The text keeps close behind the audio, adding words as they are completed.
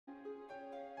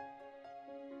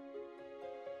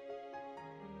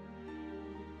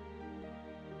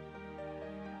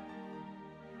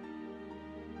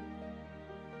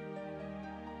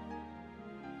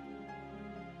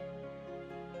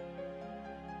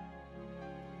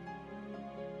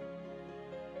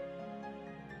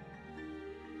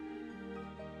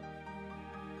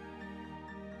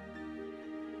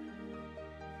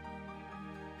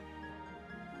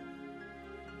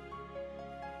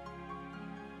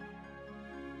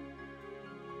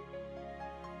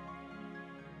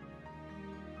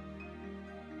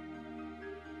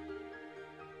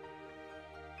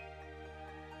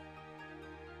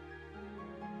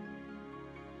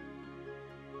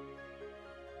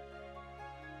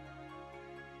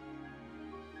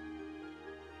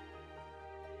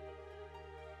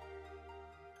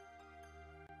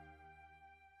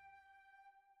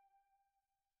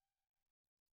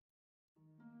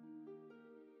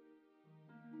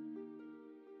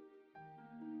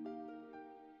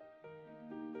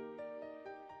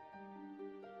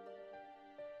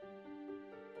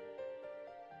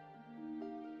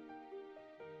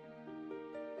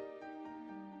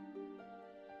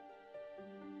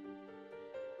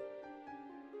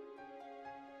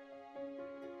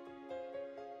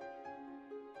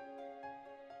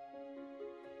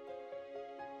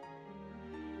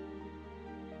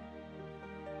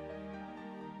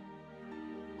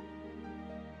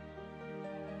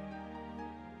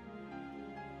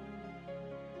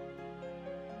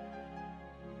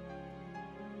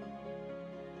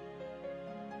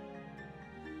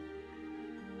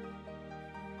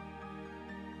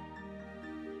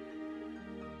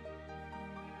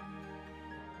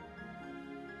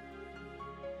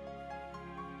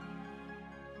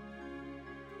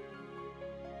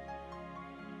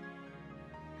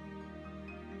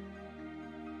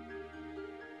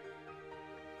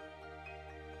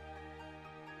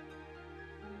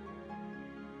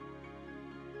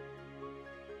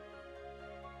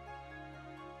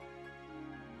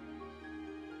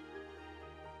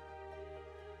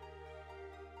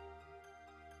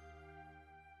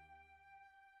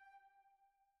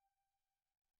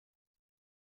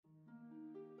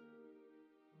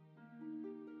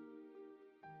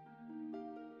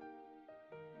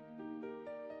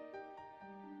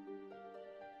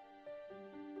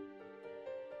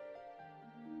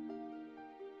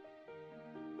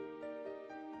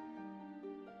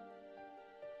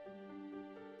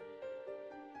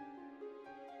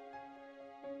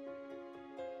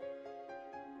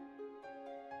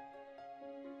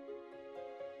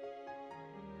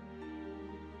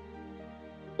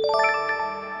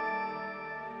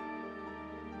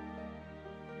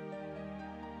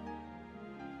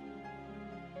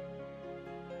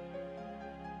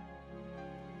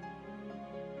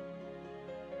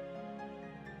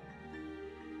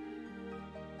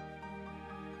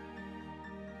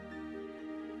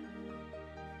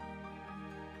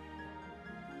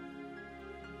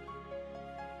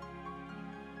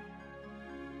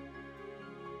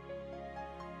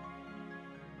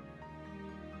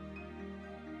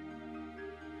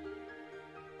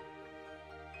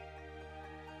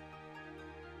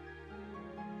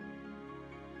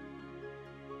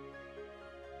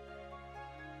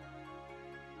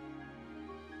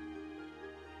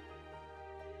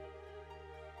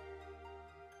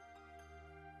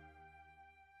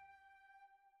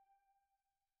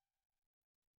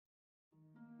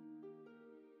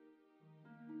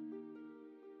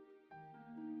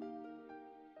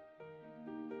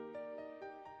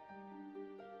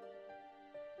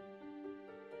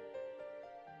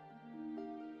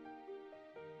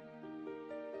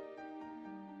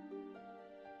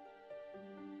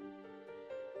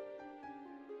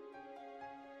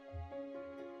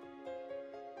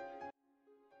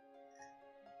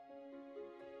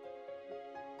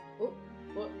Oh,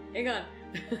 well, hang on.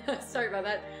 Sorry about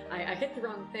that. I hit the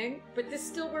wrong thing, but this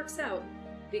still works out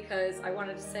because I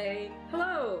wanted to say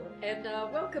hello and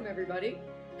welcome everybody.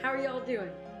 How are y'all doing?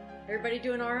 Everybody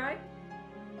doing all right?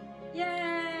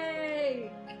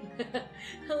 Yay!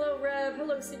 Hello, Rev.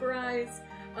 Hello, Super Eyes.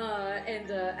 And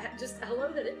just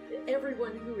hello to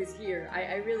everyone who is here.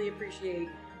 I really appreciate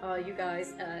you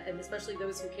guys, and especially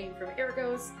those who came from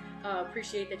Ergos.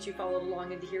 Appreciate that you followed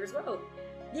along into here as well.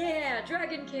 Yeah,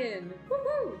 Dragonkin!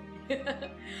 Woohoo!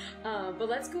 But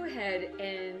let's go ahead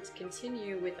and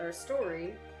continue with our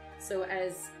story. So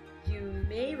as you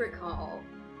may recall,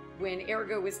 when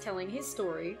Ergo was telling his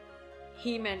story,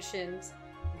 he mentioned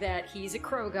that he's a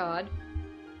crow god,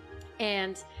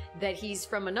 and that he's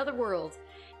from another world,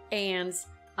 and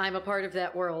I'm a part of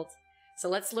that world. So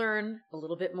let's learn a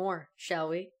little bit more, shall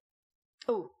we?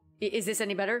 Oh, is this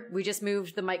any better? We just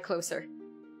moved the mic closer.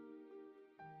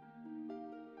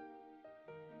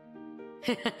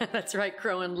 That's right,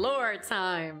 Crow and Lore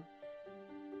time!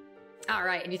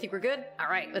 Alright, and you think we're good?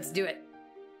 Alright, let's do it.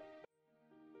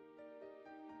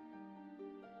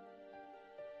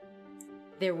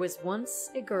 There was once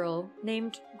a girl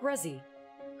named Grezy,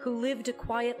 who lived a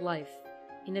quiet life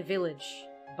in a village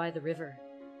by the river.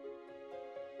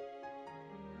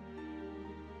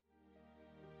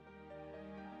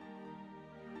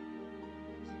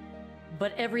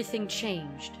 But everything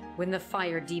changed when the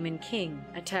Fire Demon King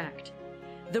attacked.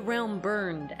 The realm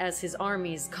burned as his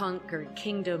armies conquered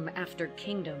kingdom after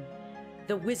kingdom.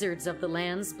 The wizards of the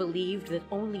lands believed that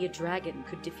only a dragon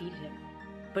could defeat him,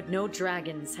 but no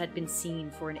dragons had been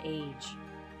seen for an age.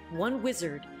 One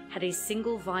wizard had a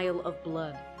single vial of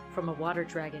blood from a water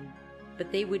dragon,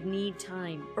 but they would need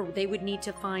time, or they would need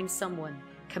to find someone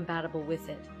compatible with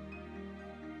it.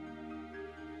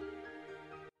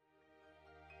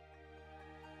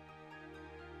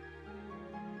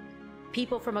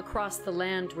 People from across the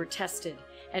land were tested,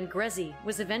 and Grezy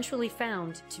was eventually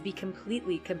found to be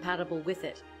completely compatible with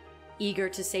it. Eager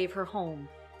to save her home,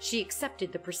 she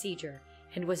accepted the procedure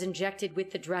and was injected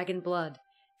with the dragon blood,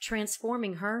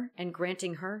 transforming her and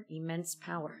granting her immense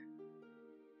power.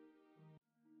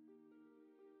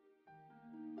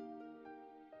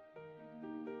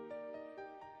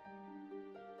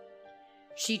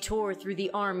 She tore through the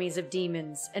armies of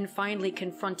demons and finally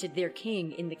confronted their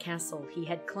king in the castle he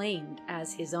had claimed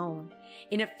as his own.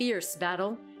 In a fierce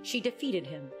battle, she defeated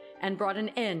him and brought an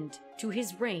end to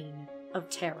his reign of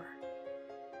terror.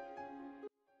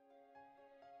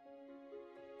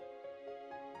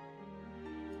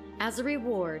 As a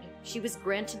reward, she was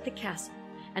granted the castle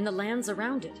and the lands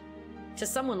around it. To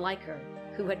someone like her,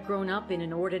 who had grown up in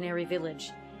an ordinary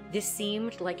village, this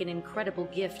seemed like an incredible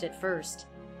gift at first.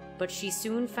 But she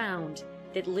soon found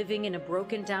that living in a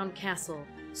broken-down castle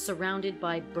surrounded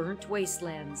by burnt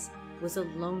wastelands was a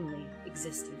lonely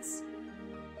existence.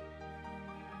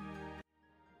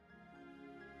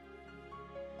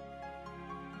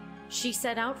 She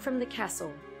set out from the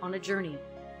castle on a journey,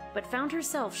 but found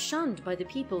herself shunned by the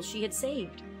people she had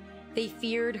saved. They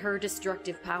feared her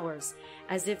destructive powers,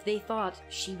 as if they thought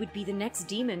she would be the next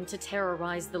demon to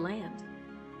terrorize the land.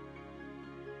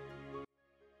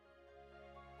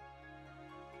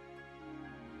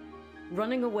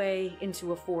 Running away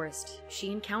into a forest,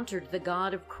 she encountered the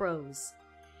god of crows.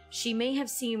 She may have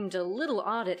seemed a little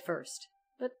odd at first,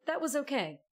 but that was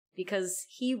okay, because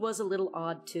he was a little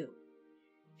odd too.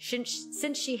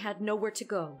 Since she had nowhere to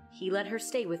go, he let her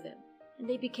stay with him, and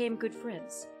they became good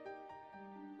friends.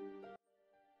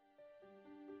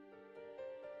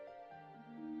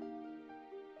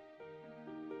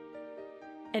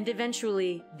 And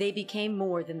eventually, they became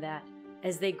more than that,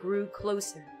 as they grew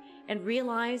closer and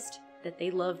realized that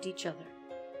they loved each other.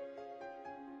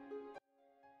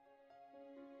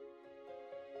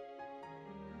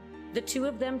 The two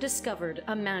of them discovered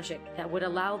a magic that would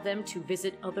allow them to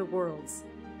visit other worlds.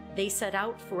 They set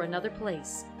out for another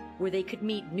place where they could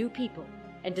meet new people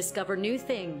and discover new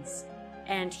things,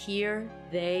 and here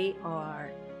they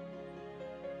are.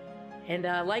 And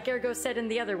like Ergo said in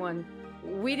the other one,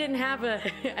 we didn't have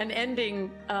an ending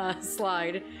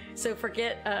slide, so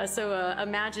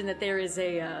imagine that there is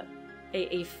a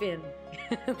fin.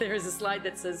 There is a slide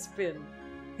that says fin.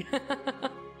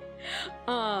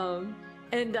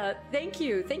 And thank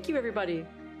you everybody.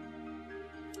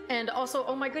 And also,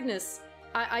 oh my goodness,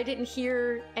 I didn't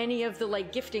hear any of the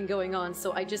like gifting going on,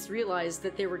 so I just realized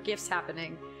that there were gifts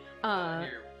happening.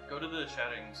 Here, go to the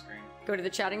chatting screen. Go to the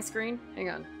chatting screen? Hang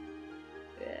on.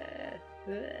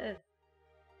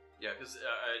 Yeah, because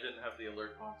I didn't have the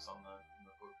alert box on the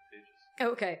book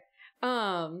pages. Okay.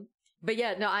 But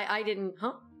yeah, no, I didn't.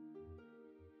 Huh?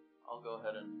 I'll go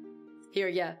ahead and... Here,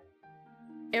 yeah.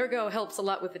 Ergo helps a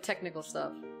lot with the technical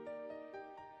stuff.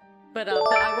 But I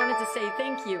wanted to say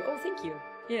thank you. Oh, thank you.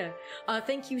 Yeah.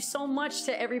 Thank you so much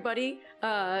to everybody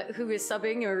who is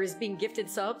subbing or is being gifted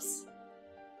subs.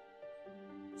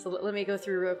 So let me go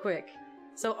through real quick.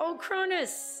 So, oh,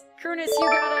 Cronus! Cronus, you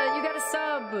got a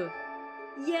sub!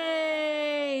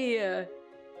 Yay!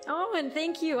 Oh, and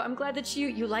thank you. I'm glad that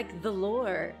you like the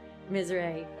lore,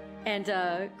 Mizray. And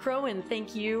Crowan,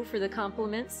 thank you for the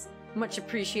compliments. Much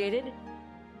appreciated.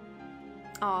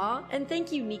 Aw, and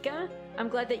thank you, Nika. I'm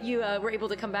glad that you were able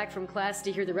to come back from class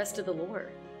to hear the rest of the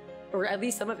lore. Or at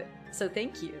least some of it. So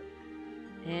thank you.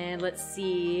 And let's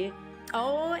see.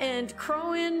 Oh, and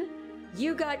Crowan,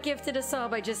 you got gifted a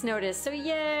sub, I just noticed. So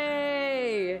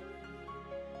yay!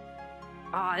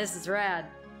 Ah, this is rad.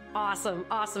 Awesome,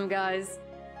 awesome, guys.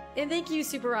 And thank you,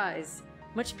 Super Eyes.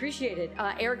 Much appreciated.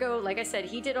 Ergo, like I said,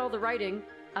 he did all the writing,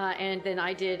 and then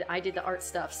I did the art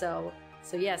stuff. So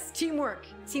yes, teamwork.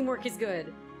 Teamwork is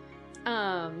good.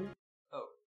 Oh.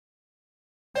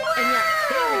 And yeah,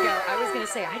 there we go. I was gonna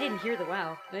say I didn't hear the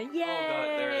wow. Yay! Oh god,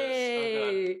 there it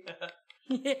is. Oh god.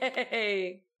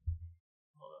 Yay!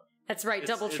 Hold on. That's right,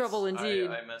 double trouble indeed.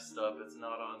 I messed up. It's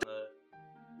not on the.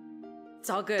 It's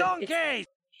all good. Donkey!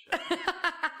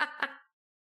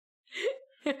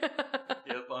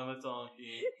 Yep, I'm a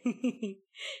donkey.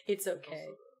 It's okay.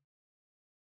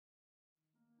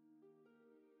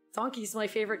 Donkey's my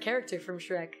favorite character from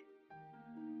Shrek.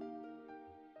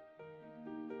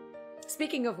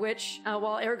 Speaking of which,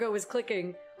 while Ergo was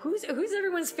clicking, who's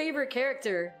everyone's favorite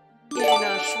character in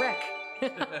Shrek?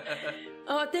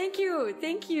 Oh, thank you,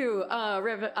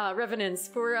 Revenants,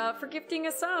 for gifting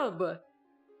a sub.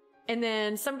 And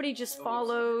then somebody just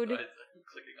followed. I'm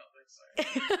clicking on things.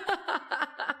 Sorry.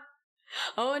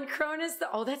 Oh, and Cronus.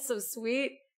 Oh, that's so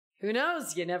sweet. Who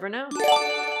knows? You never know.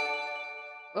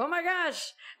 Oh my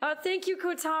gosh! Thank you,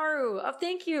 Kotaru.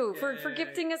 Thank you for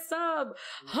gifting a sub.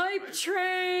 Hype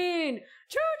train!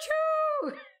 Choo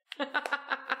choo!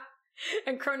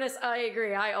 And Cronus, I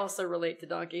agree. I also relate to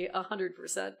Donkey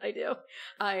 100%. I do.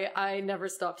 I never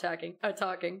stop talking.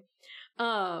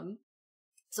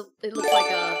 So it looks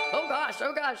like oh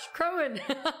gosh, Crowan.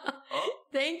 Oh?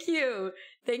 Thank you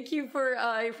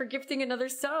for gifting another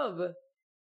sub.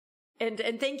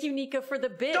 And thank you, Nika, for the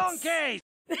bits. Donkey!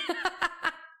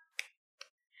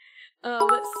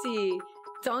 Let's see.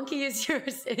 Donkey is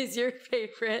your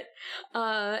favorite.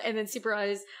 And then Super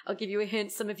Eyes, I'll give you a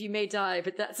hint. Some of you may die,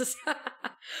 but that's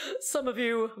some of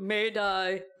you may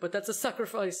die, but that's a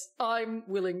sacrifice I'm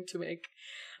willing to make.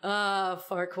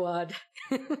 Farquaad.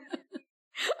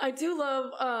 I do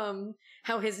love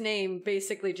how his name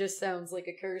basically just sounds like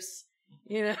a curse.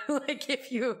 You know, like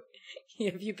if you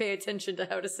pay attention to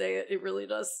how to say it, it really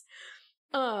does.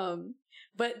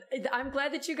 But I'm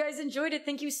glad that you guys enjoyed it.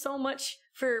 Thank you so much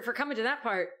for coming to that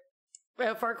part.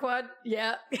 Farquaad,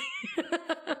 yeah.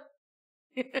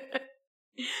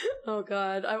 Oh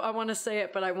God, I want to say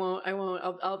it, but I won't.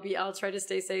 I'll try to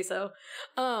say so.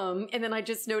 And then I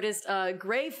just noticed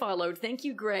Gray followed. Thank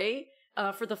you, Gray,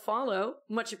 for the follow.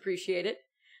 Much appreciated.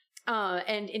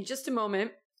 And in just a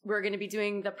moment, we're going to be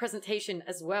doing the presentation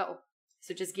as well.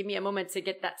 So just give me a moment to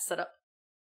get that set up.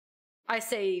 I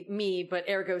say me, but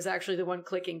Ergo's actually the one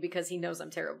clicking because he knows I'm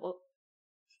terrible.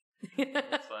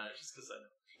 That's fine. It's just because I know.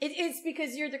 It's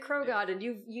because you're the Crow God and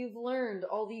you've learned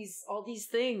all these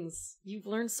things. You've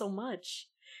learned so much.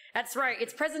 That's right.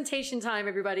 It's presentation time,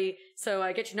 everybody.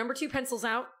 So get your number 2 pencils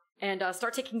out and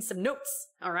start taking some notes.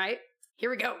 All right, here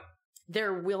we go.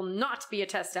 There will not be a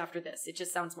test after this. It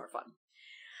just sounds more fun.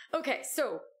 Okay,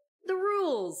 so the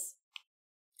rules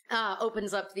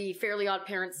opens up the Fairly Odd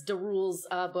Parents Da Rules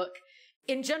book.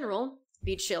 In general,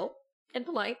 be chill and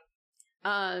polite.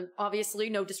 Obviously,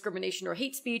 no discrimination or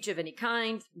hate speech of any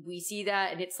kind. We see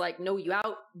that, and it's like, no, you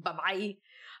out. Bye-bye.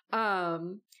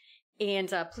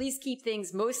 And please keep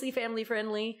things mostly family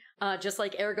friendly. Just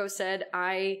like Ergo said,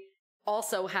 I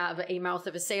also have a mouth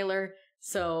of a sailor,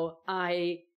 so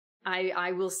I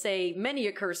will say many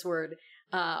a curse word,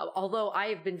 although I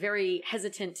have been very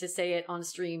hesitant to say it on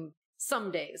stream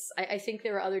some days. I think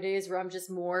there are other days where I'm just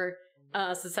more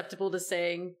susceptible to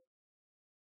saying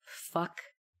fuck,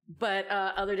 but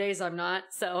other days I'm not,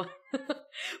 so.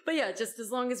 But yeah, just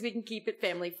as long as we can keep it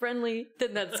family friendly,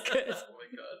 then that's good. Oh my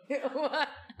god. What?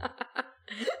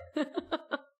 Oh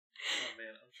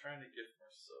man, I'm trying to get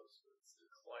more subs, but it's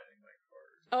declining my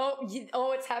card.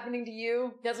 Oh, it's happening to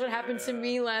you? That's what happened to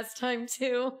me last time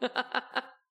too.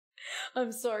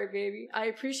 I'm sorry, baby. I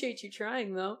appreciate you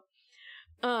trying though.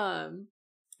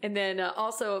 And then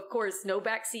also, of course, no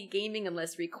backseat gaming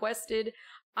unless requested.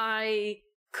 I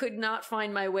could not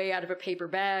find my way out of a paper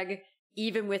bag,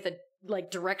 even with a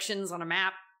like directions on a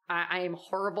map. I am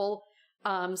horrible.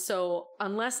 So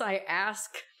unless I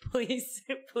ask, please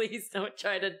don't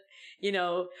try to,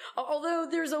 although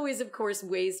there's always, of course,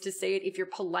 ways to say it if you're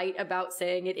polite about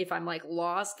saying it. If I'm like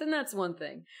lost, then that's one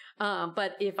thing.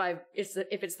 But if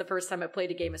it's the first time I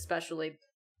played a game, especially,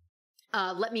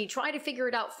 let me try to figure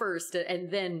it out first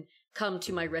and then come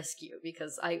to my rescue,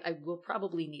 because I will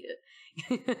probably need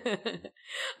it.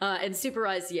 And Super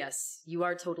Eyes, yes, you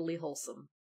are totally wholesome.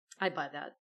 I buy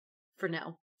that for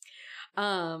now.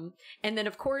 And then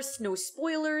of course, no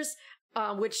spoilers,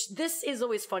 which this is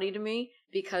always funny to me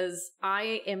because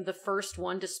I am the first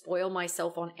one to spoil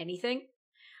myself on anything.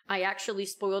 I actually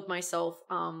spoiled myself,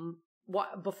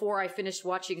 before I finished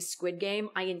watching Squid Game.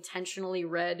 I intentionally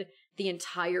read the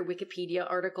entire Wikipedia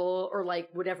article or like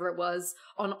whatever it was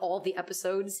on all the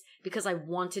episodes because I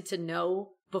wanted to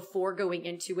know before going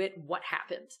into it what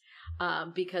happened.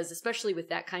 Because especially with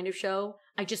that kind of show,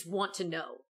 I just want to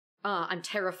know. I'm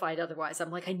terrified otherwise.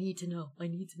 I'm like, I need to know.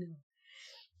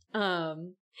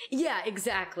 Yeah,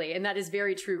 exactly. And that is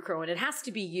very true, Crow. And it has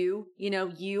to be you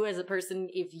as a person.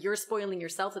 If you're spoiling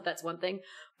yourself, that's one thing.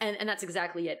 And that's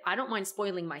exactly it. I don't mind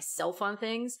spoiling myself on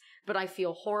things, but I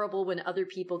feel horrible when other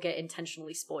people get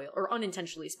intentionally spoiled or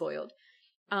unintentionally spoiled.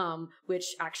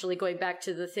 Which actually, going back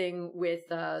to the thing with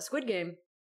Squid Game,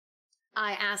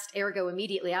 I asked Ergo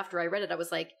immediately after I read it. I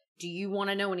was like, do you want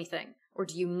to know anything? Or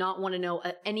do you not want to know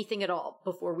anything at all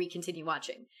before we continue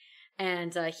watching?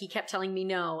 And he kept telling me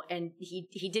no. And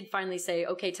he did finally say,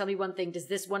 okay, tell me one thing. Does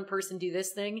this one person do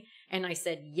this thing? And I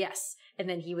said, yes. And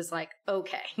then he was like,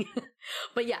 okay.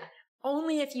 But yeah,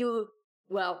 only if you,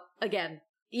 well, again,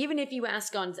 even if you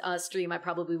ask on stream, I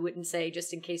probably wouldn't say,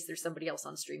 just in case there's somebody else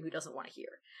on stream who doesn't want to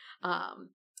hear.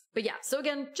 But yeah, so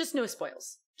again, just no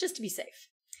spoils, just to be safe.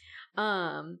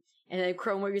 And then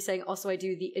Chrome, what were you saying? Also, I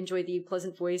do enjoy the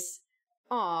pleasant voice.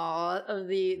 Of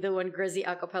the one Grezy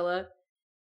acapella.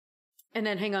 And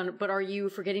then hang on, but are you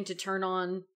forgetting to turn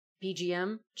on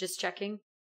BGM? Just checking.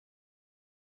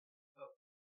 Oh.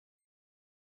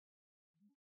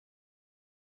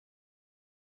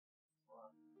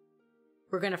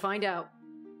 We're gonna find out.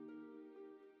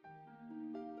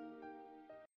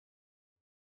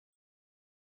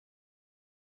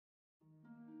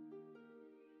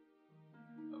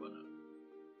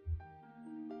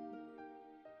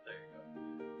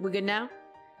 We good now?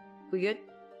 We good?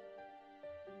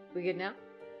 We good now?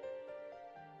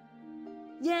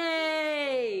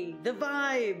 Yay! The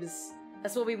vibes!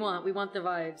 That's what we want. We want the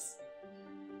vibes.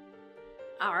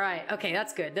 Alright, okay,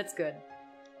 that's good. That's good.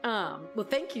 Well,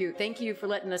 thank you. Thank you for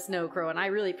letting us know, Crow, and I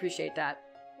really appreciate that.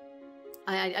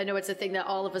 I know it's a thing that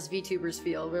all of us VTubers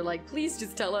feel. We're like, please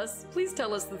just tell us. Please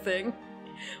tell us the thing.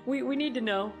 We need to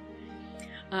know.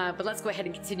 But let's go ahead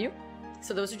and continue.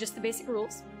 So those are just the basic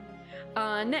rules.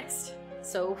 Next.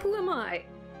 So, who am I?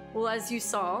 Well, as you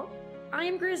saw, I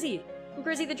am Grezy. I'm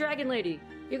Grezy the Dragon Lady.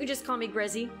 You can just call me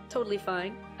Grezy. Totally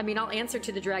fine. I mean, I'll answer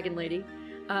to the Dragon Lady.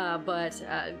 But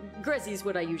Grezy is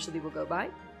what I usually will go by.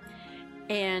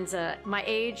 And my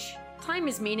age, time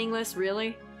is meaningless,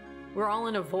 really. We're all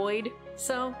in a void.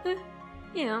 So,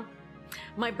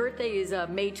 my birthday is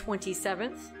May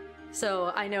 27th.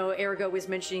 So I know Ergo was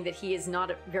mentioning that he is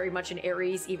not very much an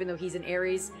Aries, even though he's an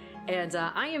Aries. And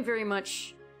I am very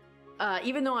much,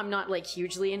 even though I'm not like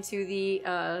hugely into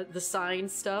the sign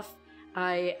stuff,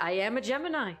 I am a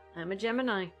Gemini. I'm a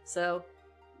Gemini. So,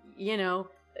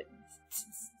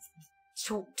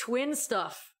 twin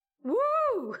stuff.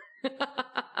 Woo!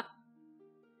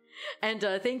 And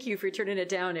thank you for turning it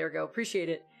down, Ergo. Appreciate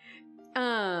it.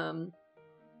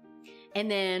 And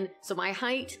then, so my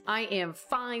height, I am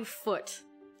 5 foot.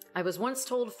 I was once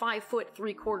told 5 foot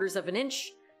 3/4 of an inch,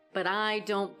 but I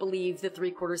don't believe the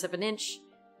 3/4 of an inch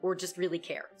or just really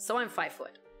care. So I'm 5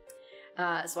 foot.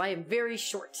 So I am very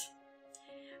short.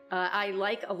 I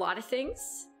like a lot of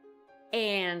things,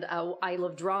 and I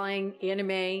love drawing,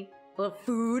 anime, I love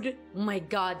food. Oh my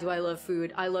god, do I love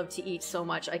food. I love to eat so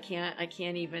much. I can't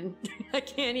even I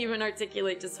can't even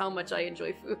articulate just how much I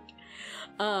enjoy food.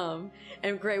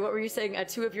 And Gray, what were you saying?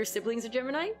 2 of your siblings are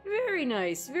Gemini? Very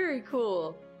nice, very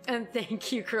cool. And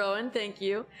thank you, Crowan, thank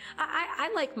you.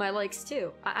 I like my likes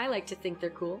too. I like to think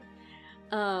they're cool.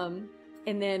 And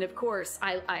then of course,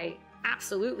 I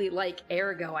absolutely like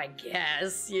Ergo, I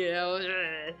guess,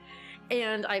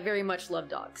 And I very much love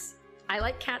dogs. I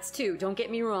like cats too, don't get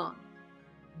me wrong.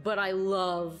 But I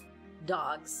love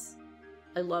dogs.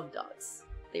 I love dogs.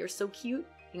 They are so cute.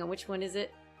 Hang on, which one is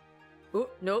it? Oh,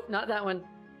 nope, not that one.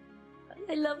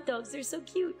 I love dogs, they're so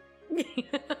cute.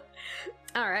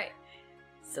 Alright,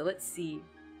 so let's see.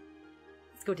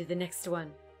 Let's go to the next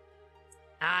one.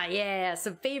 Ah, yeah,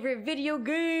 some favorite video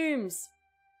games.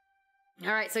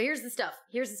 All right, so here's the stuff.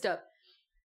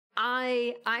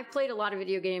 I've played a lot of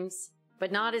video games,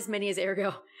 but not as many as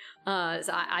Ergo.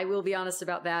 So I will be honest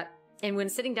about that. And when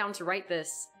sitting down to write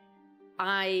this,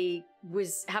 I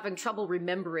was having trouble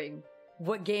remembering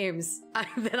what games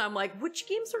that I'm like, which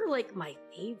games are like my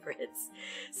favorites?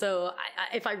 So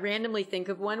if I randomly think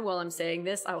of one while I'm saying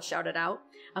this, I'll shout it out.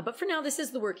 But for now, this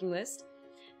is the working list.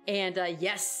 And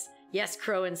yes,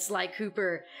 Crow and Sly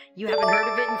Cooper, you haven't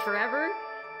heard of it in forever?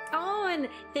 Oh, and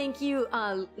thank you,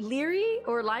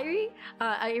 Lyrie.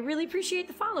 I really appreciate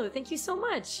the follow. Thank you so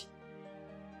much.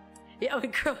 Yeah,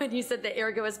 and Crow, and you said that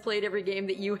Ergo has played every game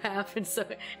that you have,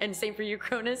 and same for you,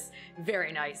 Cronus.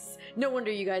 Very nice. No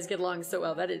wonder you guys get along so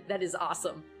well. That is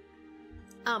awesome.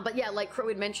 But yeah, like Crow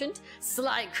had mentioned,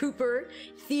 Sly Cooper,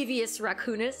 Thievius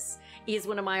Raccoonus is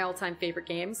one of my all-time favorite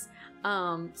games.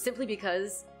 Simply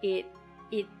because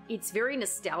it's very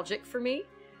nostalgic for me.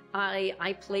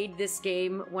 I played this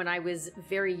game when I was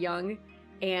very young,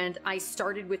 and I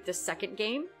started with the second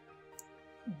game.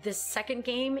 The second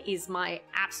game is my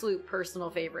absolute personal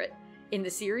favorite in the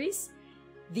series.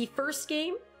 The first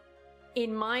game,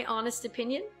 in my honest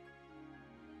opinion,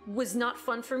 was not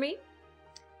fun for me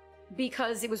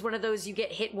because it was one of those you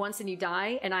get hit once and you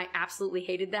die, and I absolutely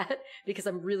hated that because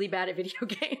I'm really bad at video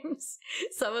games.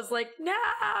 So I was like,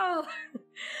 no!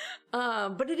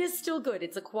 But it is still good.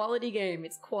 It's a quality game.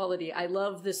 It's quality. I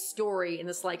love the story in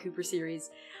the Sly Cooper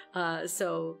series.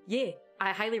 So yeah,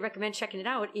 I highly recommend checking it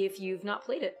out if you've not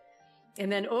played it.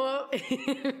 And then, oh,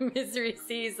 Misery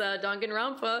sees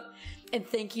Danganronpa. And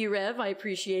thank you, Rev. I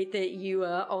appreciate that you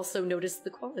also noticed the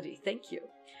quality. Thank you.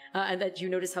 And that you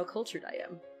notice how cultured I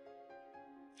am.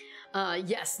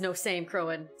 Yes, no, same,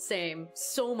 Crowan. Same.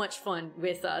 So much fun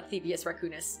with Thievius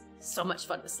Raccoonus. So much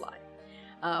fun with Sly.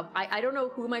 I don't know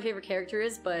who my favorite character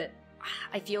is, but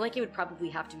I feel like it would probably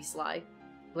have to be Sly.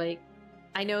 Like,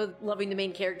 I know loving the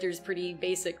main character is pretty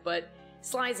basic, but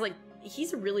Sly's like,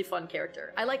 he's a really fun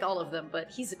character. I like all of them,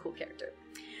 but he's a cool character.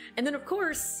 And then, of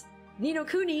course, Ni no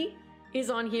Kuni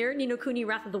is on here. Ni no Kuni,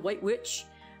 Wrath of the White Witch.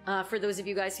 For those of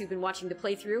you guys who've been watching the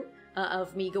playthrough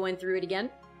of me going through it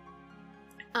again.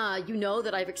 You know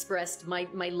that I've expressed my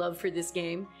love for this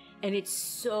game, and it's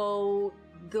so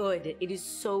good. It is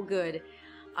so good.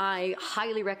 I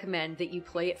highly recommend that you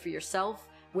play it for yourself,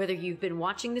 whether you've been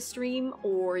watching the stream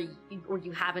or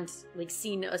you haven't like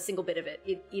seen a single bit of it.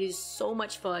 It is so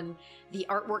much fun. The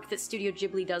artwork that Studio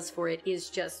Ghibli does for it is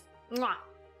just mwah,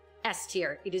 S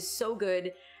tier. It is so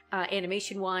good,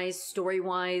 animation-wise,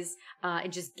 story-wise,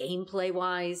 and just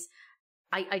gameplay-wise.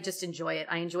 I just enjoy it.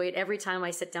 I enjoy it every time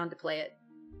I sit down to play it.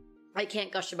 I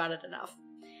can't gush about it enough.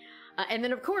 And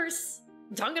then, of course,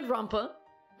 Danganronpa.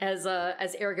 As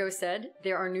Ergo said,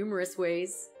 there are numerous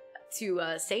ways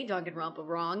to say Danganronpa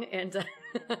wrong, and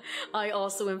I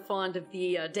also am fond of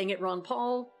the Dang It Ron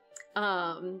Paul.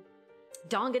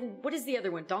 What is the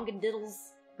other one? Diddles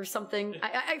or something?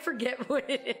 I forget what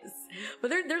it is. But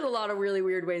there's a lot of really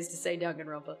weird ways to say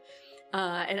Danganronpa.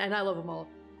 And I love them all.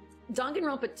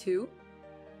 Danganronpa 2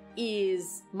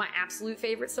 is my absolute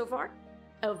favorite so far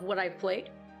of what I've played.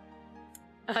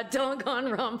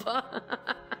 Danganronpa.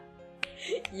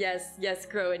 Yes,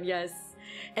 Crowan, yes.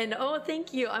 And oh,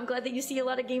 thank you. I'm glad that you see a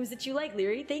lot of games that you like,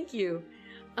 Lyrie. Thank you.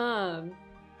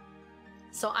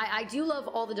 So I do love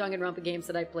all the Danganronpa games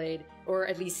that I've played, or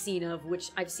at least seen of, which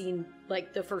I've seen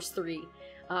like the first 3.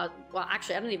 Well,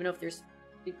 actually, I don't even know if there's...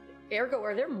 Ergo,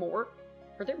 are there more?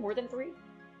 Are there more than 3?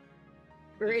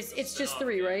 Or it's just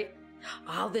 3, right?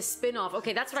 Oh, the spin-off.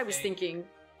 Okay, that's what I was thinking.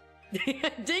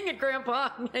 Dang it, Grandpa!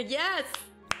 Yes!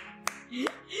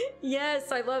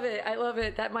 Yes, I love it. I love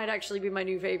it. That might actually be my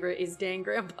new favorite, is Dang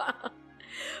Grandpa.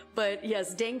 But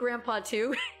yes, Dang Grandpa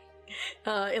 2,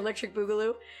 Electric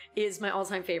Boogaloo, is my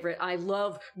all-time favorite. I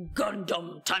love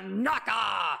Gundam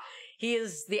Tanaka! He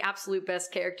is the absolute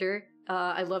best character.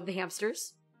 I love the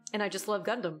hamsters, and I just love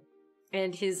Gundam.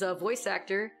 And his voice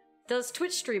actor does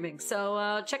Twitch streaming,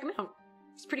 so check him out.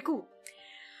 It's pretty cool.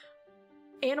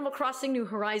 Animal Crossing New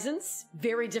Horizons,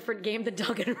 very different game than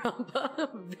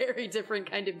Danganronpa. Very different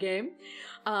kind of game.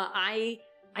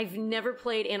 I've never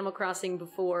played Animal Crossing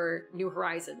before New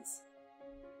Horizons.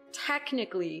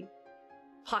 Technically,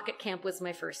 Pocket Camp was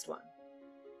my first one.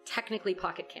 Technically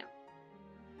Pocket Camp.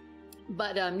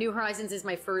 But New Horizons is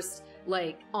my first,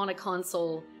 like, on a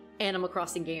console Animal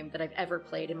Crossing game that I've ever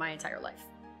played in my entire life.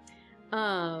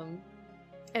 And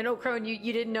oh, Crone,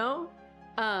 you didn't know?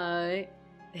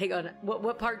 Hang on.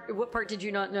 What part did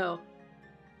you not know?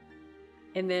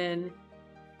 And then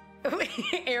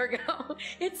Ergo.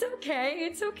 It's okay.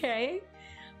 It's okay.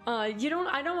 I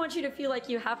don't want you to feel like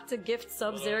you have to gift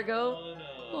subs, Ergo.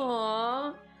 No.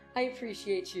 Aww. I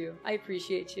appreciate you.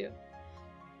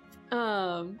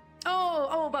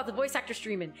 Oh, about the voice actor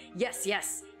streaming.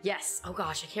 Yes. Oh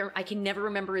gosh, I can never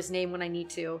remember his name when I need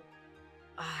to.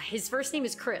 His first name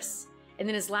is Chris, and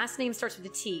then his last name starts with a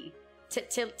T.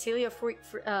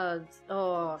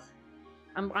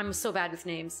 I'm so bad with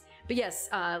names. But yes,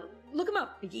 look him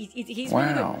up. He's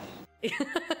really good.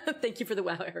 Thank you for the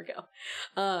wow, Ergo.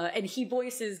 And he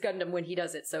voices Gundam when he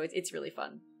does it, so it's really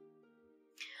fun.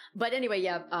 But anyway,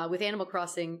 yeah, with Animal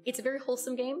Crossing, it's a very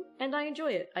wholesome game, and I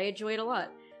enjoy it. I enjoy it a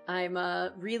lot. I'm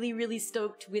really, really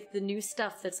stoked with the new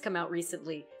stuff that's come out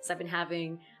recently, so I've been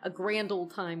having a grand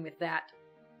old time with that.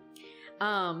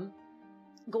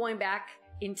 Going back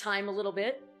in time a little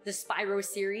bit, the Spyro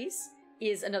series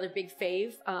is another big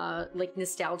fave, like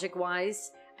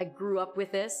nostalgic-wise. I grew up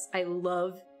with this. I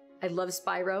love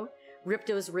Spyro.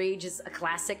 Ripto's Rage is a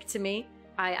classic to me.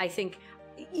 I think,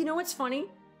 you know what's funny?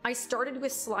 I started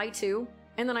with Sly 2,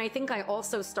 and then I think I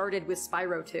also started with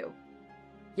Spyro 2.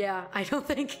 Yeah, I don't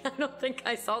think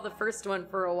I saw the first one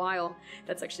for a while.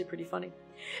 That's actually pretty funny.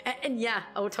 And yeah,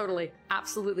 oh totally,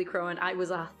 absolutely, Crowan. I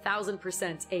was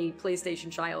 1000% a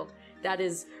PlayStation child. That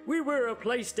is, we were a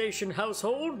PlayStation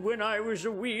household when I was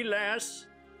a wee lass.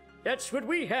 That's what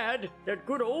we had, that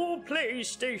good old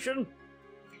PlayStation.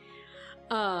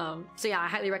 So yeah, I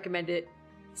highly recommend it.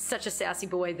 Such a sassy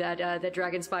boy, that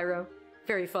Dragon Spyro.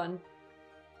 Very fun.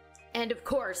 And of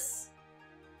course,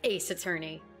 Ace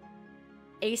Attorney.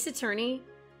 Ace Attorney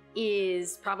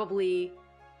is probably,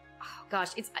 oh gosh,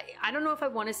 I don't know if I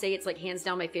want to say it's like hands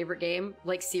down my favorite game,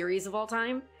 like series of all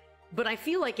time, but I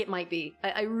feel like it might be.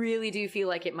 I really do feel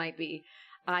like it might be.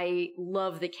 I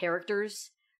love the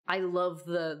characters. I love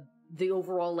the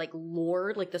overall like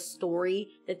lore, like the story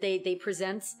that they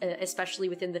present, especially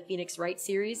within the Phoenix Wright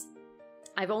series.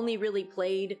 I've only really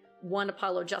played one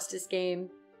Apollo Justice game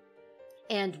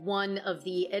and one of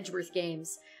the Edgeworth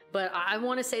games, but I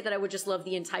want to say that I would just love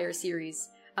the entire series,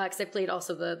 because I played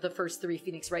also the first 3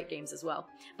 Phoenix Wright games as well.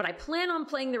 But I plan on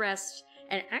playing the rest,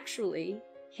 and actually,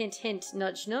 hint hint,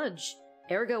 nudge nudge,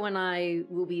 Ergo and I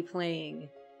will be playing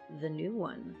the new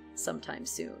one sometime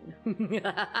soon.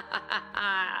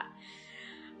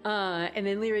 And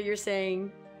then Lyra, you're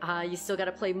saying you still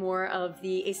gotta play more of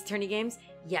the Ace Attorney games?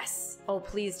 Yes. Oh,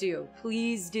 please do.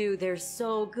 Please do. They're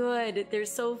so good. They're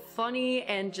so funny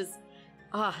and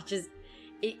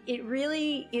it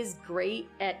really is great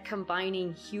at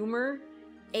combining humor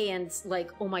and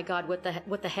like, oh my god, what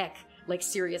the heck, like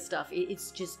serious stuff. It's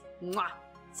just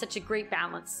such a great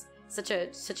balance. Such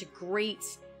a great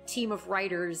team of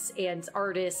writers and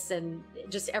artists and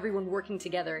just everyone working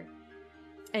together.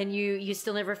 And you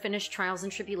still never finished Trials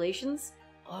and Tribulations?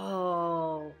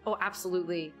 Oh,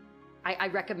 absolutely. I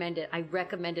recommend it. I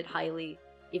recommend it highly.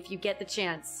 If you get the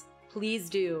chance,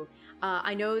 please do.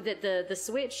 I know that the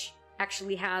Switch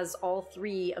actually has all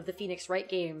 3 of the Phoenix Wright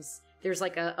games. There's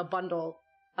like a bundle,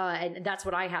 and that's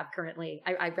what I have currently.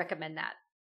 I recommend that.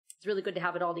 It's really good to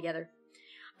have it all together.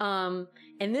 And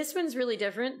this one's really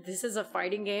different. This is a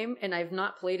fighting game, and I've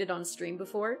not played it on stream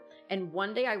before, and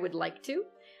one day I would like to.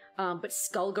 But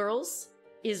Skullgirls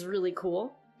is really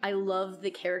cool. I love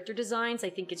the character designs. I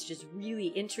think it's just really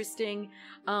interesting.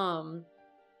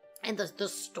 And the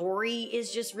story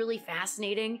is just really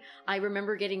fascinating. I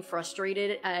remember getting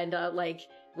frustrated and like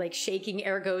shaking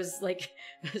Ergo's like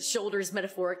shoulders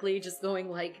metaphorically, just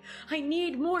going like, I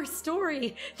need more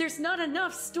story. There's not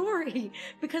enough story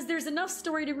because there's enough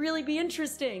story to really be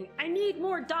interesting. I need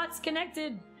more dots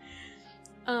connected.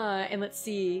 And let's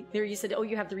see. There you said, oh,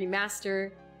 you have the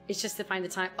remaster. It's just to find the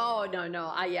time. Oh,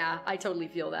 no. I totally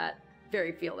feel that.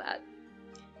 Very feel that.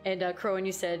 And Crowan,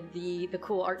 you said the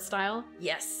cool art style?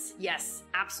 Yes,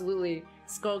 absolutely.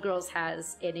 Skullgirls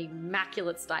has an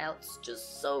immaculate style. It's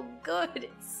just so good.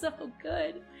 It's so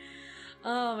good.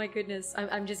 Oh my goodness.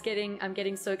 I'm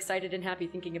getting so excited and happy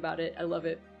thinking about it. I love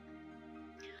it.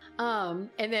 And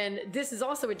then this is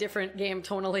also a different game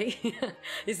tonally.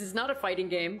 This is not a fighting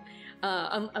game.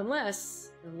 Unless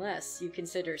you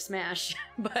consider Smash.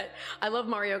 But I love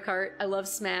Mario Kart. I love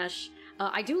Smash.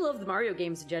 I do love the Mario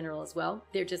games in general as well.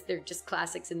 They're just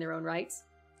classics in their own rights.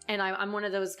 And I'm one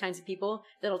of those kinds of people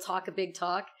that'll talk a big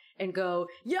talk and go,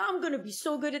 yeah, I'm gonna be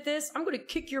so good at this. I'm gonna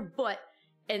kick your butt.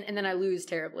 And then I lose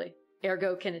terribly.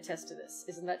 Ergo can attest to this.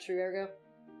 Isn't that true, Ergo?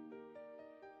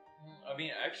 I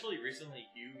mean, actually, recently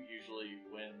you usually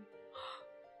win.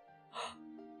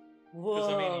 Whoa.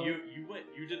 Because, I mean,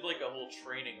 you did like a whole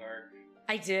training arc.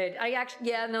 I did.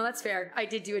 Yeah, no, that's fair. I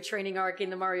did do a training arc in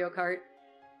the Mario Kart.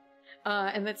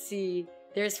 And let's see.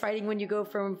 There's fighting when you go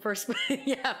from first,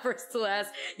 yeah, first to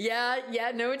last.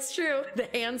 Yeah, no, it's true. The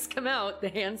hands come out. The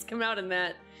hands come out in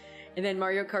that. And then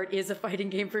Mario Kart is a fighting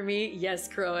game for me. Yes,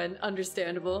 Crowan,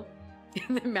 understandable.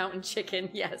 And the Mountain Chicken,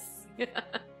 yes.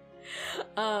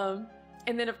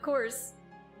 And then, of course,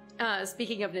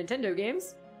 speaking of Nintendo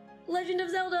games, Legend of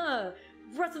Zelda,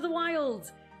 Breath of the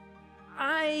Wild.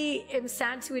 I am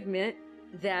sad to admit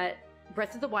that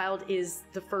Breath of the Wild is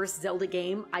the first Zelda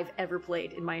game I've ever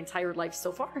played in my entire life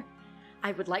so far.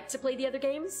 I would like to play the other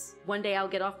games. One day I'll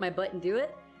get off my butt and do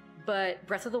it. But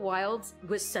Breath of the Wild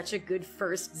was such a good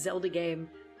first Zelda game.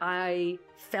 I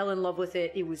fell in love with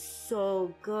it. It was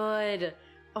so good.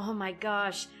 Oh my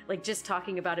gosh. Like, just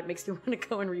talking about it makes me want to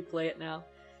go and replay it now.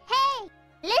 Hey,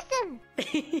 listen!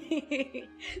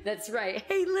 That's right.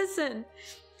 Hey, listen!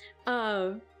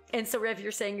 And so, Rev,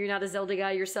 you're saying you're not a Zelda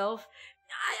guy yourself?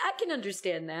 I can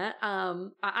understand that.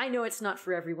 I know it's not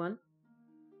for everyone.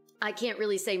 I can't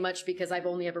really say much because I've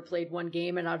only ever played one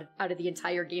game and out of the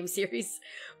entire game series.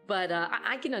 But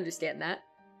I can understand that.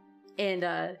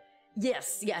 And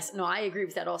yes, no, I agree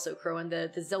with that also, Crowan.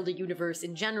 The Zelda universe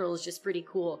in general is just pretty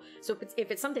cool. So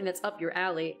if it's something that's up your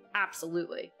alley,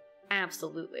 absolutely.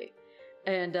 Absolutely.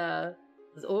 And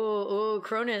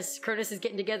Cronus is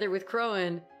getting together with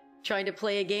Crowan, trying to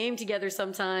play a game together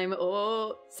sometime.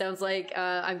 Oh, sounds like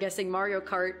I'm guessing a Mario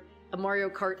Kart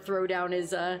throwdown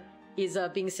is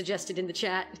being suggested in the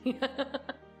chat.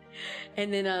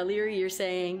 And then Leary, you're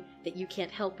saying that you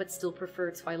can't help but still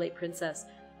prefer Twilight Princess.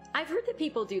 I've heard that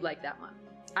people do like that one.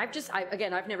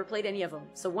 I've never played any of them.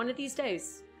 So one of these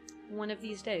days,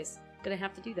 gonna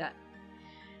have to do that.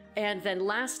 And then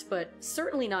last but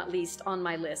certainly not least on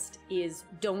my list is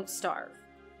Don't Starve.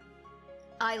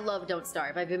 I love Don't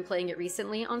Starve. I've been playing it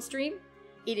recently on stream.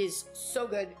 It is so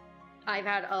good. I've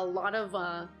had a lot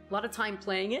of time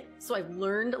playing it, so I've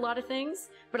learned a lot of things,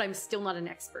 but I'm still not an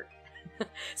expert.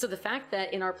 So the fact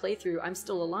that in our playthrough I'm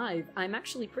still alive, I'm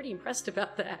actually pretty impressed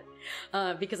about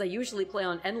that. Because I usually play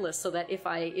on endless so that if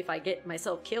I get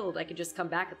myself killed, I can just come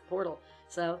back at the portal.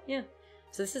 So yeah.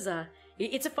 So this is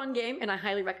it's a fun game, and I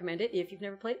highly recommend it if you've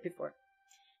never played it before.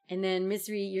 And then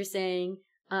Misery, you're saying,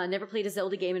 never played a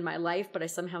Zelda game in my life, but I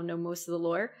somehow know most of the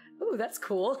lore. Ooh, that's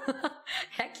cool.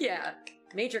 Heck yeah.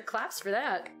 Major claps for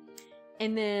that.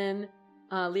 And then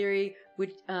Leary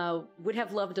would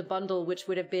have loved a bundle which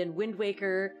would have been Wind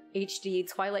Waker HD,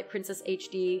 Twilight Princess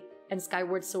HD, and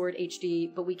Skyward Sword HD,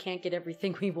 but we can't get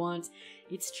everything we want.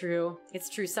 It's true. It's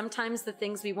true. Sometimes the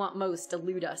things we want most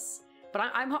elude us. But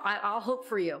I'll hope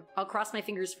for you. I'll cross my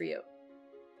fingers for you.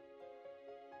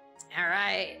 All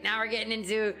right, now we're getting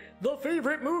into the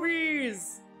favorite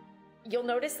movies. You'll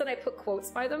notice that I put quotes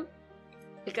by them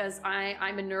because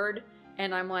I'm a nerd,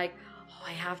 and I'm like, oh,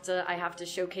 I have to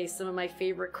showcase some of my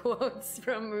favorite quotes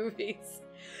from movies.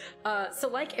 So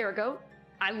like Ergo,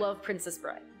 I love Princess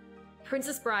Bride.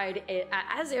 Princess Bride,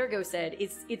 as Ergo said,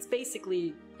 it's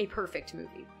basically a perfect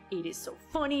movie. It is so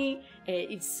funny.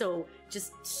 It's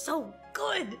just so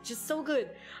good. Just so good.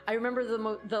 I remember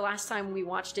the last time we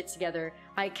watched it together,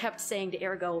 I kept saying to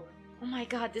Ergo, oh my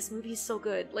god, this movie is so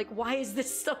good. Like, why is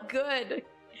this so good?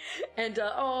 And,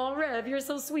 oh, Rev, you're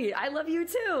so sweet. I love you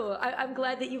too. I'm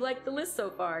glad that you liked the list so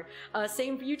far.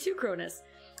 Same for you too, Cronus.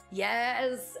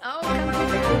 Yes. Oh, come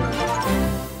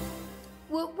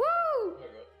on. Woo!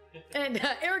 And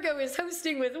Ergo is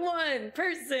hosting with one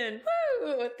person.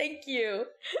 Woo! Thank you.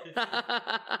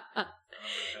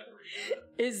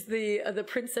 Is the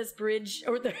Princess Bridge,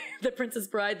 or the Princess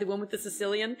Bride, the one with the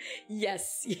Sicilian?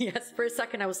 Yes. For a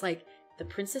second I was like, the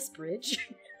Princess Bridge?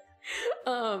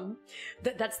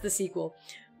 That's the sequel.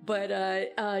 But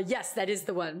yes, that is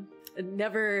the one.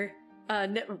 Never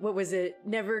what was it?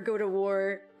 Never go to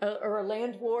war, or a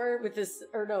land war with this,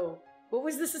 or no. What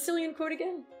was the Sicilian quote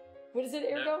again? What is it,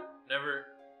 Ergo?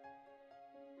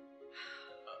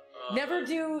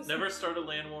 Never start a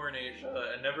land war in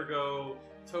Asia, and never go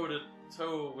toe to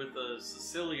toe with the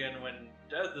Sicilian when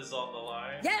death is on the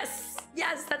line. Yes,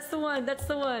 that's the one.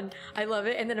 I love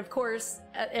it. And then, of course,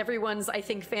 everyone's, I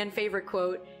think, fan favorite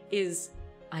quote is,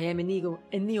 "I am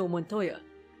Inigo Montoya.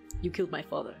 You killed my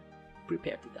father.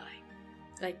 Prepare to die."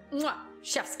 Like, mwah,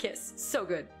 chef's kiss. So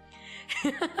good.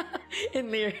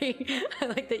 And Leary, I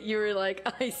like that you were like,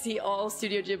 I see all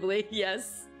Studio Ghibli.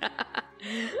 Yes.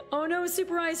 Oh no,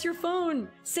 Super Ice, your phone.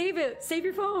 Save it. Save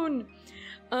your phone.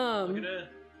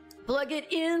 Plug it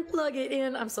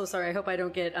in. I'm so sorry. I hope I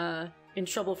don't get in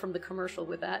trouble from the commercial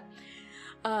with that.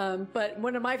 But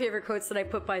one of my favorite quotes that I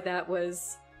put by that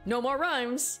was, "No more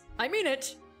rhymes. I mean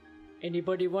it.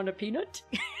 Anybody want a peanut?"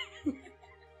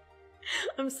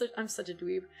 I'm such a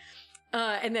dweeb.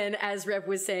 And then, as Rev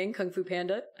was saying, Kung Fu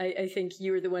Panda, I think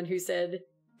you were the one who said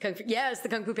Kung Fu. Yes, the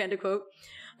Kung Fu Panda quote.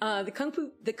 The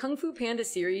Kung Fu Panda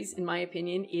series, in my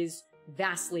opinion, is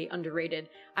vastly underrated.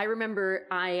 I remember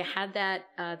I had that,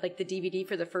 like the DVD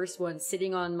for the first one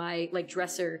sitting on my like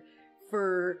dresser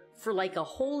for like a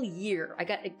whole year. I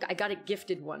got it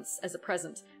gifted once as a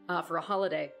present, for a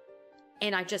holiday.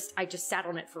 And I just sat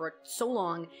on it for so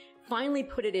long, finally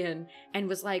put it in and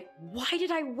was like, why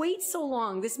did I wait so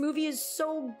long? This movie is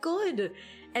so good.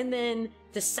 And then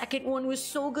the second one was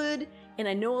so good. And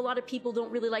I know a lot of people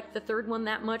don't really like the third one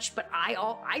that much, but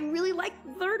I really like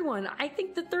the third one. I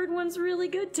think the third one's really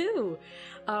good too.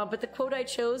 But the quote I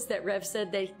chose that Rev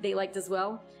said they liked as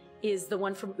well is the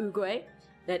one from Uguay,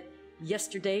 that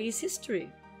yesterday is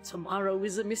history, tomorrow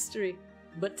is a mystery,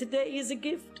 but today is a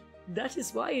gift. That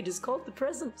is why it is called the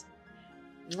present.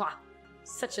 Mwah!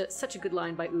 Such a good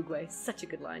line by Uguay. Such a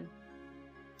good line.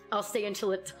 I'll stay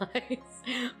until it dies.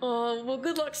 Oh, well,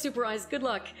 good luck, Super Eyes. Good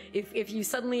luck. If you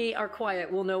suddenly are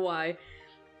quiet, we'll know why.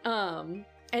 And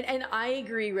I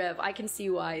agree, Rev. I can see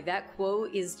why. That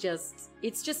quote is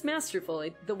it's just masterful.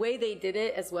 The way they did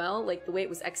it as well, like the way it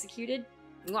was executed,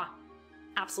 mwah,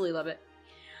 absolutely love it.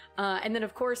 And then,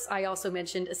 of course, I also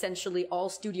mentioned essentially all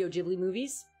Studio Ghibli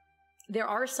movies. There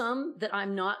are some that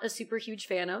I'm not a super huge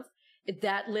fan of.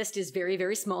 That list is very,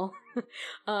 very small.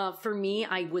 For me,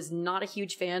 I was not a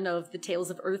huge fan of the Tales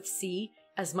of Earthsea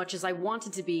as much as I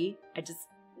wanted to be. It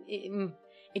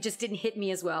just didn't hit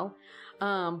me as well.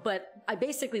 But I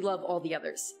basically love all the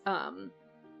others.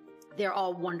 They're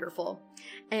all wonderful.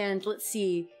 And let's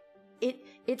see,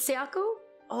 Itseako?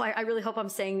 Oh, I really hope I'm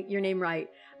saying your name right.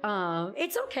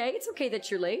 It's okay that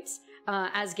you're late.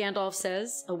 As Gandalf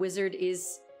says, a wizard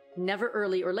is never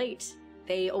early or late.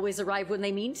 They always arrive when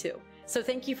they mean to. So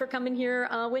thank you for coming here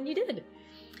when you did.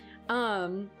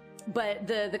 But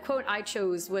the quote I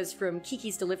chose was from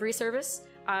Kiki's Delivery Service.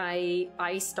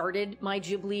 I started my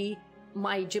Ghibli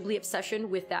obsession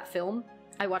with that film.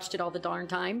 I watched it all the darn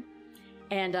time.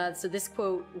 And so this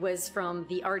quote was from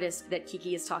the artist that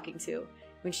Kiki is talking to,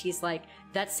 when she's like,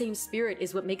 that same spirit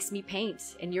is what makes me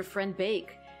paint and your friend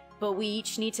bake, but we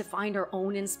each need to find our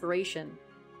own inspiration.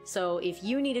 So if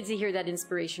you needed to hear that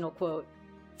inspirational quote,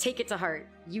 take it to heart.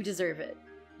 You deserve it.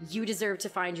 You deserve to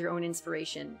find your own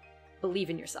inspiration. Believe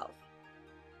in yourself.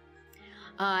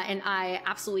 And I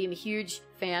absolutely am a huge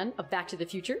fan of Back to the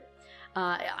Future.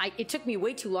 It took me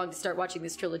way too long to start watching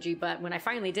this trilogy, but when I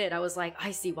finally did, I was like,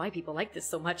 I see why people like this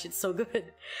so much. It's so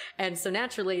good. And so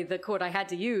naturally, the quote I had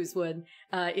to use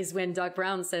is when Doc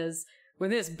Brown says, when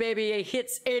this baby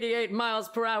hits 88 miles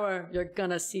per hour, you're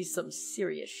gonna see some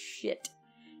serious shit.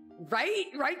 Right,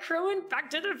 Crowan?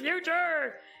 Back to the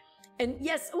Future! And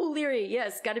yes, oh, Leary,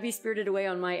 yes, gotta be Spirited Away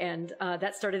on my end.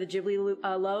 That started the Ghibli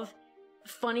love.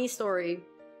 Funny story.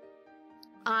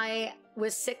 I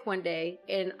was sick one day,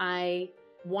 and I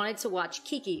wanted to watch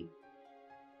Kiki.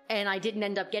 And I didn't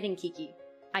end up getting Kiki.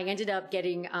 I ended up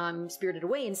getting Spirited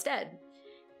Away instead.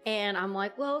 And I'm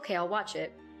like, well, okay, I'll watch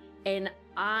it. And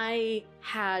I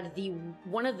had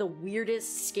one of the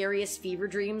weirdest, scariest fever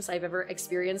dreams I've ever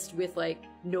experienced with, like,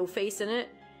 no face in it.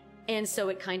 And so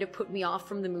it kind of put me off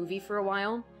from the movie for a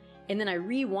while. And then I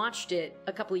rewatched it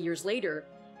a couple of years later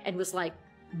and was like,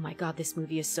 oh my god, this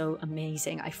movie is so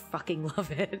amazing. I fucking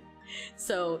love it.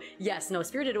 So, yes, no,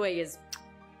 Spirited Away is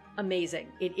amazing.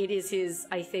 It is his,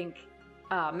 I think,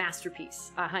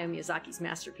 masterpiece. Hayao Miyazaki's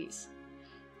masterpiece.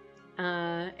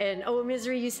 And, oh,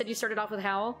 Misery, you said you started off with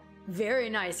Howl? Very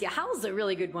nice. Yeah, Howl's a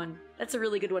really good one. That's a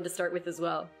really good one to start with as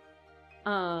well.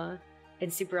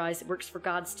 And Super Eyes, it works for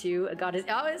gods too.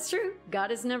 Oh, it's true.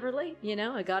 God is never late, you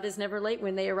know? A god is never late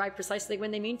when they arrive precisely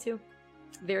when they mean to.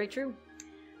 Very true.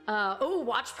 Oh,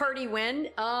 watch party when?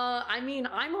 I mean,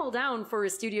 I'm all down for a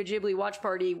Studio Ghibli watch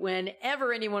party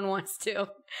whenever anyone wants to.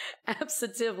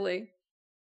 Absolutely.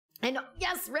 And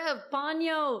yes, Rev,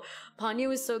 Ponyo!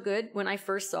 Ponyo is so good. When I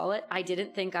first saw it, I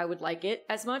didn't think I would like it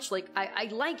as much. Like, I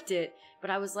liked it,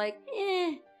 but I was like,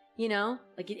 eh, you know?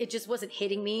 Like, it just wasn't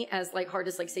hitting me as, like, hard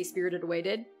as, like, say, Spirited Away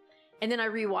did. And then I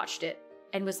rewatched it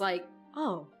and was like,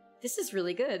 oh, this is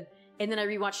really good. And then I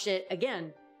rewatched it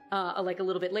again, like, a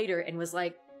little bit later and was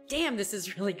like, damn, this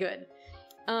is really good.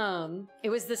 It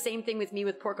was the same thing with me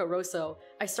with Porco Rosso.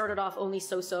 I started off only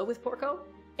so-so with Porco.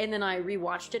 And then I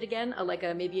rewatched it again,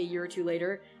 maybe a year or two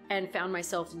later, and found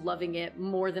myself loving it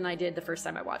more than I did the first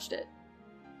time I watched it.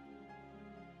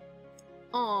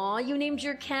 Aw, you named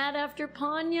your cat after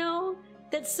Ponyo?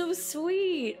 That's so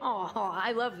sweet. Aw,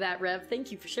 I love that, Rev.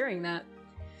 Thank you for sharing that.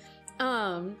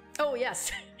 Oh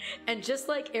yes, and just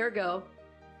like Ergo,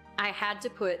 I had to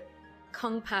put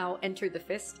Kung Pao Enter the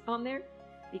Fist on there.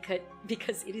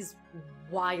 because it is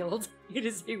wild. It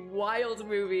is a wild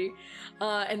movie.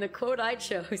 And the quote I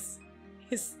chose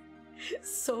is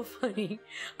so funny.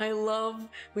 I love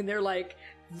when they're like,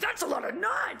 "That's a lot of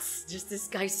nuts!" Just this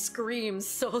guy screams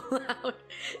so loud.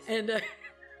 And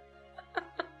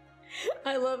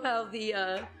I love how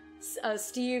the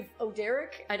Steve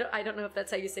O'Derrick, I don't know if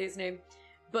that's how you say his name,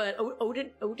 but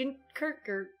Odenkirk,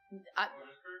 or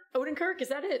Odenkirk, is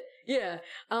that it? Yeah.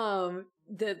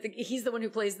 He's the one who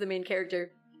plays the main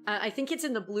character. I think it's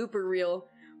in the blooper reel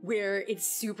where it's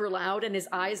super loud and his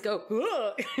eyes go,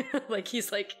 "Ugh!" Like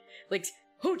he's like,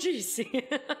 oh jeez.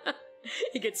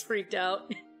 He gets freaked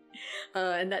out.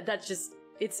 And that's just,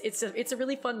 it's a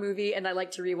really fun movie, and I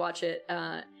like to rewatch it.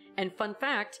 And fun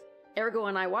fact, Ergo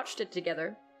and I watched it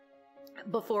together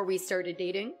before we started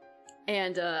dating.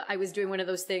 And I was doing one of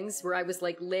those things where I was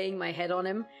like laying my head on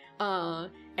him,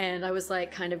 and I was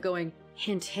like kind of going,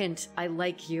 "Hint, hint, I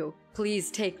like you.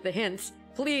 Please take the hint.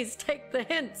 Please take the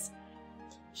hint."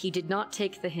 He did not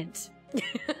take the hint.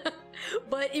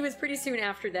 But it was pretty soon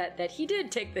after that he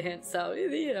did take the hint, so,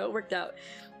 you know, it worked out.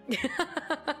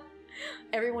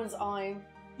 Everyone's eyeing.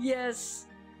 Yes.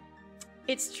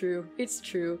 It's true. It's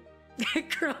true.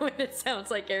 Crowing, it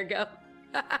sounds like Ergo.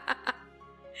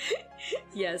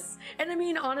 Yes. And I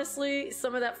mean, honestly,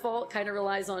 some of that fault kind of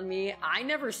relies on me. I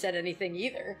never said anything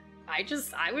either.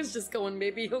 I was just going,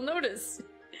 maybe he'll notice.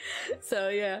 So,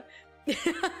 yeah.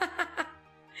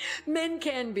 Men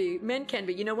can be.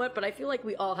 You know what? But I feel like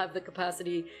we all have the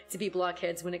capacity to be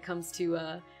blockheads when it comes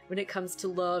to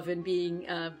love and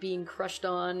being crushed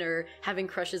on or having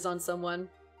crushes on someone.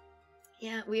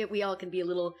 Yeah, we all can be a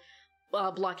little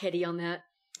blockheady on that.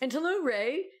 And hello,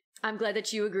 Ray. I'm glad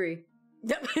that you agree.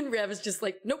 And Rev is just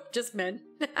like, nope, just men.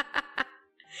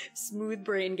 Smooth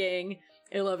brain gang.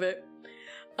 I love it.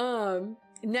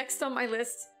 Next on my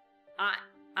list,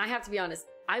 I have to be honest.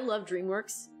 I love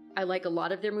DreamWorks. I like a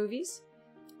lot of their movies,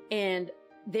 and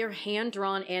their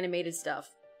hand-drawn animated stuff.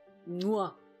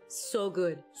 Mwah. So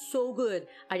good. So good.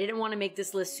 I didn't want to make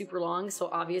this list super long, so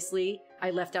obviously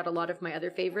I left out a lot of my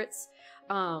other favorites.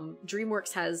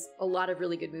 DreamWorks has a lot of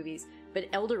really good movies, but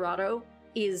El Dorado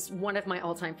is one of my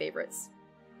all-time favorites.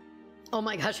 Oh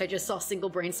my gosh, I just saw Single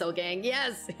Brain Cell Gang.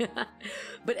 Yes!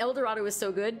 But El Dorado is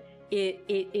so good.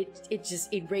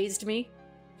 It raised me,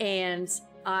 and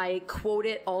I quote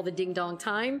it all the ding-dong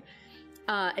time,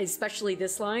 especially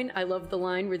this line. I love the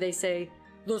line where they say,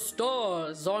 "The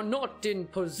stars are not in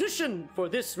position for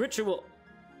this ritual."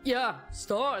 Yeah,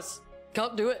 stars.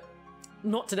 Can't do it.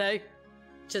 Not today.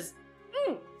 Just,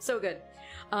 so good.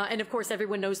 And of course,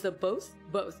 everyone knows the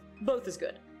both is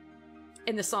good.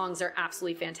 And the songs are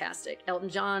absolutely fantastic. Elton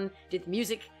John did the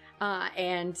music,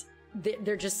 and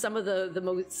they're just some of the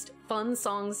most fun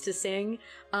songs to sing.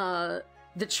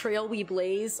 The Trail We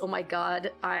Blaze, oh my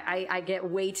god, I get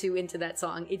way too into that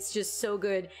song. It's just so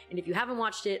good, and if you haven't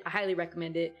watched it, I highly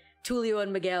recommend it. Tulio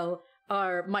and Miguel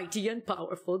are mighty and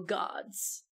powerful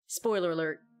gods. Spoiler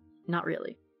alert, not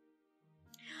really.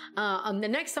 The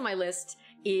next on my list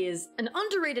is an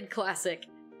underrated classic,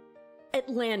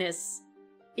 Atlantis.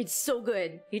 It's so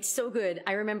good. It's so good.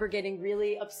 I remember getting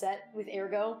really upset with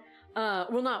Ergo.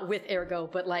 Well, not with Ergo,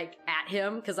 but like at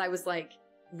him, because I was like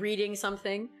reading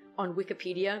something on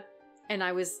Wikipedia, and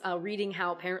I was reading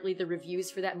how apparently the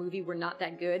reviews for that movie were not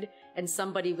that good, and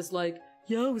somebody was like,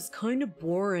 "Yeah, it was kind of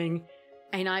boring,"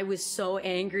 and I was so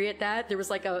angry at that. There's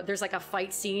like a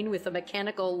fight scene with a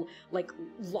mechanical like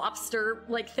lobster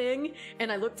like thing,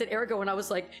 and I looked at Ergo and I was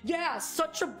like, "Yeah,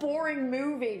 such a boring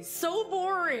movie, so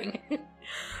boring."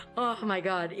 Oh my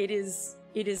god, it is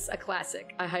a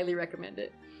classic. I highly recommend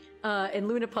it. And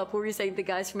Luna Pup, what were you saying? The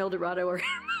guys from El Dorado are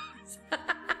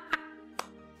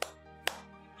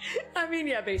I mean,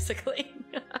 yeah, basically.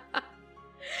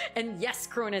 And yes,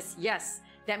 Cronus, yes,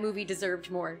 that movie deserved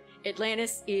more.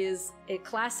 Atlantis is a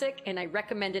classic, and I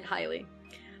recommend it highly.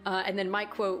 And then my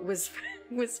quote was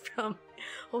from,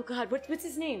 oh god, what's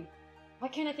his name? Why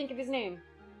can't I think of his name?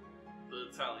 The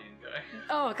Italian guy.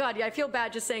 Oh god, yeah, I feel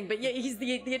bad just saying, but yeah, he's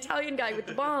the Italian guy with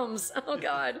the bombs. Oh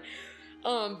god.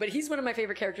 But he's one of my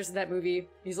favorite characters in that movie.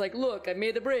 He's like, "Look, I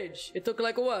made the bridge. It took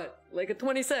like a what? Like a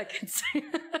 20 seconds."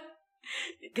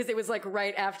 Because it was like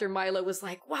right after Milo was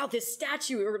like, "Wow, this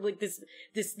statue or like this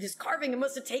carving, it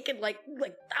must have taken like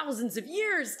thousands of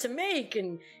years to make,"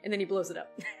 and then he blows it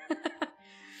up.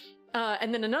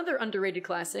 And then another underrated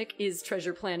classic is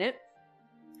Treasure Planet.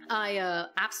 I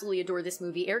absolutely adore this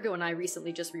movie. Ergo and I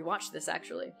recently just rewatched this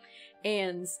actually,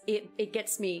 and it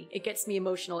gets me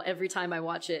emotional every time I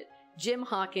watch it. Jim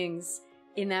Hawkins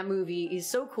in that movie is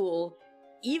so cool,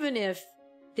 even if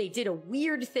they did a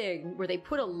weird thing where they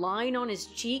put a line on his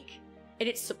cheek and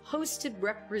it's supposed to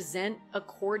represent,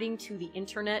 according to the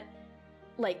internet,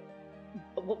 like,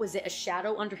 what was it, a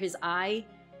shadow under his eye?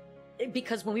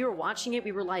 Because when we were watching it,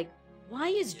 we were like, why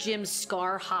is Jim's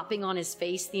scar hopping on his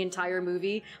face the entire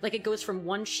movie? Like, it goes from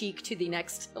one cheek to the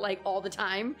next, like, all the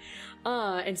time.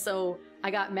 And so I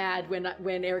got mad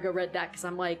when Ergo read that, because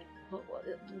I'm like, well,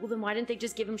 then why didn't they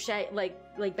just give him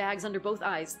like bags under both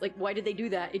eyes? Like, why did they do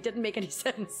that? It didn't make any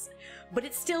sense. But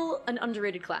it's still an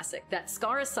underrated classic. That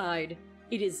scar aside,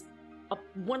 it is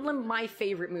one of my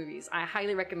favorite movies. I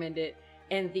highly recommend it.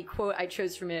 And the quote I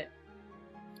chose from it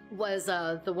was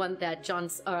the one that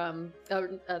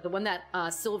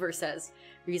Silver says,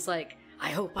 where he's like, "I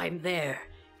hope I'm there,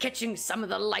 catching some of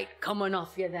the light coming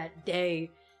off you that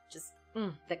day." Just,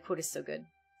 that quote is so good.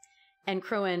 And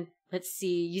Crowan, let's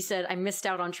see, you said I missed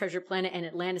out on Treasure Planet and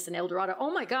Atlantis and El Dorado.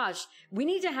 Oh my gosh, we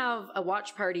need to have a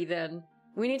watch party then.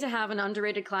 We need to have an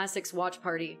underrated classics watch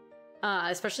party,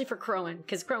 especially for Crowan,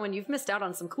 because Crowan, you've missed out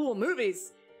on some cool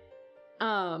movies.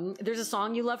 There's a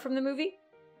song you love from the movie?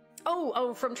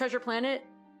 Oh, from Treasure Planet?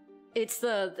 It's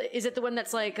is it the one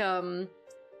that's like, oh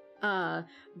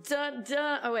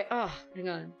wait, hang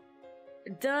on.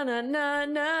 Da na na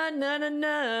na na na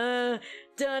na,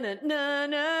 da na na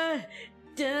na,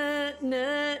 da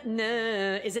na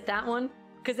na. Is it that one?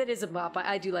 Because it is a bop.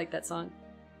 I do like that song.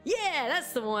 Yeah,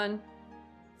 that's the one.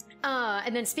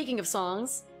 And then speaking of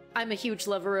songs, I'm a huge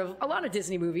lover of a lot of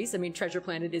Disney movies. I mean, Treasure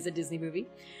Planet is a Disney movie.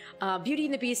 Beauty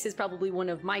and the Beast is probably one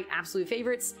of my absolute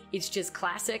favorites. It's just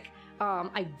classic.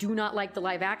 I do not like the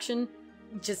live action.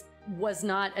 Just was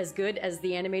not as good as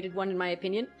the animated one, in my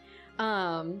opinion.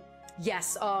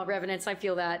 Yes, Revenants, I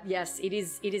feel that. Yes, it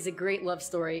is a great love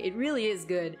story. It really is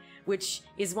good, which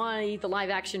is why the live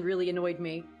action really annoyed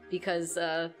me, because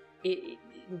the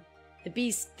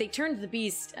Beast, they turned the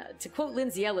Beast, to quote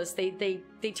Lindsay Ellis, they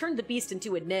turned the Beast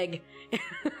into a neg.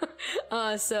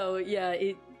 So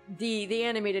yeah, the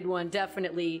animated one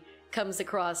definitely comes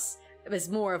across as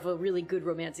more of a really good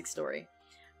romantic story.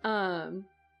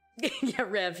 Yeah,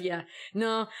 Rev, yeah.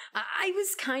 No, I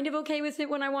was kind of okay with it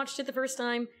when I watched it the first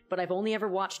time, but I've only ever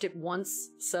watched it once,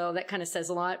 so that kind of says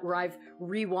a lot, where I've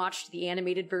rewatched the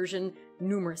animated version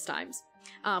numerous times.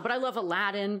 But I love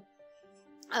Aladdin.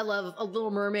 I love A Little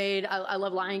Mermaid. I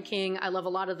love Lion King. I love a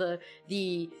lot of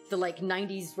the like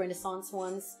 90s Renaissance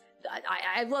ones.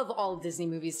 I love all of Disney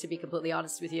movies, to be completely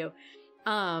honest with you.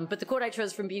 But the quote I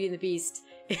chose from Beauty and the Beast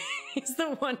is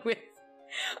the one with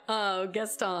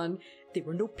Gaston. "There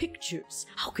were no pictures.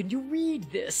 How can you read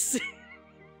this?"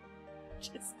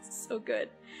 Just so good.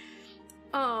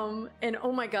 And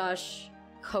oh my gosh,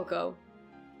 Coco.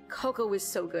 Coco was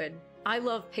so good. I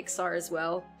love Pixar as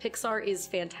well. Pixar is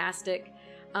fantastic.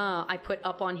 I put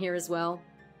Up on here as well.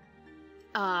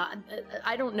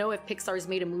 I don't know if Pixar's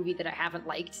made a movie that I haven't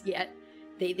liked yet.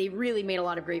 They really made a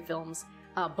lot of great films.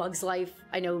 Bug's Life,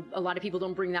 I know a lot of people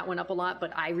don't bring that one up a lot,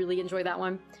 but I really enjoy that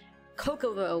one.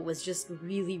 Coco, though, was just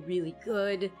really, really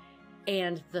good,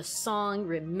 and the song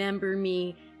Remember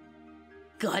Me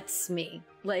guts me.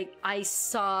 Like, I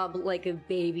sob like a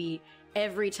baby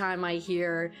every time I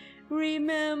hear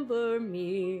 "Remember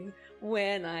me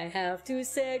when I have to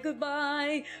say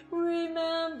goodbye,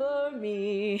 remember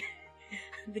me."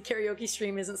 The karaoke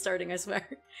stream isn't starting, I swear.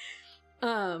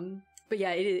 But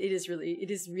yeah, it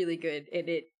is really good, and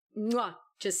it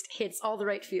just hits all the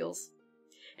right feels.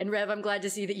 And Rev, I'm glad to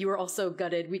see that you were also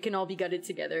gutted. We can all be gutted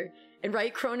together. And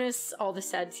right, Cronus, all the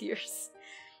sad tears.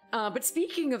 But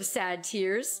speaking of sad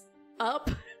tears,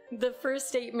 Up, the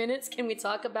first 8 minutes, can we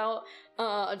talk about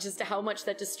just how much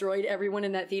that destroyed everyone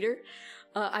in that theater?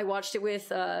 I watched it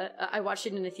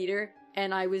in a theater,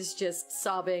 and I was just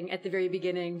sobbing at the very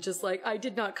beginning, just like, I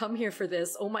did not come here for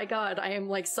this. Oh my god, I am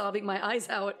like sobbing my eyes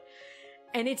out.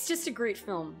 And it's just a great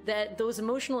film. Those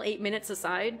emotional 8 minutes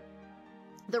aside,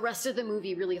 the rest of the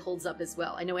movie really holds up as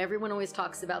well. I know everyone always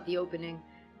talks about the opening,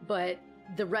 but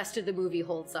the rest of the movie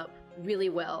holds up really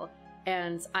well.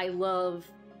 And I love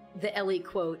the Ellie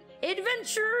quote,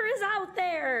 "Adventure is out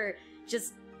there!"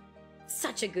 Just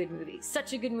such a good movie.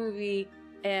 Such a good movie.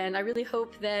 And I really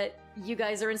hope that you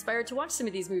guys are inspired to watch some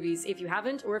of these movies if you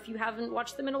haven't, or if you haven't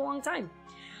watched them in a long time.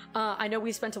 I know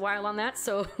we spent a while on that,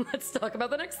 so let's talk about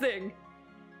the next thing.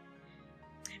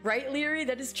 Right, Leary?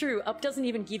 That is true. Up doesn't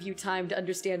even give you time to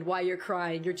understand why you're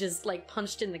crying. You're just, like,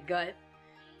 punched in the gut.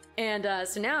 And,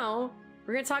 so now,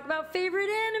 we're gonna talk about favorite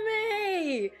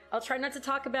anime! I'll try not to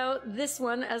talk about this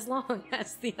one as long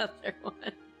as the other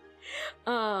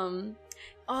one.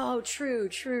 Oh, true,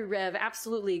 Rev.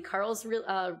 Absolutely. Carl's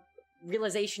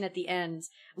realization at the end.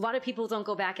 A lot of people don't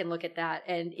go back and look at that,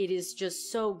 and it is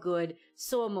just so good,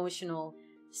 so emotional.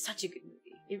 Such a good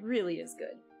movie. It really is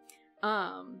good.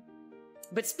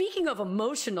 But speaking of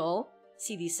emotional,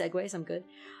 see these segues, I'm good.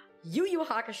 Yu Yu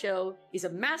Hakusho is a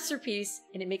masterpiece,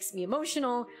 and it makes me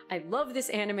emotional. I love this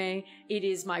anime. It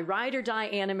is my ride or die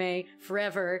anime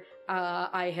forever.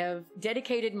 I have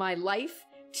dedicated my life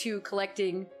to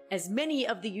collecting as many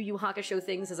of the Yu Yu Hakusho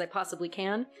things as I possibly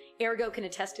can. Ergo can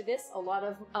attest to this. A lot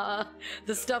of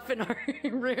the stuff in our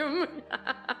room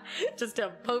just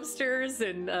have posters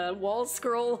and wall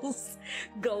scrolls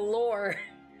galore.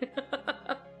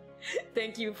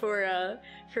 Thank you for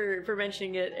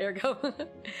mentioning it, Ergo.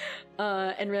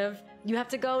 And Rev, you have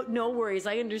to go. No worries,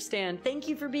 I understand. Thank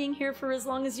you for being here for as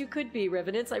long as you could be,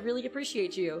 Revenants. I really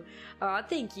appreciate you.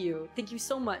 Thank you. Thank you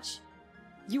so much.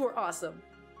 You are awesome.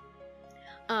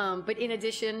 But in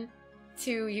addition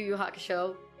to Yu Yu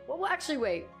Hakusho, well, actually,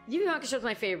 wait. Yu Yu Hakusho is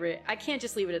my favorite. I can't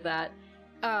just leave it at that.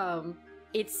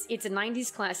 It's a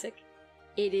 90s classic.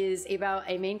 It is about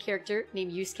a main character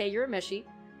named Yusuke Urameshi,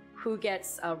 who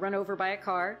gets run over by a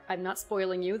car. I'm not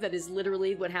spoiling you. That is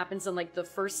literally what happens in like the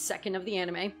first second of the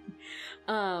anime.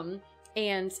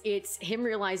 And it's him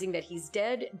realizing that he's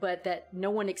dead, but that no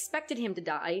one expected him to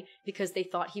die because they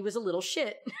thought he was a little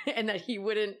shit and that he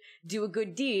wouldn't do a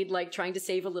good deed like trying to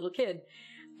save a little kid.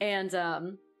 And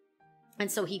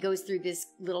so he goes through this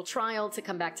little trial to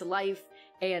come back to life,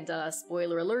 and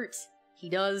spoiler alert, he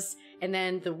does. And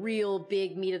then the real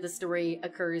big meat of the story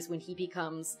occurs when he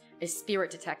becomes a spirit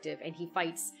detective and he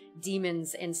fights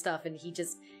demons and stuff, and he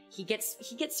gets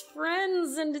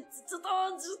friends, and it's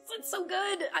so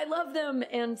good. I love them.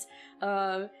 And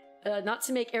not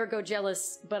to make Ergo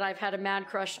jealous, but I've had a mad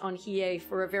crush on Hiei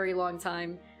for a very long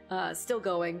time. Still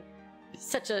going.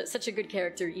 Such a good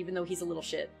character, even though he's a little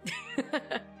shit.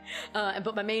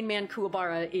 But my main man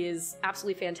Kuwabara is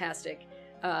absolutely fantastic,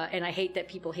 and I hate that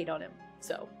people hate on him.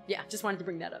 So yeah, just wanted to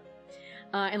bring that up.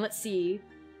 And let's see.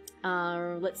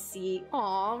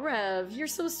 Aw, Rev, you're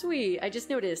so sweet. I just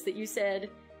noticed that you said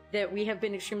that we have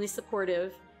been extremely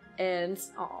supportive, and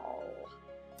oh,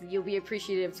 you'll be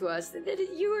appreciative to us. That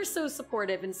you are so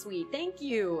supportive and sweet. Thank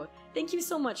you. Thank you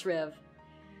so much, Rev.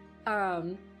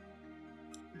 But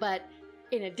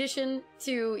in addition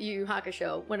to Yu Yu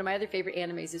Hakusho, one of my other favorite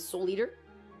animes is Soul Eater.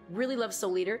 Really love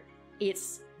Soul Eater.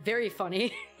 It's very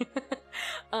funny.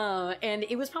 And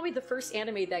it was probably the first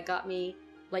anime that got me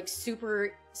like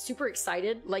super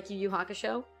excited, like Yu Yu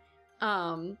Hakusho.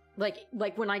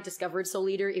 Like when I discovered Soul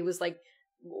Eater, it was like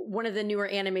one of the newer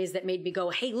animes that made me go,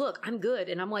 hey, look, I'm good.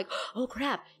 And I'm like, oh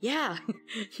crap, yeah.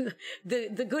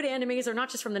 the good animes are not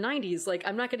just from the 90s. Like,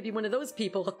 I'm not going to be one of those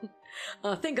people.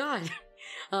 Thank God.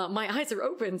 My eyes are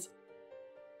opened.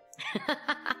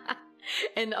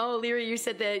 And oh, Lyra, you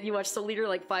said that you watched Soul Eater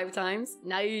like 5 times.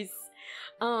 Nice.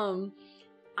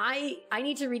 I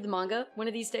need to read the manga one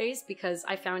of these days, because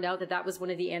I found out that that was one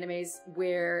of the animes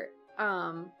where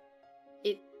the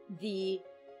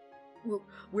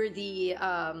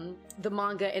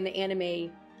manga and the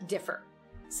anime differ.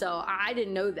 So I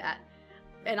didn't know that.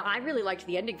 And I really liked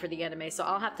the ending for the anime, so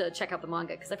I'll have to check out the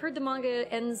manga, because I've heard the manga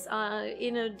ends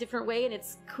in a different way, and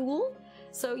it's cool.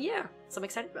 So yeah, so I'm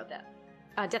excited about that.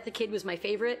 Death the Kid was my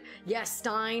favorite. Yes,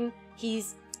 Stein,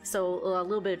 so a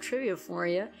little bit of trivia for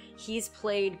you. He's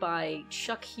played by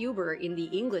Chuck Huber in the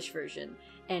English version,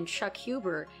 and Chuck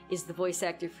Huber is the voice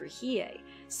actor for Hiei.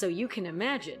 So you can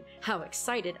imagine how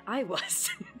excited I was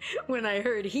when I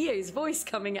heard Hiei's voice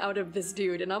coming out of this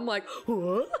dude, and I'm like,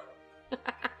 what?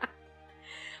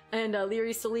 And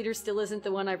Leary Soul Eater still isn't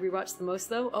the one I've rewatched the most,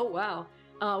 though. Oh wow,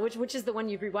 which is the one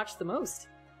you've rewatched the most?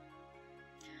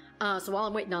 So while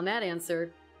I'm waiting on that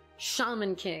answer,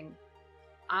 Shaman King.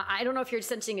 I don't know if you're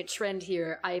sensing a trend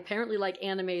here. I apparently like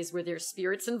animes where there's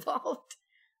spirits involved.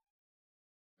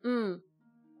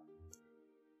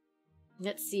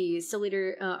 Let's see. Soul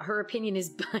Eater, her opinion is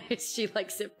biased. She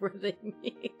likes it for the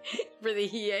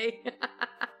Hiei.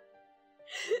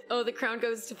 Oh, the crown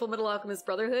goes to Fullmetal Alchemist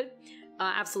Brotherhood.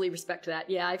 Absolutely respect that.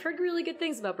 Yeah, I've heard really good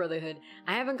things about Brotherhood.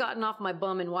 I haven't gotten off my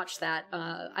bum and watched that.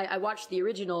 I watched the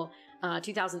original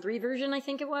 2003 version, I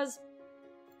think it was.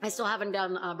 I still haven't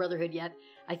done Brotherhood yet.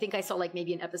 I think I saw like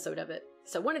maybe an episode of it.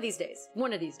 So one of these days.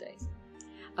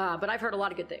 But I've heard a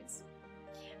lot of good things.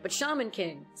 But Shaman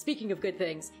King, speaking of good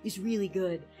things, is really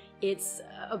good. It's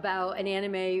about an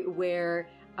anime where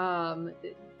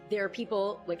there are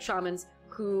people, like shamans,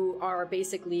 who are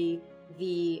basically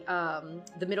the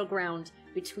middle ground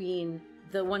between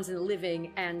the ones in the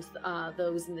living and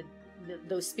those in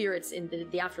those spirits in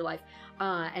the afterlife.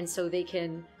 And so they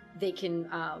can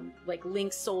like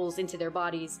link souls into their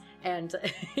bodies, and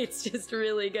it's just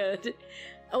really good.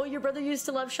 Oh, your brother used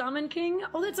to love Shaman King?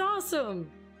 Oh, that's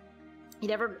awesome. You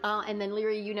never, and then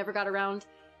Lyra, you never got around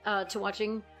to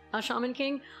watching Shaman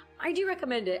King? I do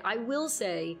recommend it. I will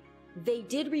say, they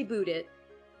did reboot it,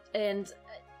 and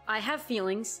I have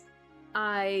feelings.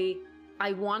 I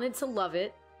wanted to love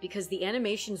it because the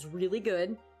animation's really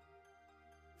good,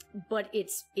 but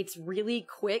it's really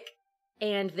quick,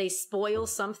 and they spoil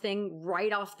something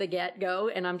right off the get-go,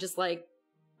 and I'm just like,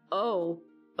 oh,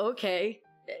 okay.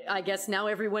 I guess now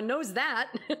everyone knows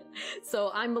that.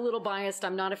 So I'm a little biased.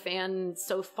 I'm not a fan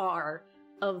so far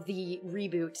of the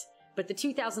reboot, but the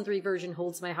 2003 version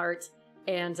holds my heart,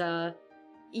 and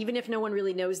even if no one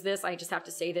really knows this, I just have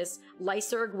to say this.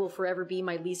 Lyserg will forever be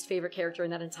my least favorite character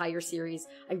in that entire series.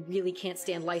 I really can't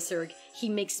stand Lyserg. He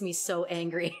makes me so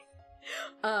angry.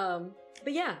 But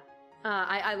yeah,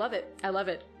 I love it. I love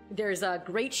it. There's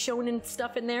great shonen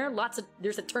stuff in there.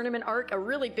 There's a tournament arc, a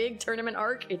really big tournament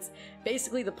arc. It's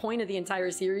basically the point of the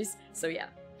entire series. So yeah,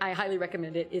 I highly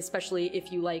recommend it, especially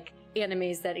if you like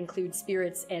animes that include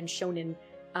spirits and shonen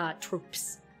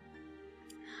tropes.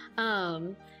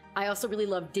 I also really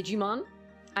love Digimon.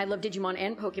 I love Digimon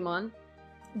and Pokemon.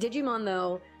 Digimon,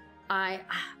 though, I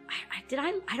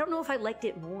don't know if I liked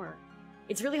it more.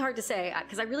 It's really hard to say,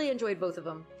 because I really enjoyed both of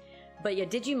them. But yeah,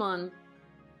 Digimon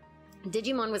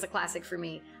was a classic for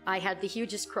me. I had the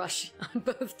hugest crush on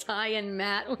both Ty and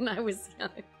Matt when I was young.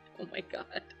 Oh my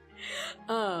god.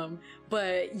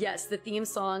 But yes, the theme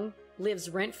song lives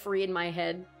rent-free in my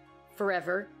head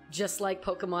forever, just like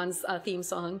Pokemon's theme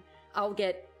song. I'll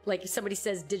get, like, if somebody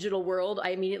says digital world, I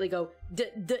immediately go,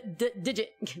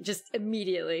 digit, just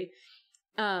immediately.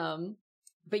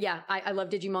 But yeah, I love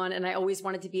Digimon, and I always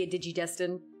wanted to be a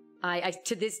Digidestin. I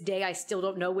to this day, I still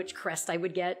don't know which crest I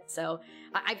would get, so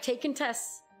I've taken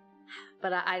tests,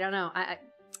 but I don't know.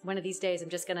 One of these days, I'm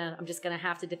just gonna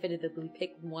have to definitively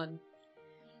pick one.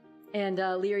 And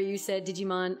Lyra, you said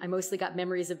Digimon. I mostly got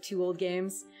memories of 2 old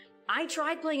games. I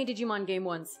tried playing a Digimon game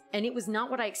once, and it was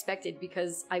not what I expected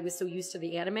because I was so used to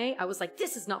the anime. I was like,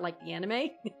 this is not like the anime.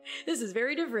 This is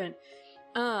very different.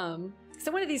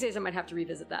 So one of these days I might have to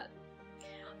revisit that.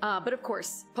 But of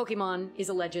course, Pokemon is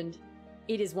a legend.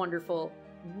 It is wonderful.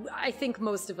 I think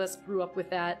most of us grew up with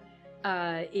that.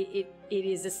 It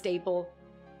is a staple.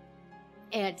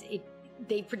 And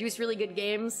they produce really good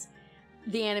games.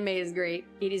 The anime is great.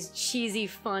 It is cheesy,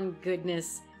 fun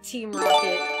goodness. Team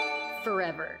Rocket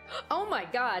forever. Oh my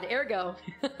god, Ergo.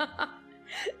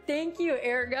 Thank you,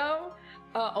 Ergo.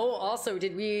 Also,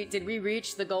 did we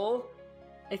reach the goal?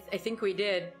 I think we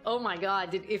did. Oh my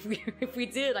god, if we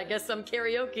did, I guess I'm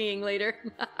karaokeing later.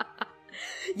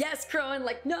 Yes, crowing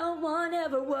like no one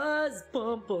ever was.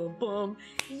 Boom, boom, boom.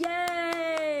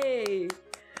 Yay!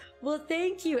 Well,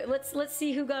 thank you. Let's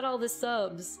see who got all the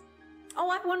subs. Oh,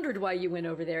 I wondered why you went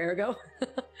over there, Ergo.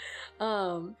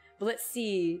 But let's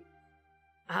see.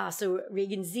 So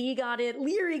Regan Z got it.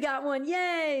 Leary got one.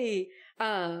 Yay!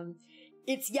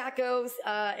 It's Yakos,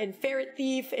 and Ferret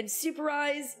Thief, and Super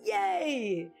Eyes.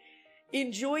 Yay!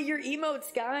 Enjoy your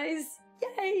emotes, guys.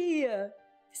 Yay!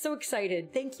 So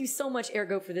excited. Thank you so much,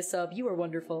 Ergo, for the sub. You are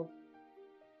wonderful.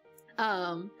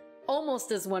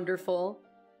 Almost as wonderful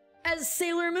as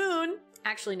Sailor Moon.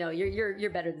 Actually, no, you're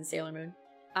better than Sailor Moon.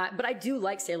 But I do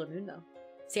like Sailor Moon, though.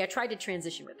 See, I tried to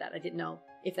transition with that. I didn't know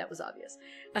if that was obvious.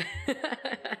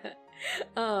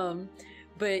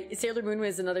 But Sailor Moon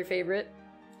was another favorite.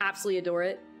 Absolutely adore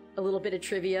it. A little bit of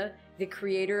trivia. The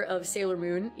creator of Sailor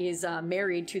Moon is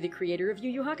married to the creator of Yu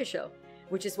Yu Hakusho,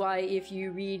 which is why if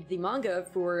you read the manga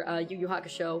for Yu Yu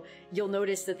Hakusho, you'll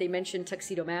notice that they mention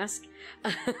Tuxedo Mask.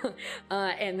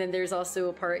 And then there's also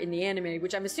a part in the anime,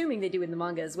 which I'm assuming they do in the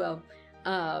manga as well.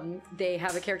 They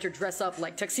have a character dress up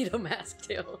like Tuxedo Mask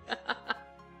too.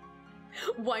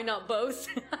 Why not both?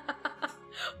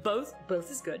 Both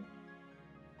is good.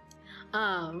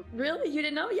 Really? You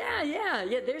didn't know? Yeah.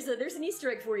 There's an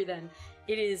Easter egg for you then.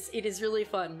 It is really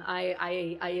fun.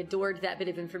 I adored that bit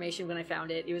of information when I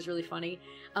found it. It was really funny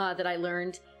that I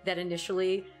learned that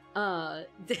initially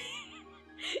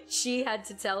she had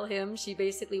to tell him. She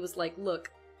basically was like,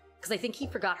 look, because I think he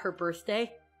forgot her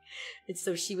birthday. And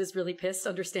so she was really pissed,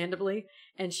 understandably.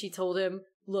 And she told him,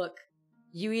 look,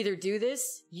 you either do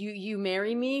this, you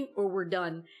marry me, or we're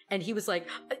done. And he was like,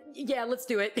 yeah, let's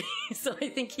do it. So I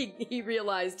think he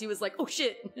realized, he was like, oh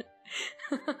shit.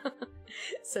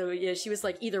 So yeah, she was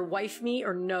like, either wife me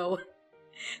or no.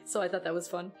 So I thought that was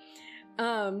fun.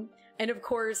 And of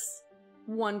course,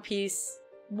 One Piece.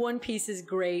 One Piece is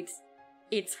great.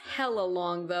 It's hella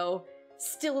long though.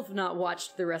 Still have not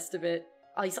watched the rest of it.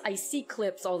 I see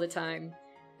clips all the time.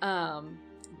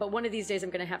 But one of these days I'm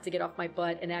gonna have to get off my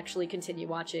butt and actually continue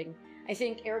watching. I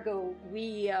think, Ergo,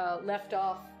 we left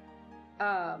off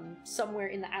somewhere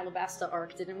in the Alabasta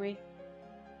arc, didn't we?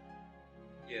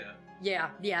 Yeah.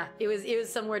 Yeah, it was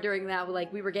somewhere during that,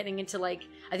 like, we were getting into, like,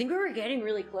 I think we were getting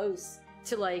really close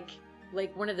to, like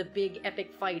one of the big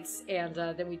epic fights, and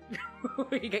then we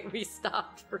we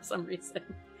stopped for some reason.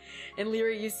 And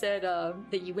Lyra, you said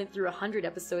that you went through 100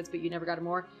 episodes, but you never got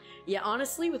more. Yeah,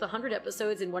 honestly, with 100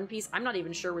 episodes in One Piece, I'm not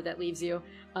even sure where that leaves you.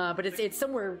 But it's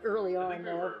somewhere early on,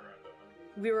 though.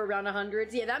 We were around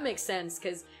 100. Yeah, that makes sense,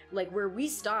 because, like, where we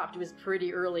stopped was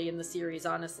pretty early in the series,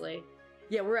 honestly.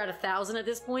 Yeah, we're at 1,000 at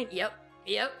this point. Yep.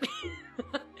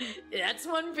 That's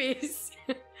One Piece.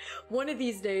 One of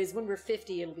these days, when we're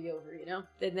 50, it'll be over, you know?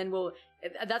 And then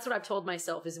that's what I've told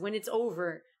myself, is when it's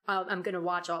over, I'm gonna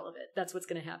watch all of it. That's what's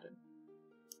gonna happen.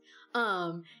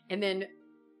 And then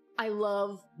I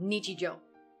love Nichijou.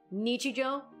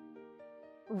 Nichijou?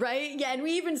 Right? Yeah, and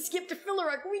we even skipped a filler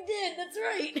arc. We did, that's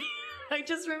right. I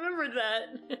just remembered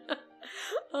that.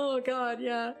 Oh god,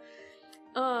 yeah.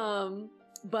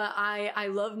 But I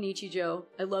love Nichijou.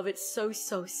 I love it so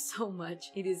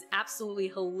much. It is absolutely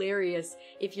hilarious.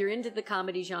 If you're into the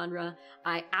comedy genre,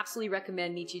 I absolutely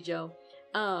recommend Nichijou.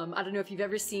 I don't know if you've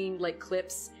ever seen, like,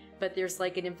 clips, but there's,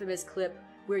 like, an infamous clip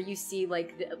where you see,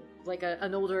 like,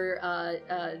 an older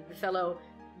fellow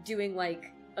doing,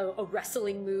 like, a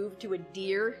wrestling move to a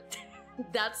deer.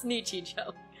 That's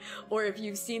Nichijou. Or if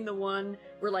you've seen the one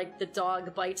where, like, the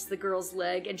dog bites the girl's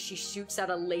leg and she shoots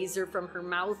out a laser from her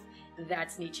mouth,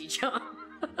 that's Nichijou.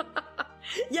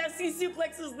 Yes, he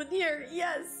suplexes the deer.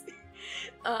 Yes.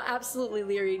 Absolutely,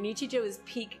 Leary. Nichijou is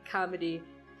peak comedy.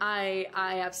 I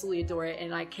absolutely adore it,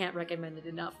 and I can't recommend it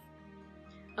enough.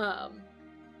 And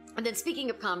then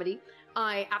speaking of comedy,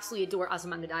 I absolutely adore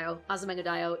Azumanga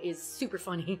Daioh is super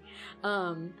funny.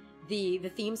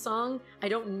 The theme song, I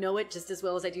don't know it just as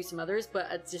well as I do some others, but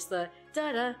it's just the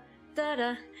da-da,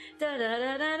 da-da, da-da,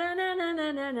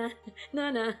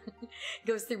 da-da-da-da-da-da-da-da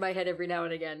goes through my head every now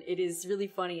and again. It is really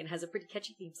funny and has a pretty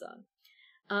catchy theme song.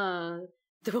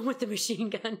 The one with the machine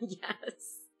gun,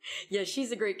 yes. Yeah,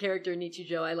 she's a great character in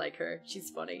Nichijou. I like her. She's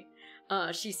funny.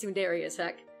 She's tsundere as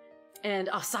heck. And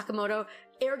Sakamoto,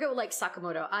 ergo like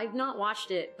Sakamoto. I've not watched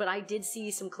it, but I did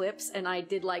see some clips and I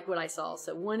did like what I saw.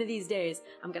 So one of these days,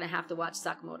 I'm gonna have to watch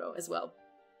Sakamoto as well.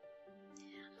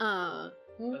 I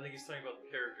think he's talking about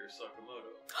the character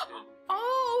Sakamoto.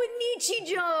 Oh,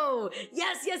 Nichijou!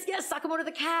 Yes, Sakamoto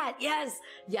the cat, yes!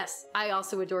 Yes, I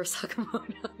also adore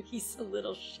Sakamoto. He's a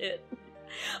little shit.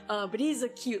 But he's a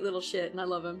cute little shit and I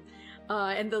love him.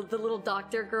 And the little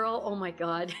doctor girl, oh my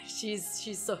god,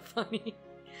 she's so funny.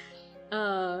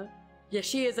 Yeah,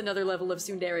 she is another level of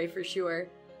tsundere for sure.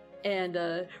 And,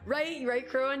 right,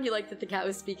 Crowan? You like that the cat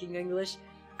was speaking English?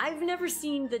 I've never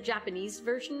seen the Japanese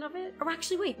version of it. Or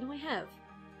actually, wait, no, I have.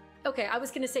 Okay, I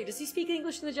was gonna say, does he speak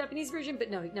English in the Japanese version?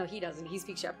 But no, he doesn't. He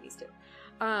speaks Japanese too.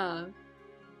 I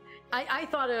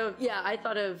thought of,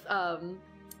 oh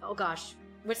gosh,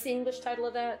 what's the English title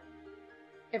of that?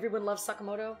 Everyone Loves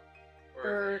Sakamoto?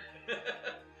 Or...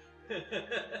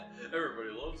 Everybody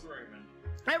Loves Raymond.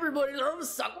 Everybody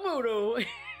loves Sakamoto!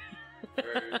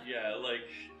 Or, yeah, like,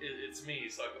 it's me,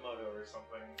 Sakamoto, or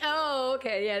something. Oh,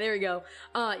 okay, yeah, there we go.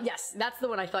 Yes, that's the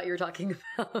one I thought you were talking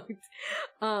about.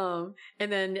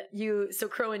 And then so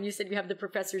Crowan, you said you have the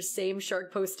professor's same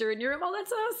shark poster in your room. Oh,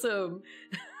 that's awesome!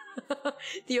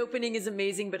 The opening is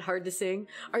amazing, but hard to sing.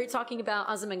 Are you talking about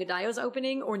Azumanga Daioh's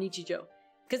opening, or Nichijou?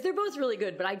 Because they're both really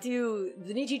good, but the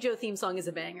Nichijou theme song is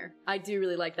a banger. I do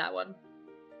really like that one.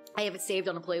 I have it saved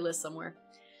on a playlist somewhere.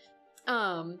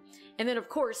 And then, of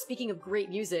course, speaking of great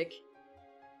music,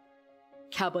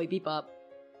 Cowboy Bebop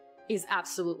is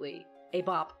absolutely a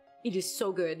bop. It is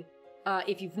so good.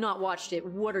 If you've not watched it,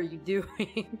 what are you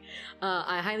doing?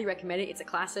 I highly recommend it. It's a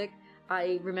classic.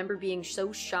 I remember being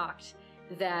so shocked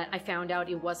that I found out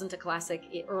it wasn't a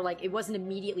classic, or like it wasn't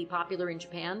immediately popular in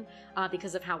Japan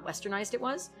because of how westernized it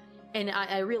was. And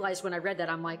I realized when I read that,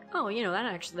 I'm like, oh, you know,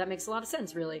 that makes a lot of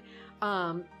sense, really.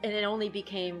 And it only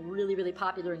became really, really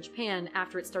popular in Japan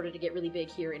after it started to get really big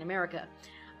here in America.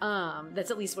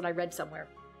 That's at least what I read somewhere.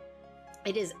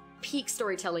 It is peak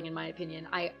storytelling, in my opinion.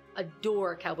 I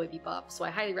adore Cowboy Bebop, so I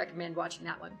highly recommend watching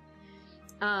that one.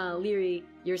 Leary,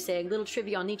 you're saying, little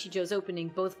trivia on Nichijou's opening,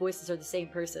 both voices are the same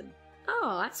person.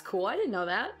 Oh, that's cool. I didn't know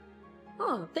that.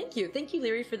 Oh, thank you. Thank you,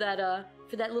 Leary, for that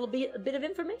little bit of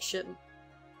information.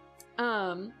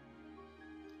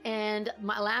 And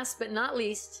my last but not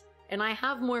least, and I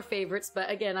have more favorites, but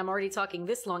again, I'm already talking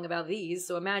this long about these,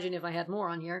 so imagine if I had more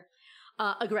on here.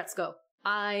 Agretzko.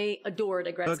 I adored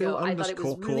Agretzko. I thought it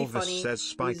was really funny.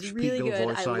 Says, it was really good.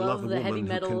 Voice, I love the heavy who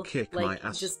metal, can kick my like,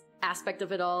 ass. just aspect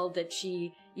of it all, that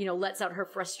she, you know, lets out her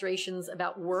frustrations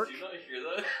about work. Did you not hear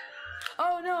that?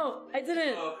 Oh no, I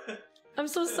didn't. Oh. I'm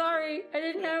so sorry. I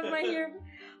didn't have my ear.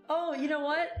 Oh, you know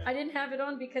what? I didn't have it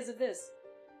on because of this.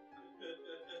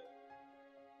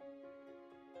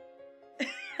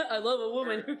 I love a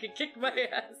woman who can kick my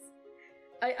ass.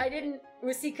 I didn't...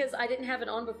 Well, see, because I didn't have it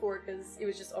on before because it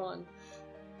was just on.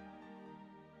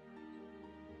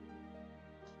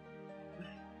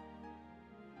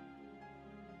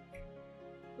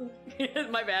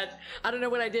 My bad. I don't know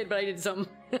what I did, but I did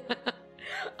something.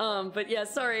 But yeah,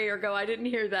 sorry, Ergo, I didn't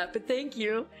hear that, but thank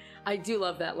you. I do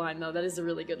love that line, though. That is a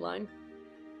really good line.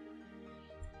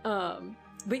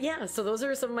 But yeah, so those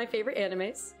are some of my favorite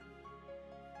animes.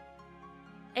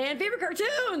 And favorite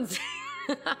cartoons!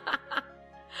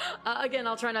 Again,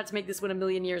 I'll try not to make this one a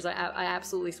million years, I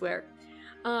absolutely swear.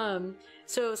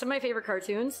 So some of my favorite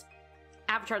cartoons.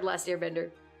 Avatar: The Last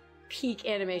Airbender. Peak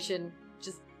animation.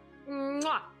 Just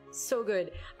mwah, so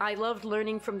good. I loved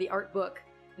learning from the art book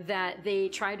that they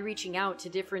tried reaching out to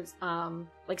different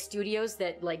like studios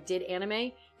that like did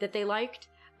anime that they liked,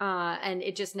 and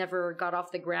it just never got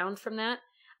off the ground from that.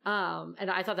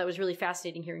 And I thought that was really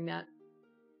fascinating hearing that.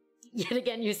 Yet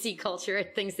again, you see culture and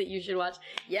things that you should watch.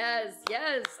 Yes,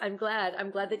 yes, I'm glad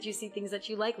that you see things that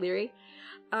you like, Leary.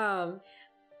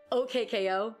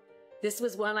 OKKO. This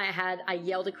was one I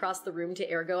yelled across the room to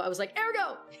Ergo. I was like,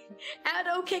 Ergo! Add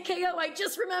OKKO, I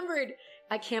just remembered!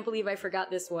 I can't believe I forgot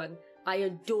this one. I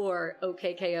adore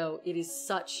OKKO. It is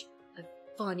such a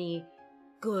funny,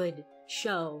 good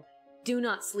show. Do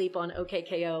not sleep on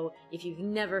OKKO if you've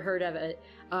never heard of it.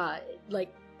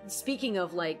 Like, speaking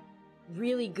of, like,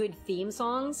 really good theme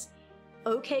songs,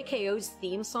 OKKO's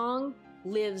theme song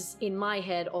lives in my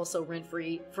head also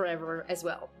rent-free forever as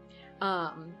well.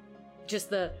 Just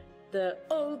the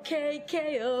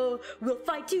OKKO, we'll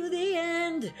fight to the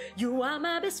end, you are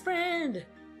my best friend.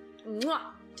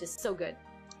 Mwah! Just so good.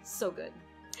 So good.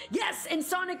 Yes, and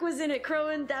Sonic was in it,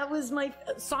 Crowan. That was my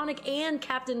Sonic and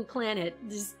Captain Planet.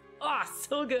 Just,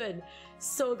 so good.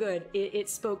 So good. It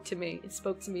spoke to me. It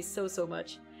spoke to me so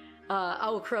much.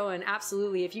 Oh, Crowan,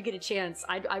 absolutely. If you get a chance,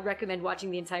 I recommend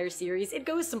watching the entire series. It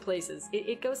goes some places.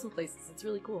 It goes some places. It's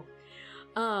really cool.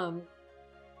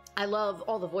 I love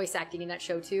all the voice acting in that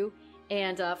show, too.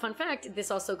 And fun fact,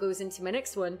 this also goes into my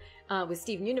next one with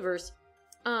Steven Universe.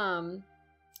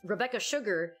 Rebecca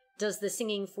Sugar does the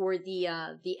singing for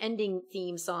the ending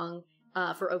theme song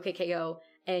for OKKO,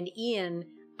 and Ian,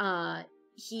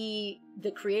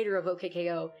 the creator of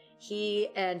OKKO, he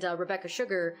and Rebecca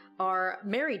Sugar are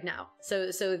married now.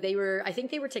 So they were, I think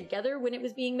they were together when it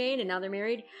was being made, and now they're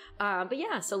married. But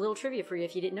yeah, so a little trivia for you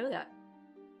if you didn't know that.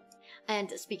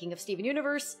 And speaking of Steven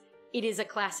Universe, it is a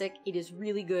classic. It is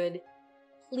really good.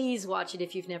 Please watch it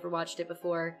if you've never watched it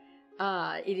before.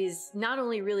 It is not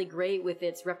only really great with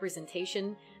its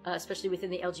representation, especially within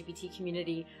the LGBT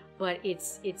community, but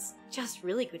it's just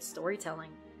really good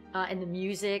storytelling. And the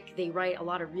music, they write a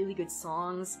lot of really good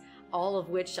songs, all of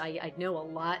which I know a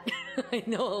lot. I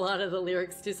know a lot of the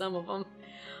lyrics to some of them.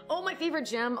 Oh, my favorite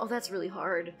gem. Oh, that's really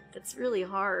hard. That's really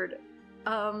hard.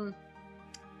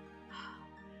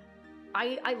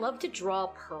 I love to draw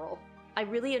Pearl. I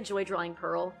really enjoy drawing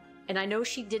Pearl, and I know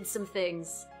she did some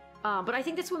things. But I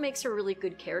think that's what makes her a really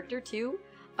good character, too.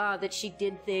 That she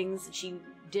did things, she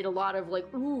did a lot of,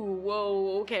 like, ooh,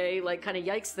 whoa, okay, like, kind of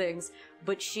yikes things.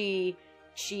 But she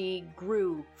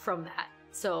grew from that.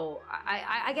 So,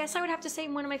 I guess I would have to say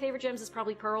one of my favorite gems is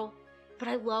probably Pearl. But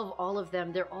I love all of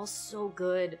them. They're all so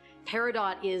good.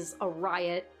 Peridot is a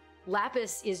riot.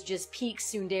 Lapis is just peak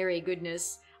tsundere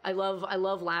goodness. I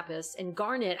love Lapis. And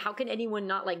Garnet, how can anyone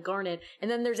not like Garnet? And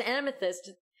then there's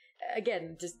Amethyst.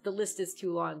 Again, just the list is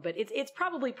too long, but it's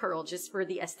probably Pearl just for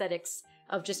the aesthetics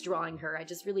of just drawing her. I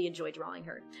just really enjoy drawing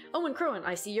her. Oh, and Crowan,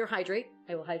 I see your hydrate.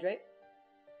 I will hydrate.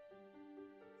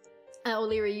 Oh,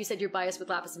 Leary, you said you're biased with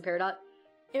Lapis and Peridot.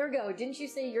 Ergo, didn't you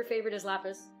say your favorite is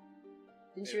Lapis?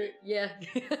 Didn't you? Yeah.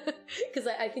 Because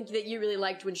I think that you really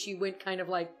liked when she went kind of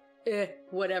like,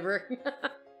 whatever.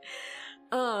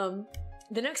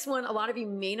 The next one, a lot of you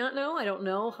may not know. I don't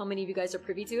know how many of you guys are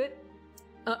privy to it.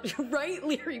 Right,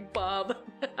 Leary? Bob.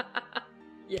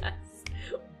 Yes,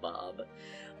 Bob.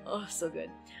 Oh, so good.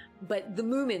 But the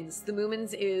Moomins. The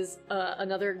Moomins is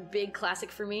another big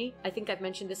classic for me. I think I've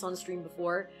mentioned this on stream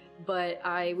before, but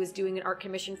I was doing an art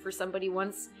commission for somebody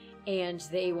once, and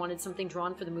they wanted something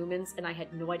drawn for the Moomins, and I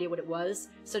had no idea what it was.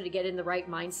 So to get in the right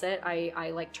mindset, I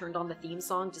like turned on the theme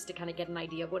song just to kind of get an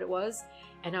idea of what it was.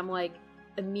 And I'm like,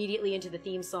 immediately into the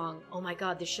theme song. Oh my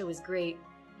god, this show is great.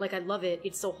 Like, I love it.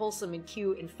 It's so wholesome and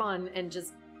cute and fun and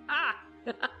just,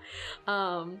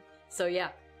 so yeah.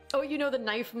 Oh, you know the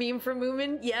knife meme from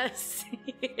Moomin? Yes.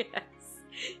 Yes.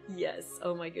 Yes.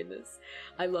 Oh my goodness.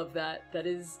 I love that. That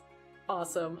is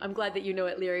awesome. I'm glad that you know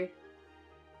it, Leary.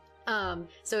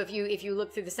 So if you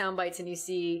look through the sound bites and you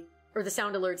see, or the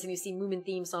sound alerts and you see Moomin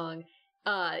theme song,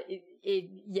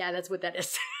 yeah, that's what that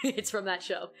is. It's from that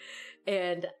show.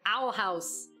 And Owl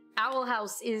House. Owl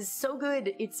House is so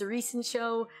good. It's a recent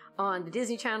show on the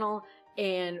Disney Channel,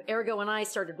 and Ergo and I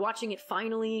started watching it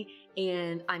finally,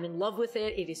 and I'm in love with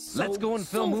it. It is so Let's go and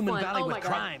so film Moomin fun. Valley Oh with my God.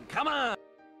 crime. Come on!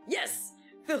 Yes!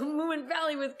 Film Moomin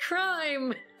Valley with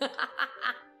crime!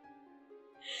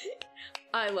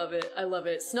 I love it. I love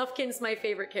it. Snufkin's my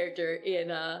favorite character in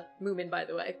Moomin, by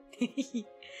the way.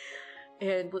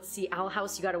 And let's see, Owl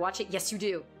House, you gotta watch it. Yes, you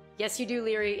do. Yes, you do,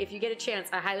 Leary. If you get a chance,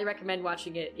 I highly recommend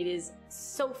watching it. It is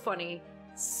so funny,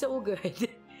 so good.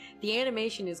 The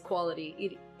animation is quality.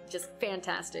 It just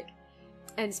fantastic.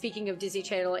 And speaking of Disney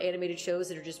Channel animated shows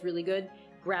that are just really good,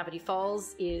 Gravity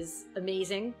Falls is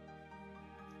amazing.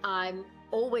 I'm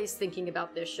always thinking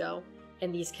about this show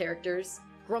and these characters.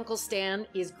 Grunkle Stan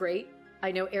is great.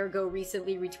 I know Ergo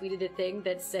recently retweeted a thing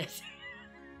that said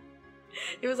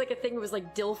it was like a thing that was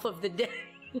like DILF of the day.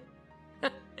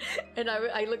 And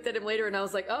I looked at him later and I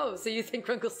was like, oh, so you think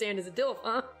Grunkle Stan is a DILF,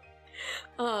 huh?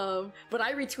 But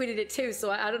I retweeted it too,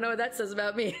 so I don't know what that says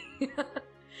about me.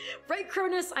 Right,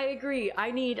 Cronus, I agree.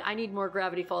 I need more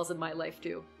Gravity Falls in my life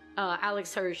too.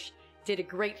 Alex Hirsch did a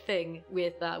great thing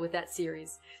with that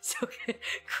series. So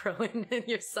Crowan and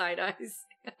your side eyes.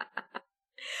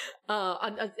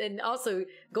 And also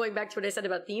going back to what I said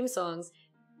about theme songs,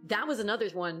 that was another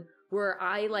one where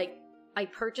I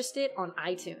purchased it on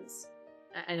iTunes.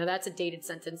 I know that's a dated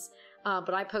sentence,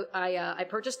 but I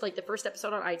purchased like the first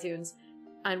episode on iTunes,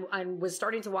 and was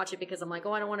starting to watch it because I'm like,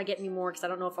 oh, I don't want to get any more because I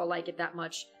don't know if I'll like it that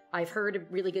much. I've heard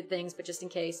really good things, but just in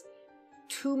case.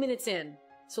 2 minutes in,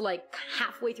 so like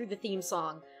halfway through the theme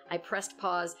song, I pressed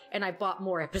pause and I bought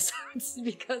more episodes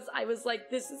because I was like,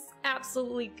 this is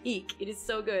absolutely peak. It is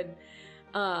so good.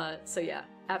 So yeah,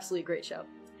 absolutely great show.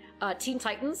 Teen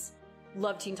Titans,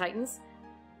 love Teen Titans.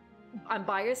 I'm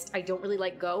biased. I don't really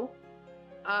like Go.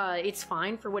 It's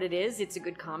fine for what it is. It's a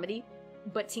good comedy.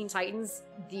 But Teen Titans,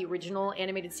 the original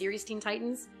animated series Teen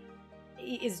Titans,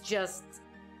 is just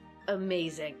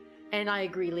amazing. And I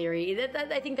agree, Leary.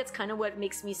 I think that's kind of what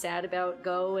makes me sad about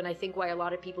Go, and I think why a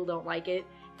lot of people don't like it,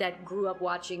 that grew up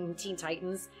watching Teen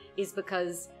Titans, is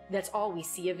because that's all we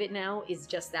see of it now, is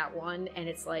just that one, and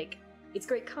it's like, it's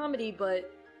great comedy,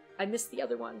 but I missed the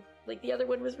other one. Like, the other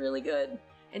one was really good,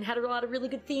 and had a lot of really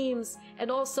good themes,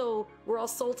 and also, we're all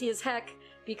salty as heck,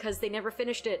 because they never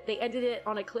finished it. They ended it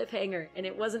on a cliffhanger, and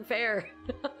it wasn't fair.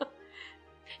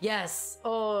 Yes.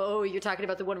 Oh, you're talking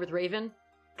about the one with Raven?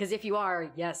 Because if you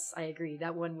are, yes, I agree.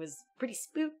 That one was pretty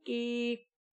spooky.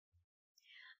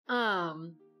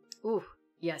 Ooh,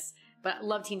 yes. But I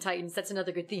love Teen Titans. That's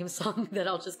another good theme song that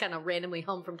I'll just kind of randomly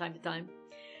hum from time to time.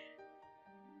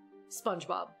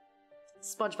 SpongeBob.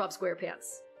 SpongeBob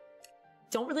SquarePants.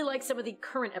 Don't really like some of the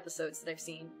current episodes that I've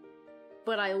seen,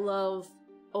 but I love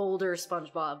older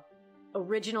SpongeBob.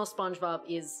 Original SpongeBob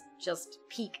is just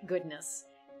peak goodness.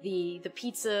 The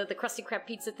pizza, the Krusty Krab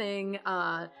pizza thing,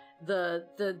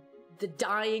 the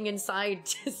dying inside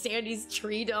Sandy's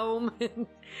tree dome,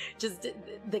 just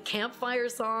the campfire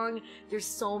song. There's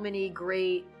so many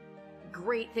great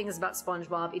things about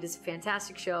SpongeBob. It is a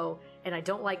fantastic show, and I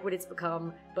don't like what it's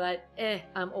become, but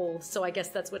I'm old, so I guess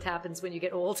that's what happens when you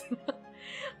get old.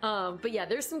 But yeah,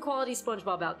 there's some quality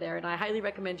SpongeBob out there, and I highly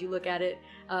recommend you look at it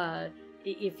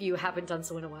if you haven't done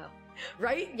so in a while.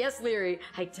 Right? Yes, Leary.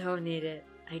 I don't need it.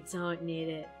 I don't need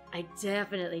it. I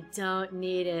definitely don't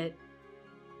need it.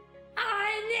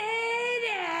 I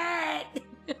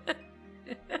need it!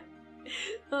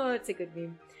 Oh, it's a good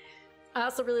meme. I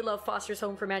also really love Foster's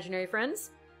Home for Imaginary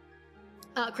Friends.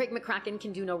 Craig McCracken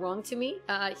can do no wrong to me.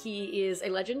 He is a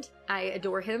legend. I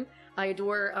adore him. I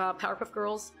adore Powerpuff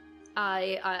Girls.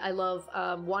 I love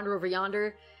Wander Over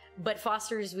Yonder. But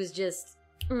Foster's was just...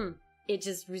 it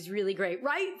just was really great.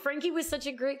 Right? Frankie was such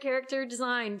a great character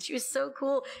design. She was so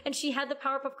cool. And she had the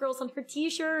Powerpuff Girls on her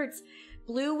t-shirts.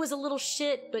 Blue was a little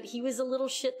shit, but he was a little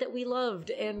shit that we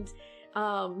loved. And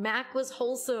Mac was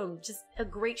wholesome. Just a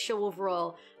great show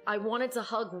overall. I wanted to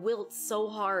hug Wilt so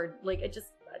hard. Like, I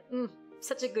just...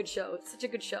 such a good show. Such a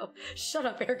good show. Shut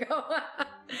up, Ergo.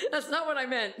 That's not what I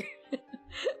meant. I'm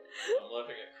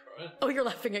laughing at Crowan. Oh, you're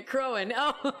laughing at Crowan.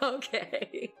 Oh,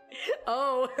 okay.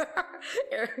 Oh,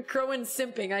 Crowan's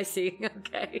simping, I see.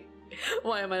 Okay.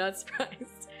 Why am I not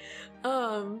surprised?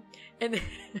 And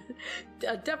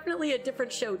definitely a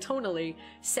different show tonally.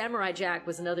 Samurai Jack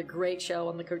was another great show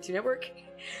on the Cartoon Network.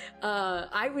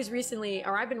 I've been recently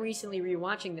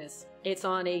rewatching this. It's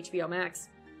on HBO Max.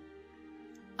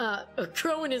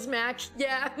 Crowan is Mac.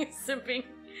 Yeah, simping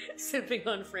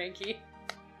on Frankie.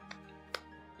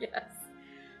 Yes.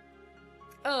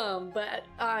 But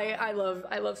I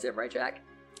love Samurai Jack,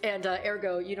 and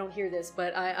ergo you don't hear this,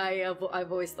 but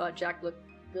I've always thought Jack looked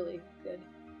really good.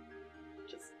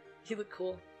 Just he looked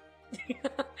cool.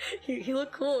 he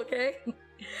looked cool, okay?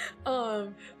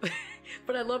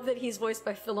 But I love that he's voiced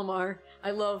by Philomar.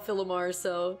 I love Philomar,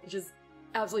 so just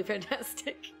absolutely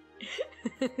fantastic.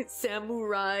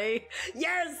 Samurai.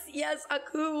 Yes,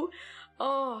 Aku.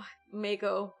 Oh,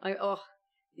 Mako.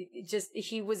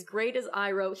 He was great as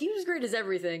Iroh. He was great as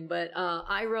everything, but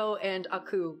Iroh and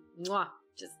Aku, mwah,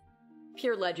 just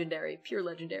pure legendary.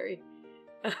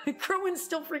 Crowan's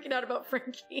still freaking out about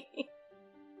Frankie.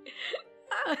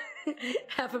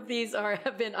 Half of these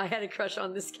have been, I had a crush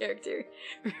on this character.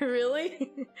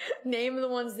 Really? Name the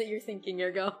ones that you're thinking,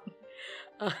 Ergo.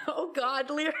 Oh god,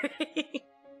 Leary.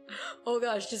 Oh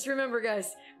gosh, just remember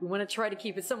guys, we want to try to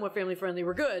keep it somewhat family friendly.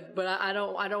 We're good, but I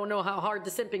don't know how hard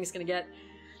the simping is gonna get.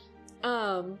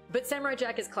 But Samurai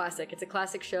Jack is classic. It's a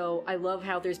classic show. I love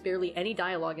how there's barely any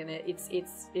dialogue in it.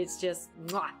 It's just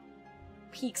mwah,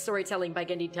 peak storytelling by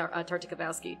Genndy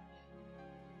Tartakovsky.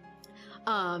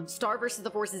 Star versus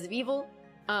the Forces of Evil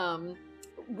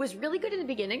was really good in the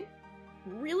beginning,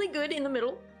 really good in the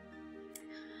middle.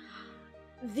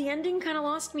 The ending kind of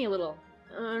lost me a little.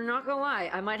 Not gonna lie,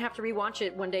 I might have to rewatch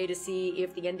it one day to see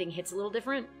if the ending hits a little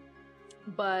different.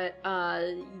 But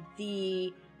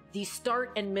the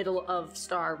start and middle of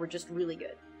Star were just really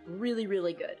good,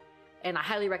 really good, and I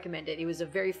highly recommend it. It was a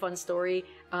very fun story,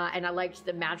 and I liked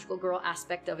the magical girl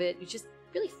aspect of it. It's just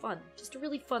really fun, just a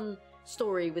really fun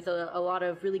story with a lot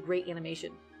of really great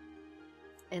animation.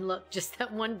 And look, just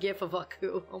that one gif of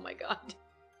Aku. Oh my god.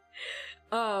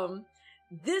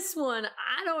 This one,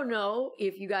 I don't know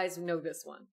if you guys know this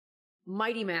one.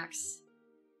 Mighty Max.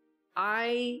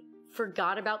 I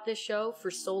forgot about this show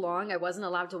for so long. I wasn't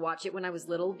allowed to watch it when I was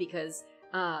little because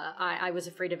I was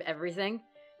afraid of everything.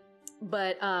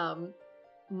 But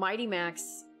Mighty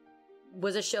Max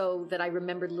was a show that I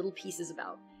remembered little pieces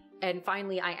about. And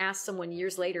finally, I asked someone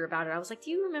years later about it. I was like, do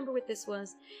you remember what this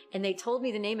was? And they told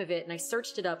me the name of it, and I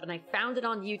searched it up, and I found it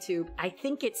on YouTube. I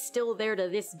think it's still there to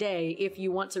this day if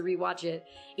you want to rewatch it.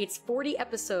 It's 40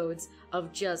 episodes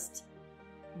of just,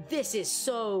 this is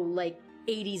so, like,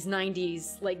 80s,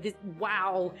 90s. Like, this,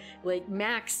 wow. Like,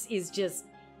 Max is just,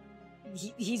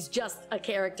 he's just a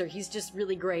character. He's just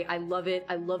really great. I love it.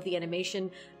 I love the animation.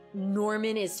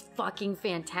 Norman is fucking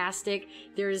fantastic.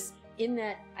 There's... in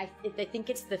that, I think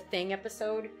it's the Thing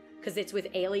episode, because it's with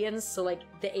aliens, so like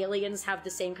the aliens have the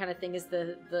same kind of thing as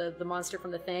the monster from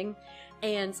the Thing,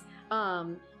 and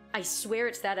I swear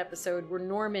it's that episode where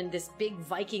Norman, this big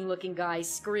Viking-looking guy,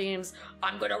 screams,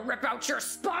 "I'm gonna rip out your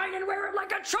spine and wear it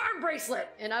like a charm bracelet!"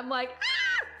 And I'm like,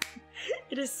 ah!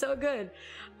 It is so good.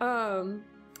 Oh,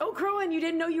 Crowan, you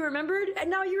didn't know you remembered? And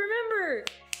now you remember!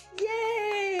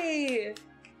 Yay!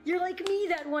 You're like me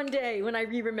that one day when I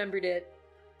re-remembered it.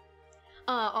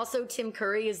 Also, Tim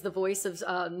Curry is the voice of,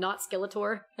 not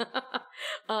Skeletor.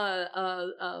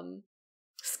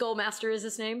 Skullmaster is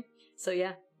his name. So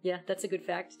yeah, that's a good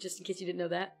fact, just in case you didn't know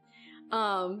that.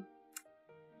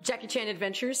 Jackie Chan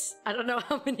Adventures. I don't know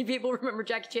how many people remember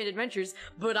Jackie Chan Adventures,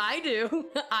 but I do.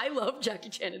 I love Jackie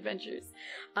Chan Adventures.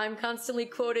 I'm constantly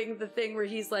quoting the thing where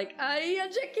he's like, "Aye,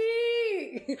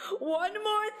 Jackie! One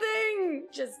more thing!"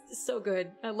 Just so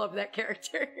good. I love that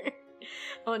character.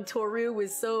 On Toru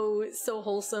was so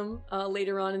wholesome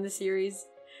later on in the series.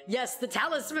 Yes, the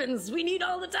talismans! We need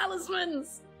all the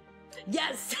talismans!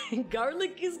 Yes!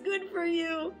 Garlic is good for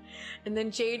you! And then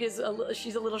Jade is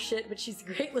she's a little shit, but she's a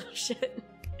great little shit.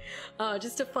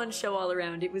 Just a fun show all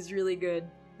around. It was really good.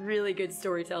 Really good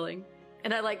storytelling.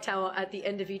 And I liked how at the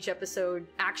end of each episode,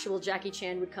 actual Jackie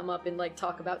Chan would come up and like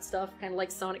talk about stuff, kind of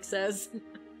like Sonic Says.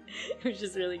 Which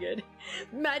is really good.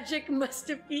 Magic must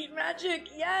defeat magic,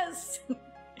 yes!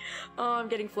 Oh, I'm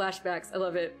getting flashbacks. I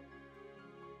love it.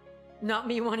 Not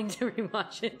me wanting to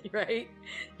rewatch it, right?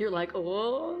 You're like,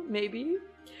 oh, maybe?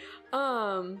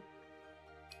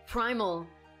 Primal.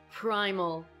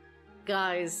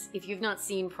 Guys, if you've not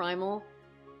seen Primal,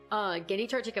 Genndy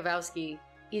Tartakovsky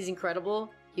is incredible.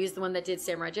 He was the one that did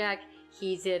Samurai Jack.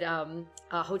 He did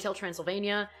Hotel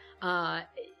Transylvania.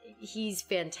 He's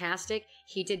fantastic.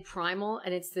 He did Primal,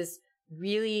 and it's this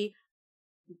really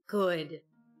good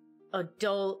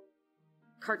adult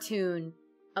cartoon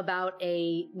about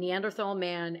a Neanderthal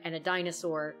man and a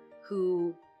dinosaur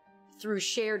who, through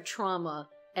shared trauma,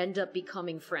 end up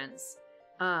becoming friends.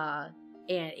 And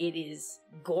it is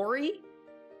gory.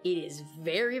 It is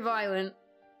very violent.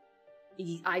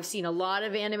 I've seen a lot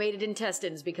of animated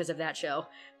intestines because of that show.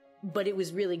 But it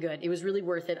was really good. It was really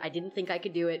worth it. I didn't think I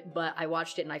could do it, but I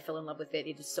watched it and I fell in love with it.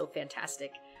 It is so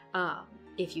fantastic.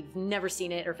 If you've never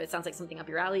seen it, or if it sounds like something up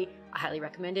your alley, I highly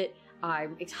recommend it.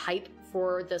 I'm hyped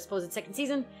for the supposed second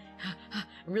season. I'm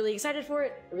really excited for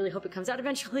it. I really hope it comes out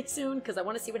eventually soon, because I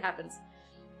want to see what happens.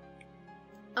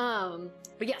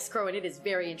 But yes, Crowan, it is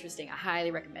very interesting. I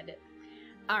highly recommend it.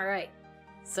 Alright,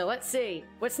 so let's see.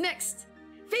 What's next?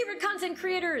 Favorite content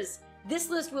creators! This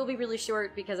list will be really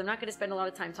short because I'm not going to spend a lot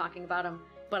of time talking about them,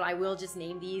 but I will just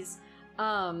name these.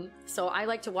 So I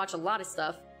like to watch a lot of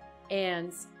stuff,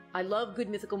 and I love Good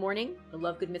Mythical Morning. I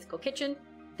love Good Mythical Kitchen.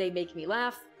 They make me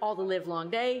laugh all the live long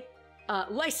day.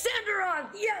 Lysanderon!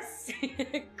 Yes!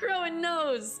 Crowan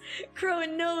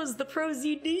knows the Pro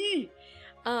ZD.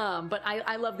 But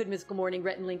I love Good Mythical Morning.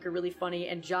 Rhett and Link are really funny,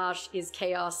 and Josh is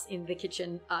chaos in the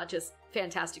kitchen. Just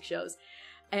fantastic shows.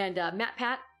 And Matt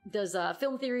Pat does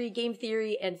film theory, game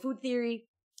theory, and food theory.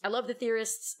 I love the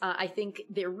theorists. I think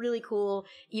they're really cool,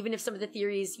 even if some of the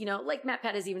theories, you know, like Matt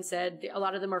Pat has even said, a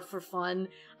lot of them are for fun,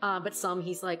 but some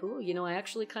he's like, oh, you know, I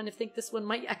actually kind of think this one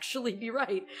might actually be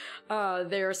right.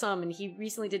 There are some, and he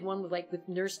recently did one with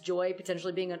Nurse Joy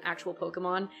potentially being an actual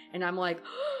Pokemon, and I'm like,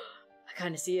 oh, I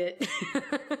kind of see it.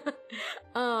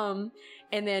 And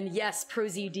then, yes,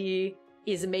 ProZD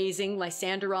is amazing.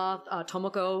 Lysanderoth,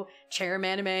 Tomoko, Cherrim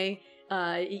Anime.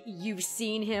 You've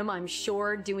seen him, I'm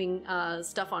sure, doing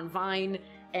stuff on Vine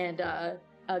and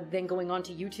then going on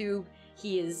to YouTube.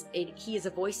 He is a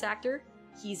voice actor.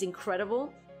 He's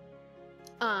incredible.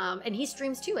 And he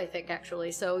streams too, I think,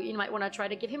 actually. So you might want to try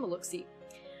to give him a look-see.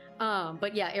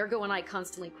 But yeah, Ergo and I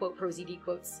constantly quote ProZD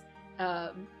quotes.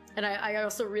 And I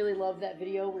also really love that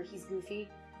video where he's Goofy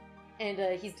and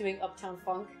he's doing Uptown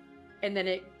Funk, and then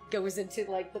it goes into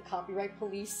like the copyright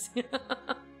police.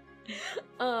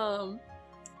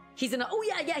 He's an oh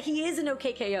yeah he is an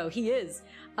OKKO. He is.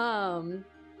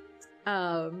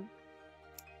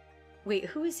 Wait,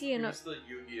 who is he in? He's the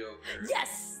Yu-Gi-Oh parody.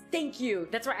 Yes, thank you.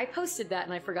 That's right. I posted that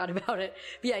and I forgot about it.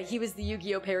 But yeah, he was the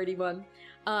Yu-Gi-Oh parody one.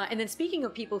 And then speaking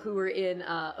of people who were in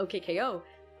OKKO.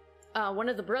 One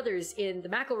of the brothers in the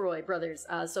McElroy brothers,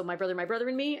 so my brother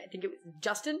and me, I think it was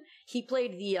Justin, he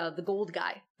played the gold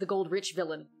guy, the gold rich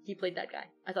villain. He played that guy.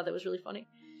 I thought that was really funny.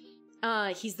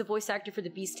 He's the voice actor for the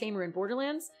Beast Tamer in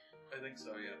Borderlands. I think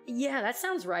so, yeah. Yeah, that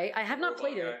sounds right. I have not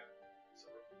played it.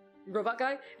 Robot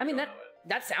guy? I mean,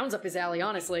 that sounds up his alley,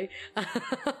 honestly. But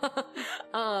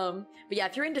yeah,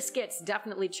 if you're into skits,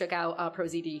 definitely check out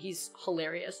ProZD. He's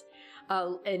hilarious.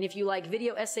 And if you like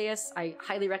video essayists, I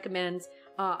highly recommend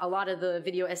a lot of the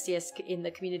video essayists in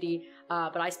the community,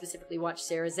 but I specifically watch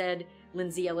Sarah Zed,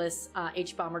 Lindsay Ellis,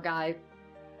 H-Bomber Guy.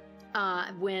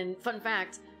 Fun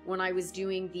fact, when I was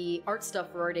doing the art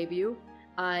stuff for our debut,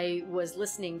 I was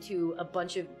listening to a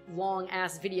bunch of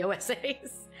long-ass video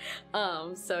essays.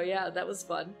 So yeah, that was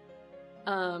fun.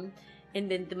 And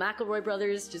then the McElroy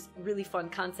brothers, just really fun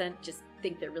content, just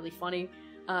think they're really funny.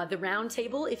 The Round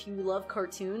Table, if you love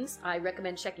cartoons, I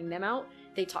recommend checking them out.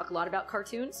 They talk a lot about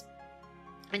cartoons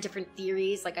and different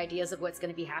theories, like ideas of what's going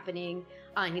to be happening.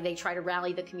 And they try to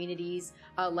rally the communities,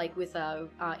 like with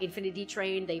Infinity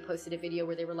Train. They posted a video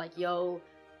where they were like, yo,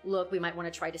 look, we might want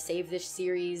to try to save this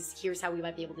series. Here's how we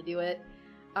might be able to do it.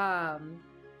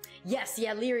 Yes,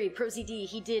 yeah, Leary, ProZD,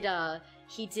 he did in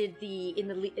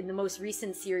the most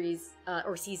recent series,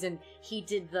 or season, he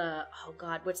did oh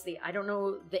god, I don't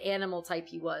know the animal type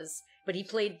he was, but he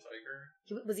played... Tiger?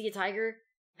 Was he a tiger?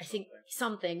 I think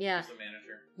something, yeah. He was the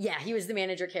manager. Yeah, he was the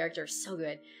manager character. So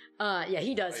good. Yeah,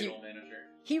 he does. Manager.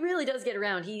 He really does get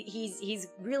around. He's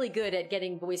really good at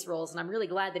getting voice roles, and I'm really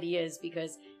glad that he is,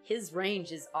 because his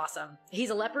range is awesome.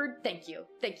 He's a leopard? Thank you.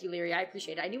 Thank you, Leary. I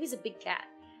appreciate it. I knew he's a big cat.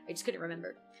 I just couldn't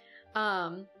remember.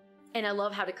 And I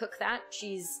love How to Cook That.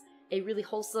 She's a really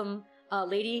wholesome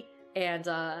lady, and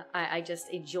I just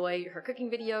enjoy her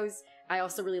cooking videos. I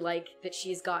also really like that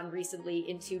she's gotten recently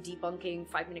into debunking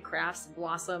 5-minute crafts and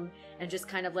Blossom, and just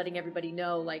kind of letting everybody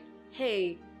know, like,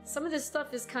 hey, some of this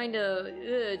stuff is kind of,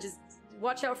 just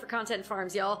watch out for content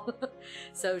farms, y'all.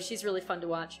 So she's really fun to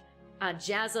watch.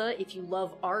 Jazza, if you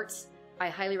love art, I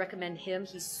highly recommend him.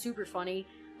 He's super funny.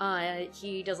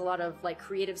 He does a lot of like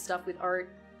creative stuff with art.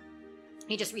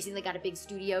 He just recently got a big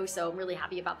studio, so I'm really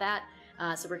happy about that.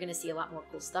 So we're going to see a lot more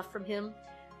cool stuff from him.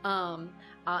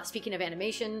 Speaking of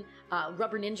animation,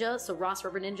 Rubber Ninja, so Ross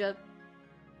Rubber Ninja,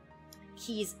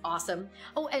 he's awesome.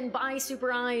 Oh, and bye,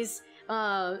 Super Eyes.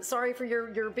 Sorry for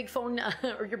your big phone,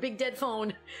 or your big dead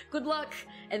phone. Good luck,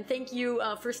 and thank you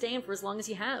for staying for as long as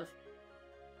you have.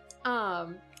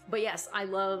 But yes, I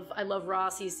love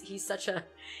Ross. He's such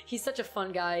a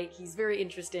fun guy. He's very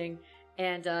interesting,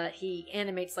 and he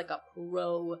animates like a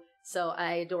pro, so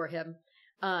I adore him.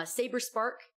 Saber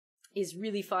Spark is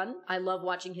really fun. I love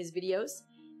watching his videos.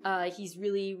 He's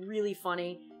really, really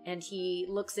funny. and he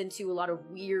looks into a lot of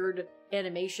weird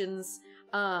animations,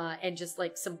 and just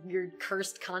like some weird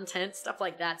cursed content, stuff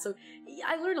like that. So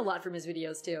I learn a lot from his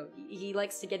videos too. He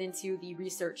likes to get into the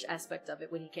research aspect of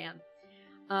it when he can.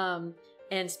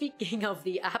 And speaking of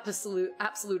the absolute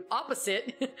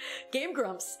opposite, Game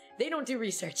Grumps, they don't do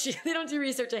research. They don't do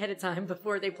research ahead of time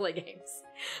before they play games.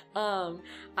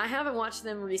 I haven't watched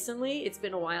them recently. It's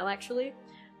been a while, actually.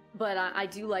 But I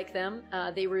do like them.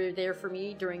 They were there for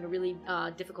me during a really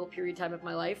difficult period of time of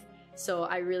my life. So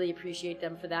I really appreciate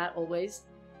them for that, always.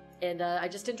 And I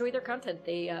just enjoy their content.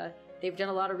 They've done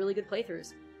a lot of really good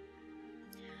playthroughs.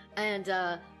 And,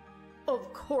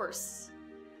 of course...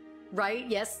 Right?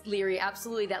 Yes, Leary,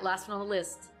 absolutely, that last one on the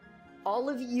list. All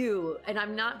of you, and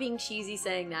I'm not being cheesy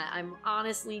saying that, I'm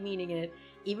honestly meaning it,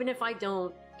 even if I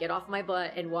don't get off my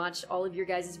butt and watch all of your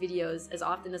guys' videos as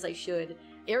often as I should.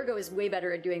 Ergo is way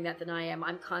better at doing that than I am.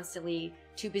 I'm constantly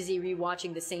too busy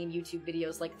rewatching the same YouTube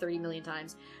videos like 30 million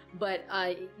times. But,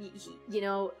 you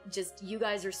know, just, you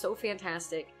guys are so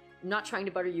fantastic. I'm not trying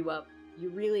to butter you up.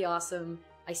 You're really awesome.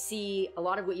 I see a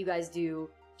lot of what you guys do.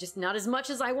 Just not as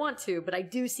much as I want to, but I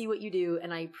do see what you do,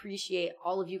 and I appreciate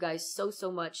all of you guys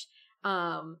so much.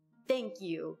 Thank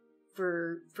you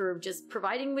for just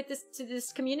providing with this to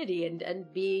this community and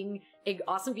being an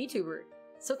awesome VTuber.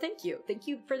 So thank you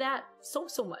for that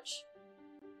so much.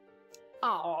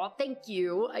 Aw, thank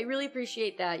you. I really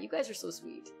appreciate that. You guys are so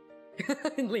sweet.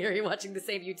 Leary watching the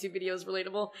same YouTube videos,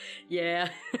 relatable. Yeah.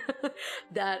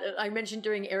 That I mentioned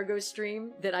during Ergo's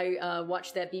stream that I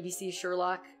watched that BBC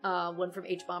Sherlock one from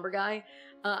H Bomber Guy,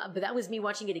 but that was me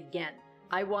watching it again.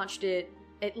 I watched it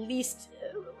at least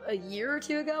a year or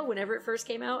two ago, whenever it first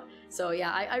came out. So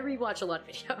yeah, I rewatch a lot of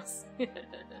videos.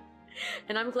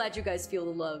 And I'm glad you guys feel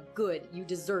the love. Good, you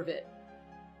deserve it.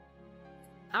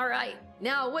 Alright,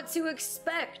 now what to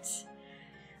expect?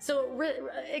 So,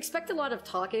 expect a lot of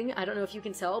talking. I don't know if you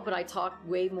can tell, but I talk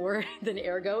way more than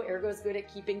Ergo. Ergo's good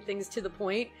at keeping things to the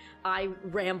point. I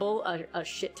ramble a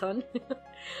shit ton.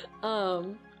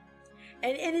 And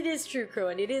it is true, Crow,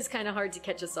 and it is kind of hard to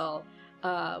catch us all.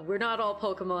 We're not all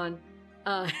Pokemon.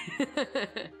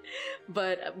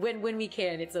 But when we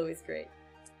can, it's always great.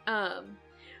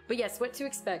 But yes, what to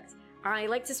expect. I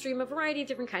like to stream a variety of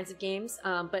different kinds of games,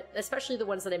 but especially the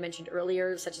ones that I mentioned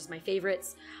earlier, such as my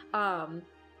favorites.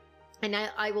 And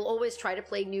I will always try to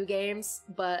play new games,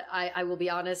 but I will be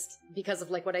honest, because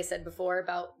of like what I said before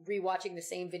about rewatching the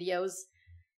same videos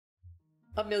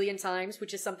a million times,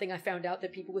 which is something I found out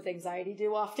that people with anxiety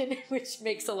do often, which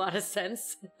makes a lot of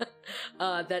sense.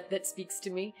 That speaks to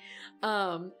me.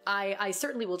 I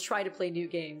certainly will try to play new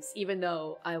games, even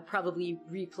though I'll probably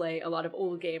replay a lot of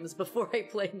old games before I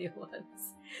play new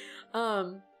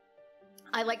ones.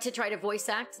 I like to try to voice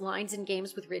act lines in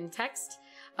games with written text.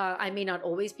 I may not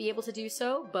always be able to do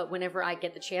so, but whenever I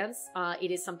get the chance, it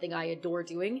is something I adore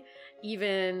doing.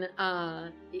 Even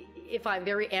if I'm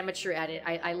very amateur at it,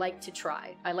 I like to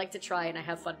try. I like to try and I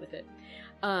have fun with it.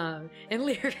 And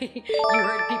Leary, you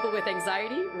heard people with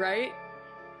anxiety, right?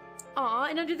 Aw,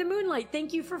 and Under the Moonlight,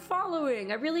 thank you for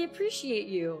following. I really appreciate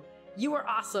you. You are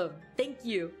awesome. Thank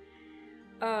you.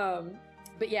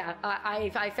 But yeah,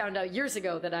 I found out years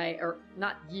ago that or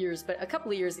not years, but a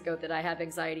couple of years ago that I have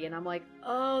anxiety, and I'm like,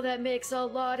 oh, that makes a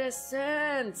lot of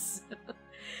sense.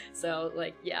 So,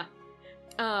 like, yeah.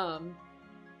 And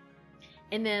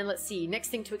then, let's see, next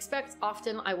thing to expect,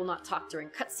 often I will not talk during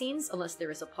cutscenes unless there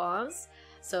is a pause.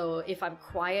 So if I'm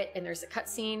quiet and there's a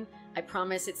cutscene, I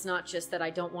promise it's not just that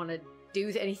I don't want to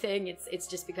do anything, it's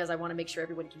just because I want to make sure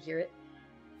everyone can hear it.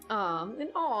 And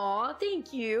aw,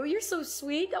 thank you. You're so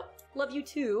sweet. Oh, love you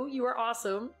too. You are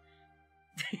awesome.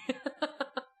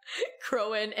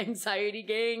 Crow and anxiety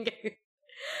gang.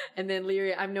 And then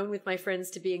Leary, I'm known with my friends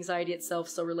to be anxiety itself,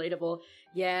 so relatable.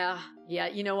 Yeah,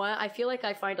 you know what? I feel like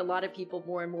I find a lot of people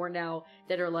more and more now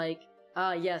that are like,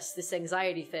 yes, this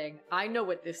anxiety thing. I know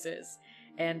what this is.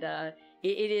 And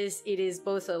it is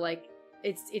both a like,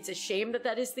 it's a shame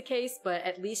that is the case, but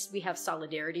at least we have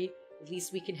solidarity. At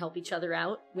least we can help each other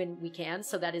out when we can,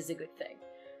 so that is a good thing.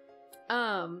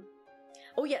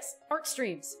 Oh yes, art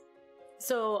streams.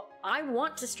 So I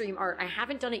want to stream art. I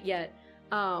haven't done it yet,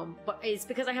 but it's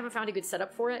because I haven't found a good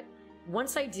setup for it.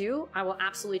 Once I do, I will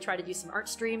absolutely try to do some art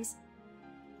streams.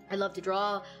 I love to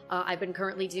draw. I've been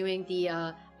currently doing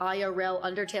the IRL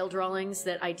Undertale drawings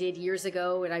that I did years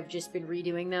ago, and I've just been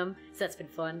redoing them, so that's been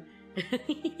fun.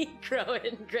 Crow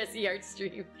and Grezy art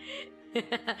stream.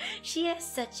 She has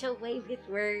such a way with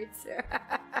words.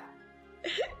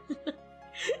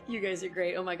 You guys are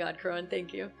great. Oh my god, Crowan,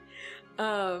 thank you.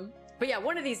 But yeah,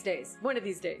 one of these days,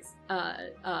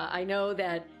 I know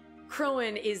that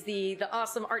Crowan is the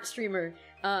awesome art streamer.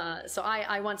 So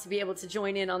I want to be able to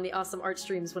join in on the awesome art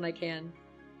streams when I can.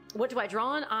 What do I draw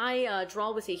on? I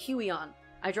draw with a Huion.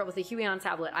 I draw with a Huion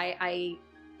tablet. I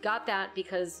got that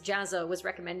because Jazza was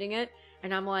recommending it,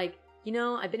 and I'm like, you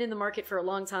know, I've been in the market for a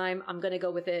long time. I'm gonna go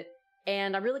with it,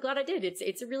 and I'm really glad I did.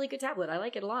 It's a really good tablet. I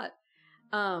like it a lot.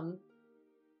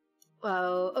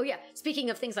 Oh yeah, speaking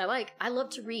of things I like, I love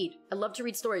to read. I love to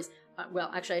read stories.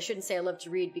 Well, actually, I shouldn't say I love to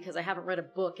read because I haven't read a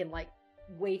book in like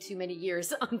way too many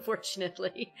years,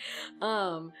 unfortunately.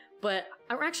 But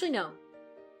actually, no.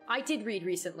 I did read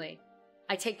recently.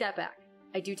 I take that back.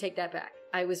 I do take that back.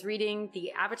 I was reading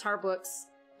the Avatar books,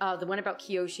 the one about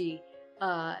Kyoshi.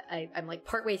 I'm like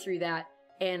partway through that,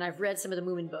 and I've read some of the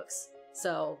Moomin books.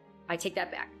 So I take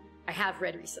that back. I have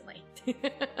read recently.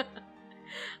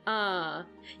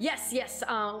 Yes.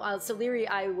 So Leary,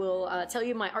 I will tell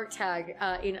you my art tag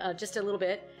in just a little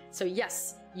bit. So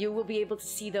yes, you will be able to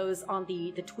see those on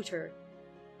the Twitter.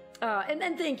 And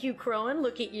then thank you, Crowan.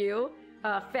 Look at you,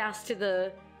 fast to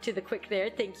the quick there.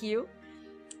 Thank you.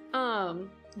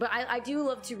 But I do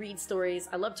love to read stories.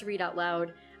 I love to read out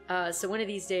loud. So one of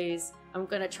these days, I'm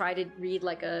gonna try to read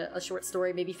like a short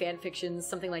story, maybe fan fiction,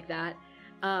 something like that.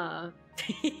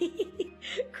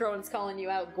 Crowan's calling you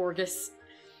out, Gorgus.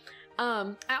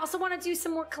 I also want to do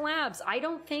some more collabs. I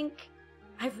don't think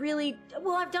I've really...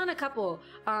 Well, I've done a couple.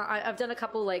 I've done a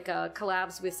couple, like,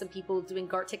 collabs with some people doing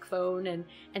Gartic Phone and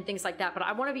things like that, but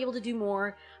I want to be able to do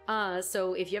more.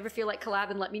 So if you ever feel like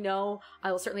collabing, let me know.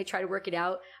 I will certainly try to work it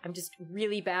out. I'm just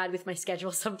really bad with my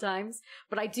schedule sometimes,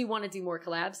 but I do want to do more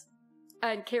collabs.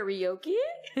 And karaoke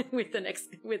with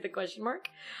the question mark.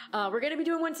 We're gonna be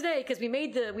doing one today because we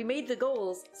made the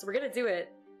goals, so we're gonna do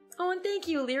it. Oh, and thank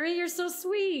you, Leary. You're so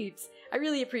sweet. I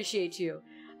really appreciate you.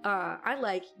 I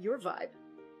like your vibe.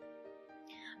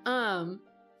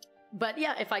 But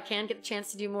yeah, if I can get the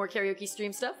chance to do more karaoke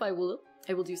stream stuff, I will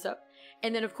do so.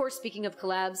 And then, of course, speaking of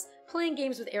collabs, playing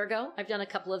games with Ergo. I've done a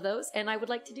couple of those, and I would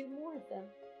like to do more of them.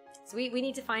 So we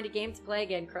need to find a game to play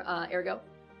again, Ergo.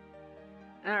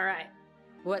 All right.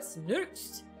 What's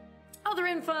next? Other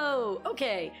info!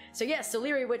 Okay, so yes, so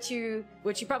Leary, what you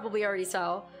probably already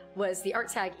saw was the art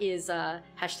tag is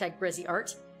hashtag Grezy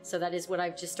art. So that is what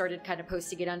I've just started kind of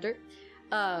posting it under.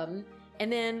 And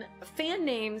then fan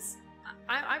names,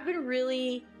 I've been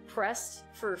really pressed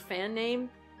for fan name.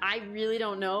 I really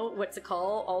don't know what to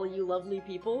call all you lovely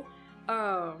people.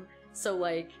 So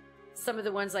like some of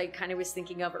the ones I kind of was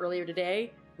thinking of earlier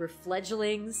today were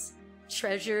fledglings,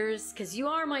 treasures, because you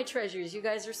are my treasures. You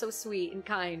guys are so sweet and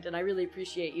kind, and I really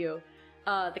appreciate you.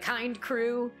 The kind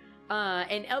crew,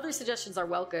 and other suggestions are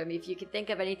welcome. If you can think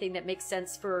of anything that makes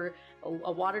sense for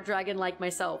a water dragon like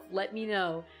myself, let me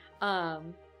know.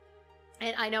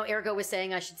 And I know Ergo was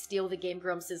saying I should steal the Game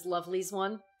Grumps' Lovelies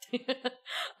one.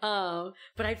 But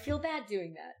I'd feel bad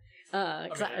doing that.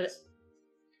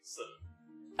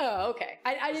 Oh, okay.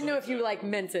 I didn't know if you, like,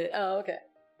 meant it. Oh, okay.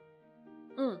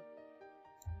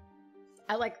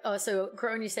 I like, so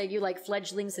Crone, you said you like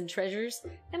fledglings and treasures.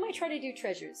 I might try to do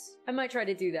treasures. I might try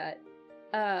to do that.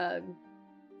 And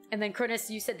then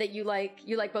Cronus, you said that you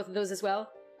like both of those as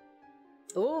well.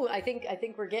 Oh, I think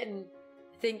we're getting,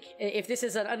 if this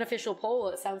is an unofficial poll,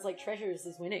 it sounds like treasures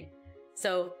is winning.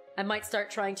 So I might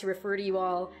start trying to refer to you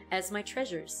all as my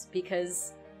treasures,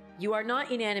 because you are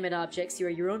not inanimate objects, you are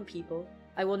your own people.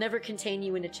 I will never contain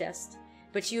you in a chest,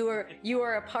 but you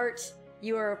are a part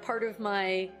of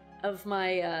my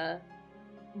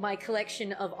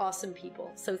collection of awesome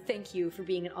people. So thank you for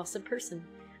being an awesome person,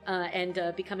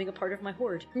 and becoming a part of my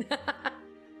horde.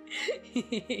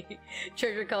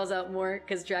 Treasure calls out more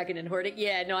because dragon and hoarding.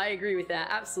 Yeah, no, I agree with that.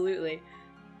 Absolutely.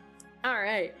 All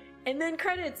right. And then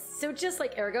credits. So just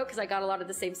like Ergo, because I got a lot of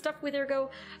the same stuff with Ergo,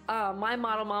 my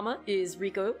model mama is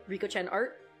Rico-chan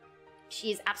Art.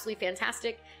 She is absolutely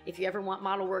fantastic. If you ever want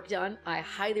model work done, I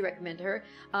highly recommend her.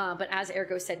 But as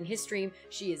Ergo said in his stream,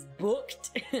 she is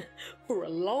booked for a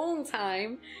long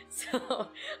time. So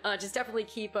just definitely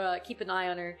keep an eye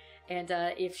on her. And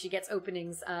if she gets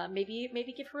openings,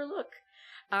 maybe give her a look.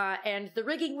 And the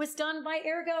rigging was done by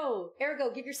Ergo. Ergo,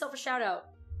 give yourself a shout out.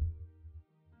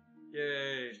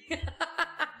 Yay.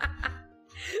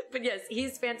 But yes,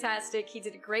 he's fantastic. He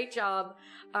did a great job,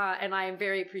 and I am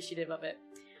very appreciative of it.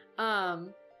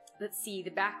 Let's see,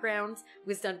 the background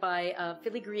was done by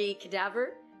Filigree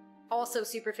Cadaver. Also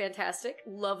super fantastic.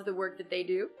 Love the work that they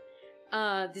do.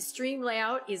 The stream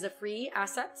layout is a free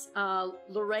asset.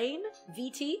 Lorraine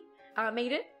VT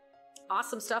made it.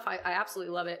 Awesome stuff. I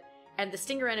absolutely love it. And the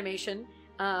stinger animation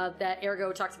that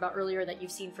Ergo talked about earlier that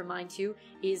you've seen from mine too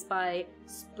is by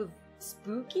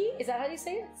Spooky? Is that how you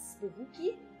say it?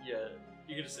 Spooky? Yeah.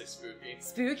 You can just say spooky.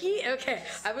 Spooky? Okay.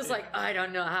 I was like, I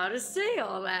don't know how to say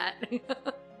all that.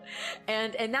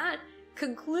 and that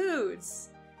concludes.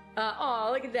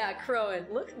 Oh, look at that,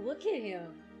 Crowan. Look at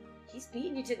him. He's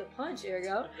beating you to the punch,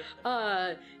 Ergo.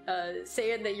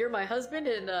 Saying that you're my husband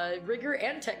and rigger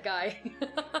and tech guy.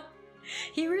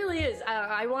 He really is.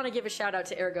 I want to give a shout out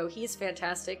to Ergo. He is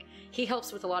fantastic. He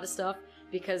helps with a lot of stuff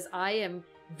because I am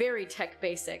very tech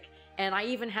basic. And I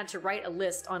even had to write a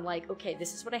list on like, okay,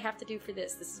 this is what I have to do for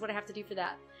this. This is what I have to do for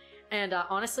that. And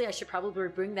honestly, I should probably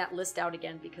bring that list out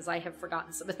again because I have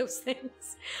forgotten some of those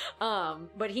things.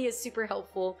 But he is super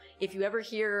helpful. If you ever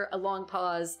hear a long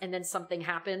pause and then something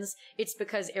happens, it's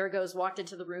because Ergo's walked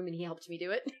into the room and he helped me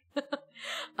do it.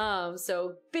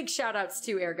 So big shout outs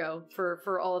to Ergo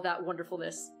for all of that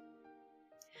wonderfulness.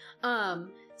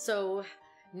 So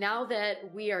now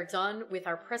that we are done with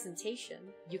our presentation,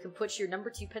 you can put your number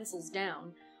 2 pencils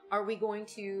down. Are we going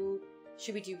to...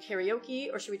 Should we do karaoke,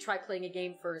 or should we try playing a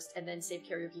game first and then save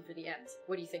karaoke for the end?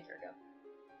 What do you think, Ergo?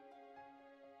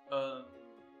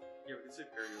 Yeah, we could save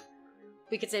karaoke for the end.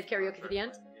 We could save karaoke for the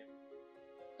end?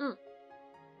 Oh,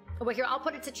 well, here, I'll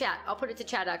put it to chat. I'll put it to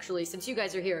chat, actually, since you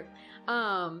guys are here.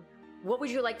 What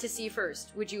would you like to see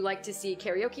first? Would you like to see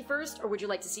karaoke first, or would you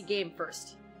like to see game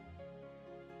first?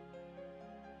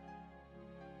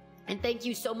 And thank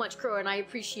you so much, Crow, and I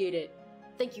appreciate it.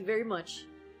 Thank you very much.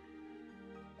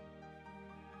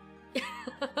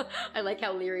 I like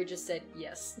how Leary just said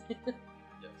yes.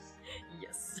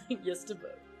 Yes. Yes to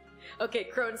both. Okay,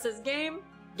 Crone says game.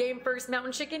 Game first,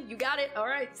 Mountain Chicken. You got it.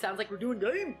 Alright, sounds like we're doing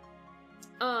game.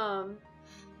 End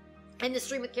the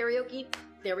stream with karaoke.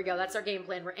 There we go, that's our game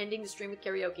plan. We're ending the stream with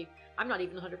karaoke. I'm not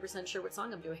even 100% sure what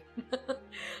song I'm doing.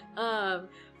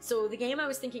 So the game I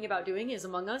was thinking about doing is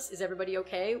Among Us. Is everybody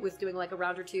okay with doing like a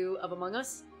round or two of Among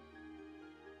Us?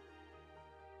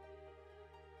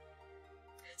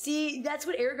 See, that's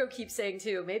what Ergo keeps saying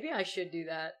too. Maybe I should do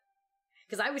that.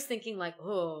 Because I was thinking like,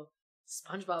 oh,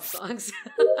 SpongeBob songs.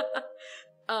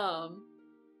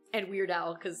 And Weird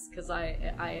Al, because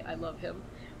I love him.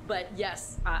 But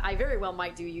yes, I very well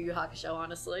might do Yu Yu Hakusho,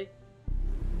 honestly.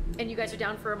 And you guys are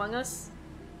down for Among Us?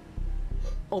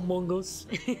 Among Us.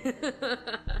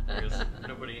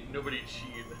 Nobody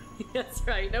cheat. That's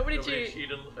right, nobody cheat.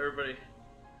 Everybody...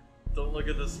 Don't look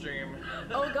at the stream.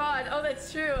 Oh god, oh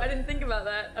that's true. I didn't think about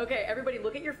that. Okay, everybody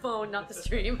look at your phone, not the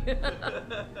stream.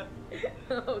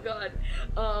 Oh god.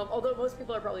 Although most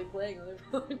people are probably playing on their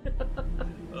phone.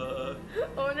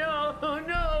 Oh no, oh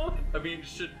no! I mean,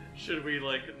 should we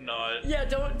like not? Yeah,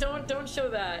 don't show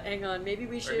that. Hang on, maybe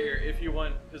we should... Right here, if you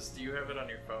want, do you have it on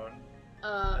your phone?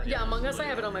 Yeah, Among Us, I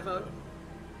have it on my phone.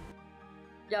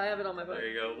 Yeah, I have it on my phone. There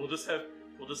you go. We'll just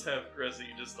have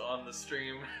Grezy just on the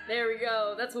stream. There we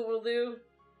go. That's what we'll do.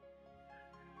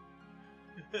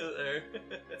 There.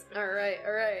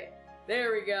 Alright.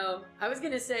 There we go. I was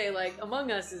gonna say, like,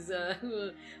 Among Us is, that's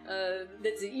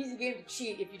an easy game to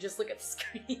cheat if you just look at the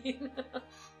screen.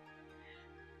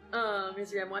 I'm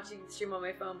watching the stream on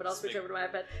my phone, but I'll switch over to my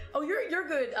iPad. Oh, you're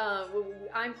good.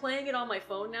 I'm playing it on my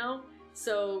phone now,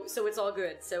 so it's all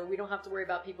good. So we don't have to worry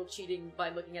about people cheating by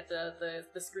looking at the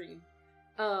screen.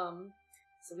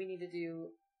 So we need to do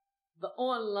the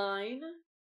online.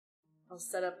 I'll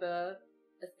set up a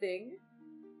thing.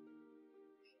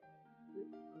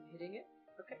 I'm hitting it.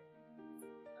 Okay.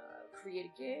 Create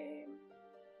a game.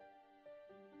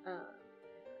 Oh,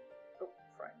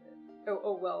 private.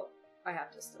 Oh, well, I have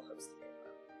to still host the game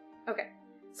though. Okay.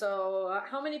 So,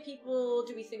 how many people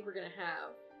do we think we're gonna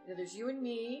have? Now, there's you and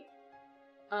me.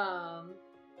 I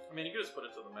mean, you could just put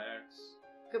it to the max.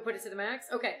 Could put it to the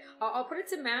max? Okay. I'll put it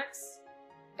to max.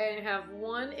 And have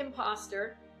one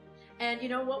imposter. And you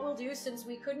know what we'll do, since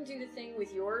we couldn't do the thing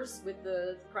with yours, with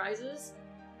the prizes,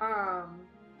 trying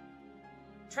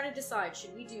to decide,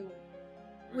 should we do...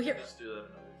 We can just do that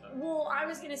another time. Well, I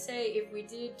was gonna say, if we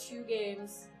did 2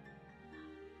 games...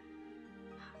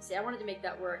 See, I wanted to make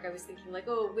that work. I was thinking like,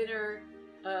 oh, winner...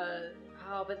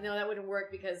 Oh, but no, that wouldn't work,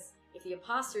 because if the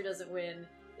imposter doesn't win,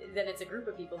 then it's a group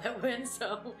of people that win,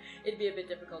 so it'd be a bit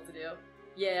difficult to do.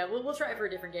 Yeah, we'll try it for a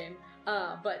different game.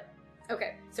 But,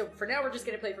 okay, so for now we're just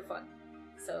gonna play for fun.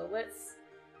 So let's...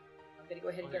 I'm gonna go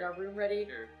ahead and get our room ready.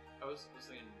 Here, I was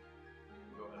thinking,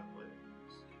 go ahead and play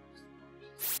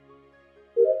it.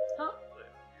 Huh?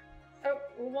 Oh,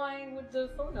 well, why would the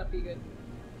phone not be good?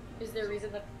 Is there a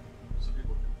reason that... So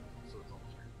people can... So it's on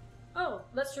the screen. Oh,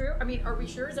 that's true. I mean, are we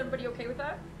sure? Is everybody okay with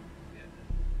that? Yeah.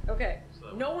 Okay.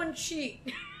 So... No one cheat!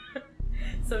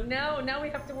 So now we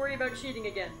have to worry about cheating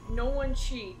again. No one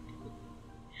cheat.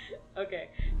 Okay,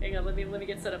 hang on, let me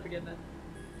get set up again then.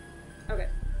 Okay.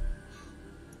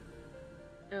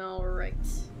 Alright.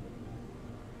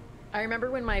 I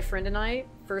remember when my friend and I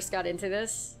first got into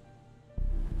this,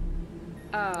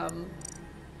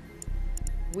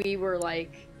 we were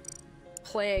like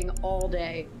playing all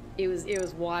day. It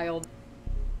was wild.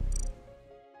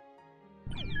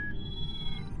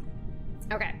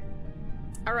 Okay.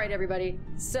 All right, everybody.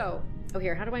 So, oh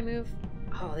here, how do I move?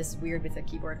 Oh, this is weird with the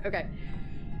keyboard. Okay.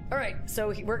 All right,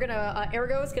 so we're gonna,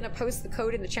 Ergo is gonna post the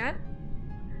code in the chat.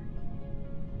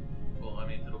 Well, I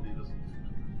mean, it'll be visible.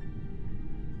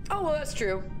 Oh, well, that's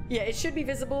true. Yeah, it should be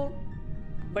visible.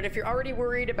 But if you're already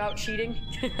worried about cheating...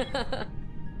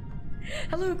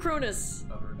 Hello, Cronus!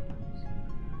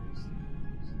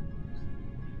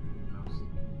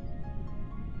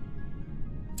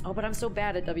 Oh, but I'm so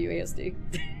bad at WASD.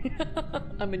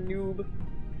 I'm a noob.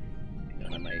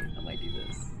 Hang on, I might do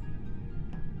this.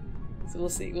 So we'll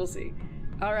see, we'll see.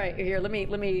 All right, here, let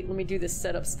me do this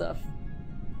setup stuff.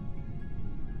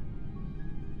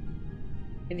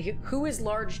 And who is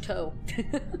Large Toe?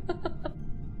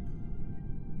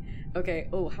 Okay,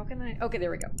 oh, how can I? Okay,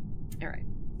 there we go. All right.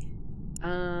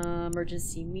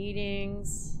 Emergency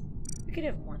meetings. We could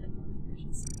have more than one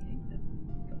emergency meeting, but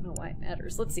I don't know why it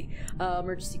matters. Let's see.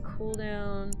 Emergency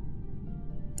cooldown.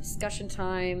 Discussion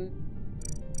time.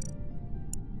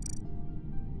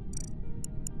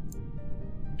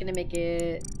 Gonna make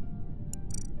it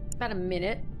about a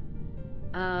minute.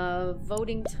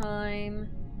 Voting time.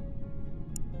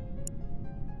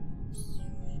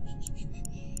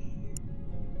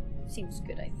 Seems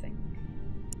good, I think.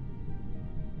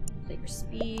 Player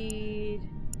speed.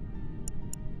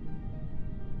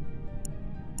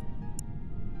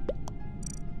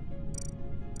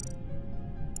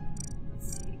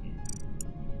 Let's see.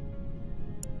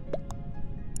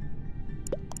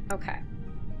 Okay.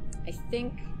 I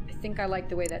think I like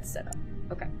the way that's set up.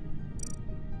 Okay.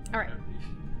 All right.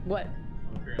 What?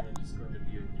 I'm apparently just going to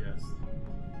be a guest.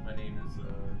 My name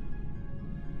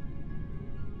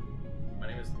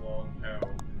is Long Cow.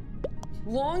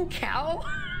 Long Cow?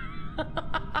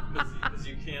 Because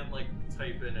you can't, like,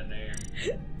 type in a name.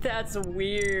 That's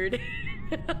weird.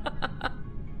 That's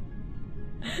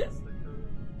the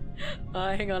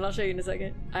code. Hang on, I'll show you in a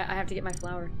second. I have to get my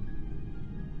flower.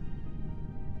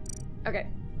 Okay,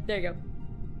 there you go.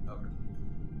 Okay.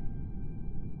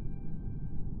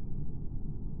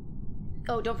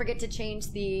 Oh, don't forget to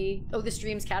change the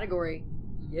stream's category.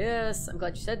 Yes, I'm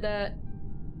glad you said that.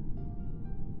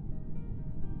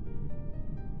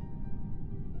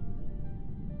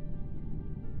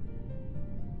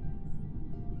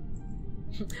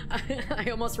 I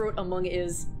almost wrote Among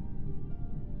Is.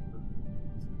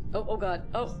 Oh god.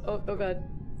 Oh god.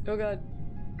 Oh god.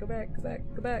 Go back.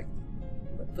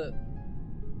 What the?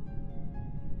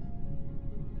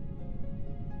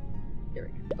 There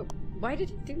we go. Oh, why did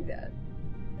it do that?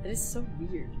 That is so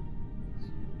weird.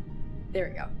 There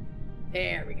we go.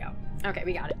 There we go. Okay,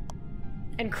 we got it.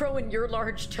 And Crowan, your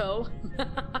Large Toe.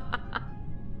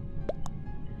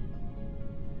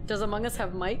 Does Among Us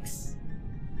have mics?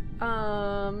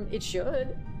 It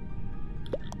should.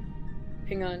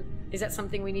 Hang on. Is that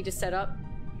something we need to set up?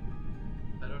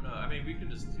 I don't know. I mean, we can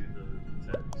just do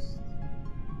the text.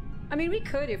 I mean, we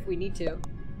could if we need to.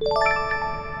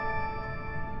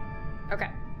 Okay.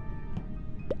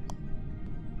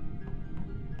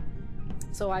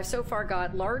 So I've so far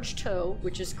got Large Toe,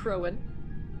 which is Crowan.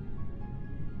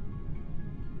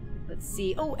 Let's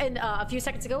see. Oh, and a few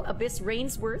seconds ago, Abyss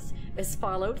Rainsworth is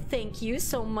followed. Thank you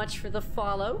so much for the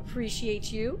follow.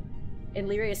 Appreciate you. And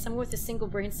Lyria, as someone with a single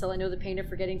brain cell, I know the pain of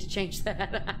forgetting to change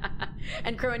that.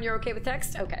 And Crowan, you're okay with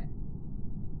text? Okay.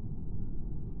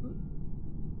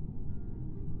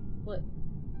 What?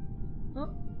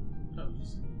 Oh. Oh,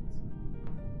 just...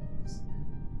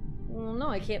 Well, no,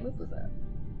 I can't move with that.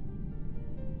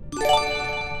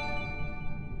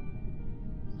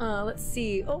 Let's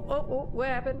see. Oh, what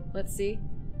happened? Let's see.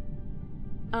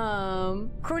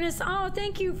 Cronus, oh,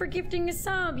 thank you for gifting a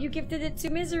sub. You gifted it to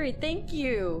Misery. Thank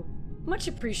you. Much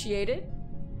appreciated.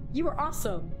 You were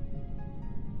awesome.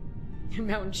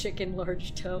 Mountain Chicken,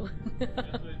 Large Toe.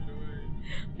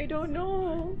 I don't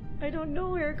know. I don't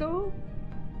know, Ergo.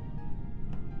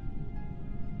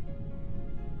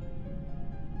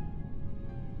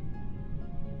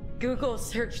 Google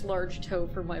search Large Toe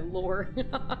for my lore.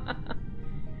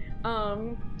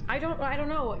 I don't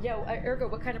know. Yeah, Ergo,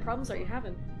 what kind of problems are you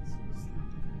having?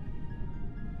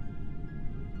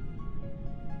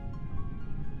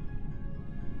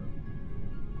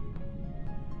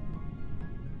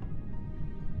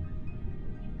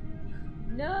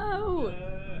 No.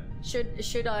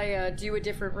 Should I do a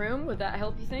different room? Would that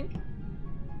help, you think?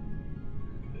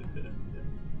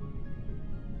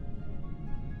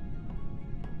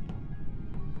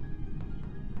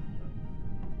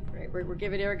 we're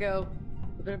giving Ergo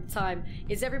a bit of time.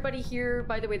 Is everybody here,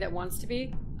 by the way, that wants to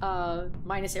be?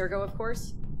 Minus Ergo, of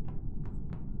course.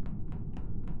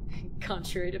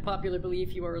 Contrary to popular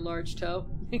belief, you are a large toe.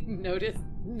 Noted,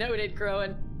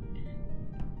 Crowan.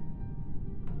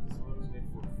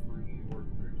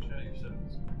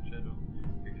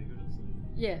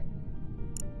 Yeah.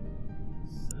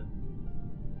 Set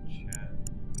chat.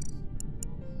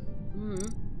 Mm-hmm.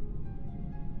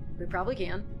 We probably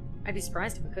can. I'd be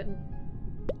surprised if we couldn't.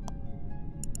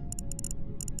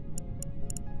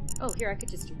 Oh, here, I could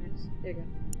just do this. There you go.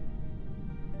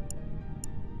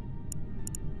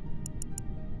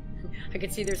 I can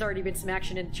see there's already been some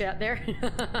action in the chat there. It's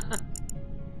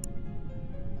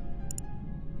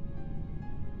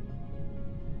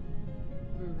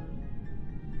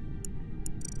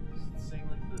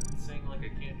saying like I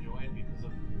can't join because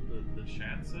of the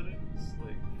chat settings?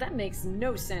 Like that makes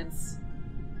no sense.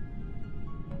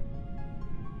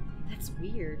 That's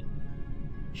weird.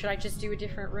 Should I just do a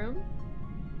different room?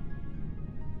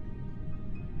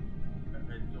 I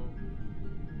don't know.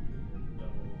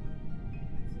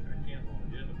 I can't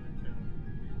log in if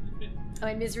I can. Oh,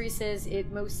 and Misery says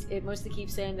it mostly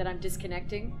keeps saying that I'm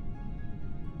disconnecting.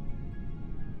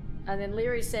 And then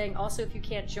Leary's saying, also if you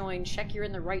can't join, check you're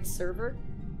in the right server.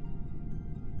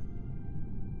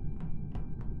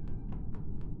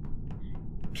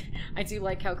 I do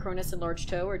like how Cronus and Large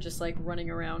Toe are just like running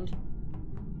around.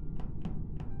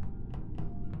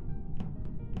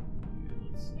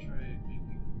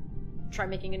 Try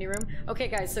making a new room. Okay,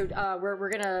 guys. So we're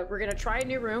gonna try a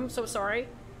new room. So sorry.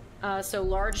 So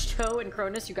Large Toe and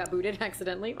Cronus, you got booted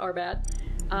accidentally. Our bad.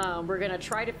 We're gonna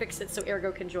try to fix it so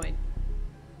Ergo can join.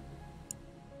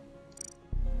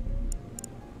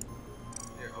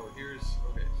 Here, oh, here's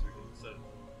okay. So we can set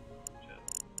chat.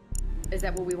 Is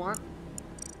that what we want?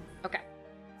 Okay.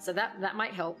 So that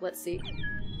might help. Let's see.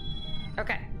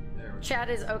 Okay. Chat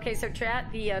is okay. So chat,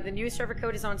 the new server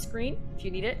code is on screen if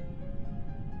you need it.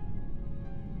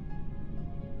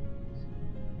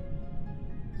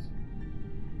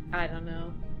 I don't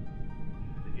know.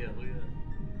 Yeah, look at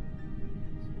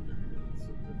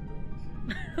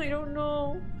that. I don't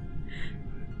know.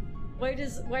 Why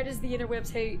does the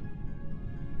interwebs hate?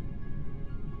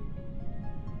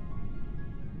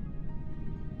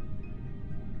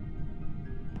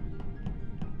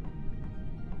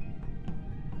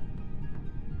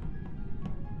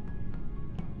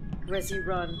 Grezy,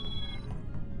 run.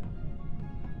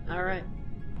 All right.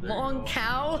 Long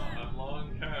cow. I'm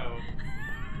long cow.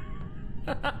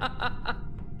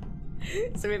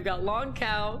 So we've got Long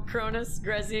Cow, Cronus,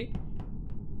 Grezy,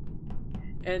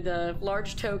 and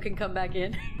Large Toe can come back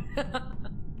in.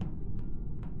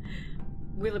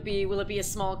 Will it be a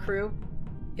small crew?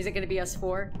 Is it going to be us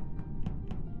four?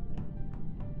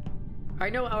 I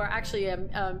know. Or actually,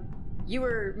 you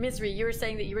were Misery. You were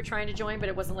saying that you were trying to join, but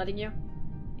it wasn't letting you.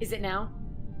 Is it now?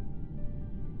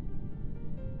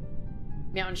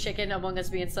 Mountain Chicken, Among Us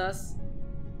being sus.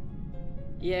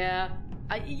 Yeah.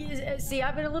 See,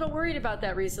 I've been a little worried about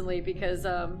that recently because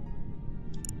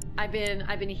I've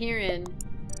been hearing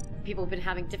people have been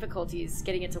having difficulties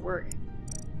getting it to work,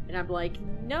 and I'm like,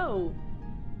 no.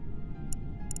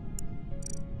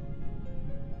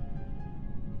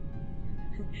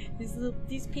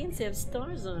 These pants have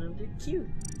stars on them. They're cute.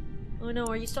 Oh no,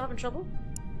 are you still having trouble?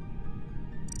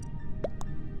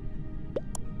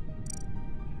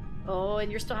 Oh,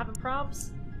 and you're still having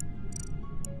probs?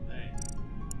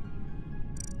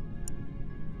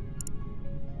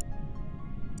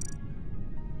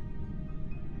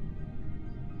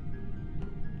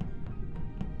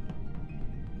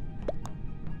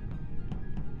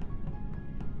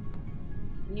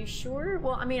 You sure?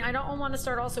 Well, I mean, I don't want to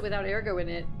start also without Ergo in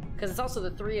it because it's also the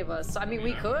three of us. So, I mean,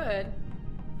 we could.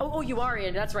 Oh, you are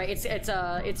in. That's right.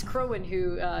 It's Crowan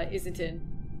who isn't in.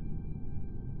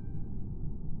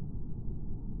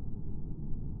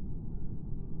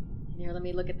 Here, let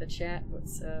me look at the chat.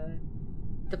 What's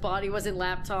the body was in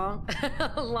Laptong.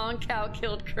 Long Cow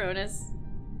killed Cronus.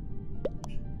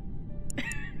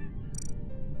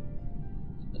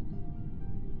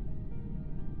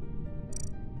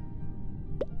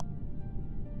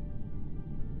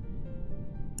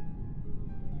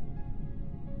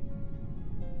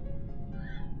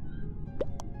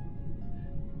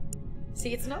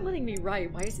 See, it's not letting me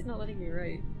write. Why is it not letting me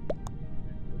write?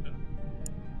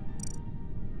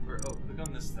 Oh, click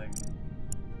on this thing.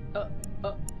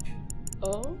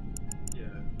 Oh? Yeah,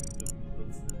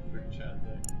 that's the quick chat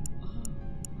thing.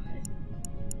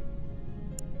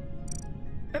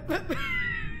 Oh, what?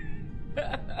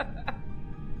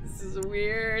 This is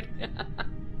weird.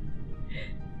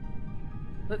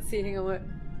 Let's see, hang on, what?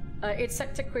 It's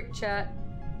set to quick chat.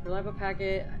 Reliable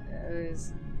packet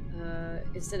is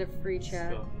instead of free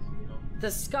chat. The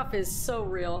scuff is so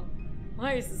real.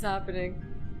 Why is this happening?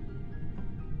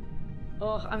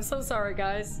 Oh, I'm so sorry,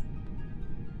 guys.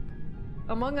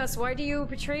 Among Us, why do you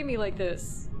betray me like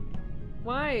this?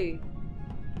 Why?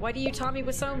 Why do you Tommy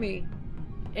Wiseau me?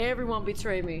 Everyone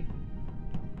betray me.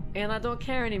 And I don't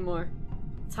care anymore.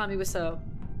 Tommy Wiseau.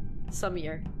 Some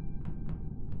year.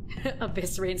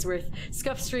 Abyss Rainsworth.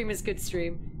 Scuff stream is good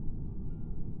stream.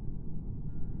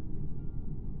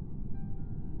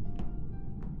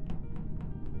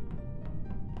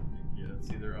 Yeah, it's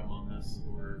either Among Us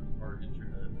or our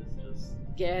internet is just...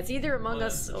 Yeah, it's either Among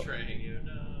Us... betraying you,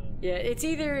 no. Yeah, it's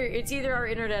either our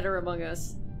internet or Among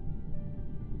Us.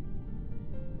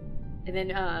 And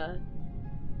then,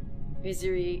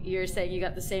 Misery, you're saying you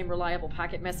got the same reliable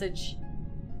packet message?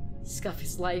 Scuff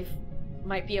is life.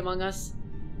 Might be Among Us.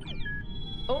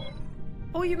 Oh!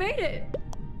 Oh, you made it!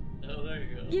 Oh, there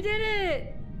you go. You did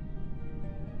it!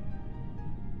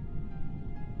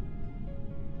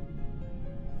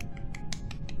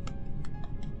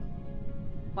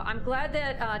 Well, I'm glad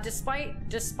that,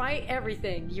 despite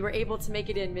everything, you were able to make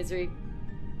it in, Misery.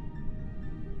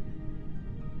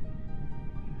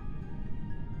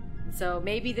 So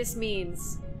maybe this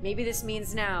means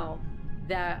now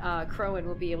that Crowan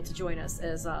will be able to join us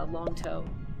as Long Toe.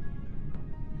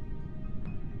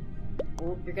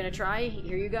 Oh, you're gonna try?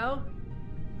 Here you go.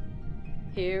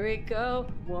 Here we go.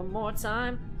 One more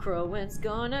time. Crowan's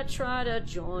gonna try to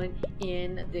join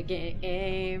in the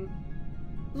game.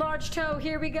 Large Toe,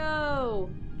 here we go.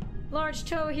 Large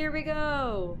Toe, here we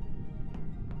go.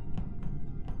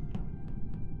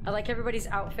 I like everybody's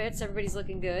outfits. Everybody's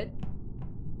looking good.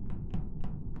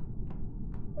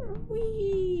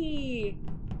 Whee!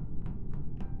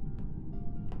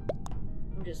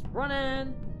 I'm just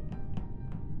running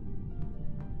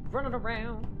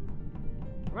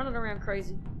around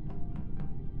crazy.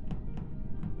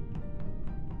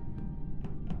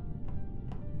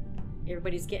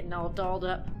 Everybody's getting all dolled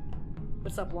up.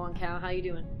 What's up, Long Cow? How you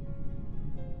doing?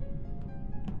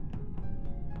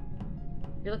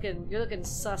 You're looking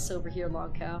sus over here,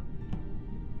 Long Cow.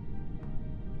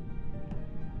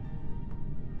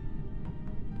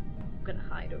 I'm gonna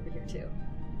hide over here too.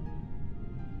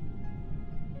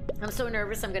 I'm so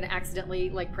nervous I'm gonna accidentally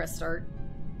like press start.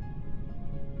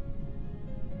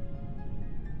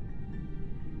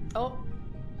 Oh,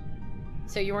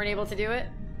 so you weren't able to do it?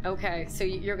 Okay, so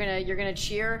you're gonna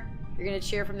cheer? You're gonna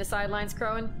cheer from the sidelines,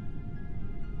 Crowan?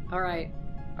 All right,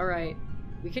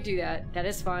 we could do that. That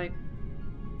is fine.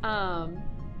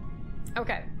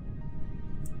 Okay.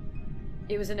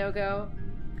 It was a no-go.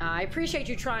 I appreciate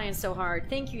you trying so hard.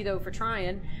 Thank you, though, for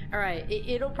trying. All right,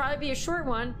 it'll probably be a short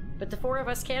one, but the four of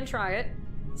us can try it.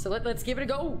 So let's give it a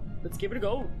go. Let's give it a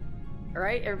go. All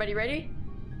right, everybody ready?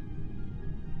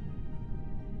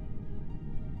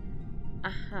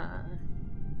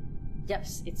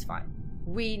 Yes, it's fine.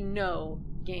 We know,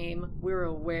 game. We're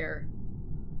aware.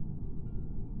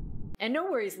 And no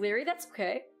worries, Leary. That's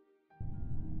okay.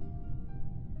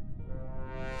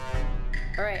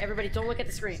 All right, everybody, don't look at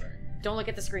the screen. Sorry. Don't look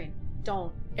at the screen.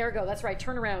 Don't. Ergo, that's right.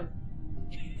 Turn around.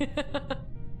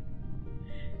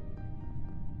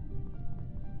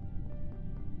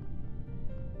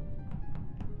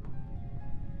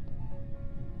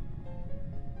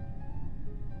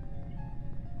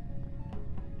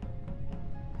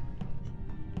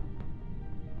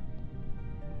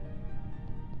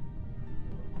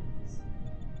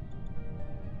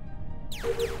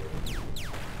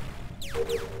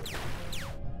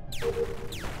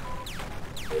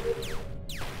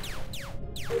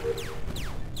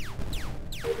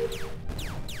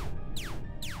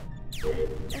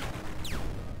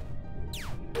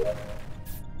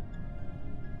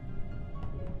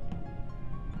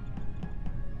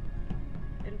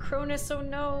 And Cronus, oh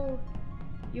no!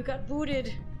 You got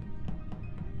booted!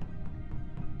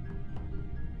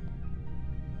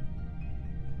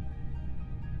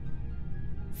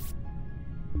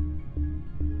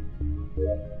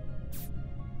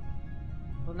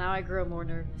 Well, now I grow more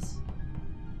nervous.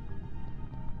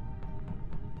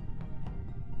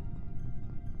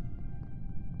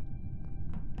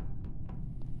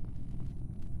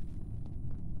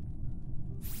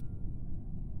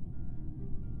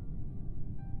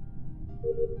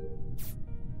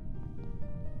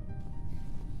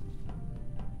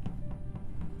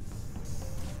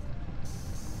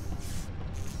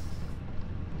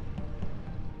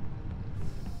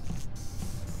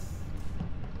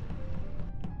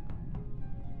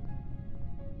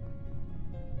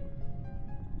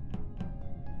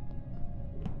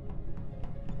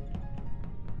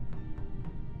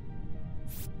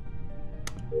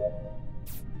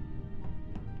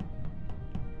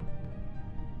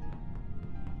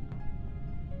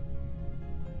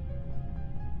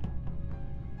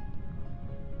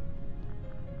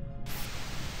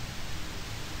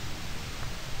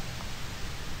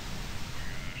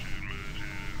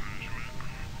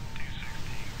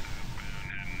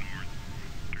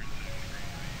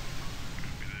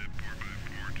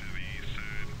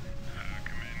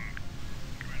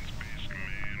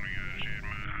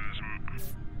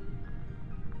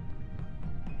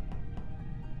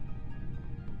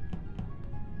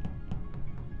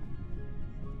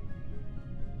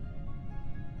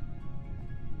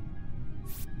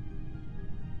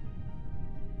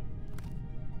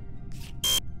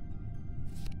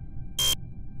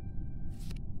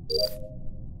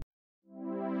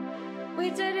 We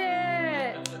did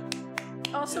it!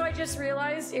 Also, I just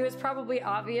realized it was probably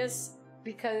obvious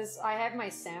because I had my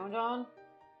sound on.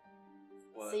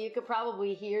 What? So you could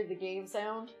probably hear the game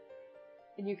sound.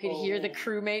 And you could hear the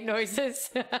crewmate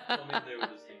noises. I mean, they would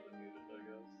just keep it muted, I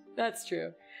guess. That's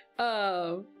true.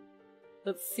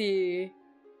 Let's see.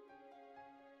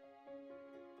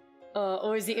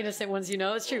 Always the innocent ones, you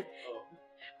know. It's true.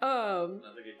 I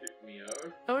think it kicked me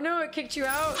out. Oh no, it kicked you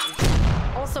out.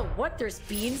 Also, what? There's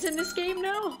beans in this game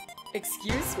now?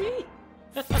 Excuse me?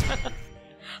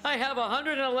 I have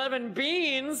 111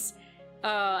 beans.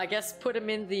 I guess put them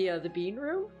in the bean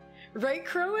room? Right,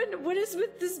 Crowan? What is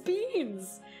with these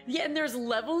beans? Yeah, and there's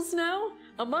levels now?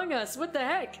 Among Us, what the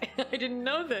heck? I didn't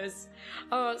know this.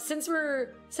 Since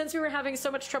we were having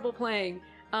so much trouble playing,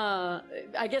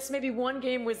 I guess maybe one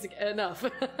game was enough.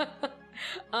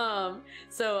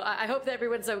 So I hope that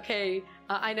everyone's okay.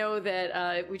 I know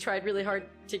that we tried really hard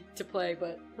to play,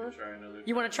 but Try another time.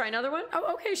 You want to try another one?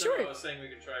 Oh, okay, sure. No, I was saying we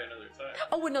could try another time.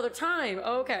 Oh, another time.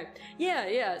 Oh, okay.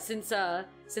 Yeah. Since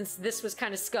this was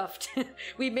kind of scuffed,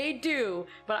 we made do.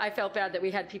 But I felt bad that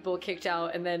we had people kicked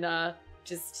out, and then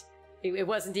it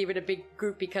wasn't even a big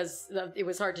group because it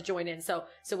was hard to join in. So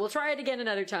we'll try it again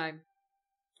another time.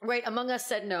 Right? Among Us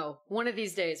said no. One of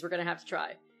these days we're gonna have to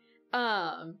try.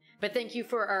 But thank you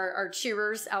for our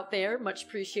cheerers out there. Much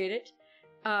appreciated.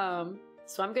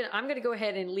 So I'm gonna go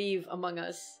ahead and leave Among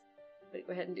Us.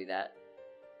 Go ahead and do that.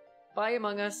 Bye,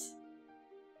 Among Us.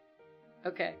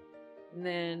 Okay. And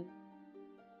then...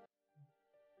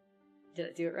 Did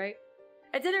I do it right?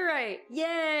 I did it right!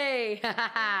 Yay!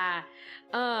 And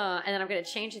then I'm gonna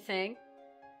change a thing.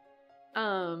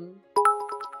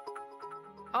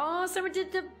 Oh, someone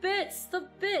did the bits! The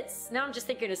bits! Now I'm just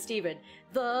thinking of Steven.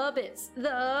 The bits!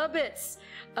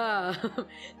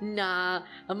 Nah,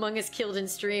 Among Us killed in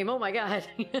stream. Oh my god.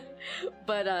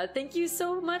 But, thank you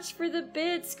so much for the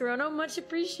bits, Chrono. Much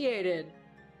appreciated.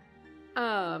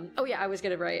 Oh yeah, I was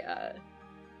gonna write, there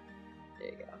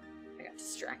you go. I got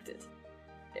distracted.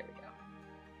 There we go.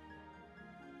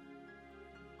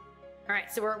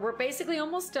 Alright, so we're basically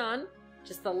almost done.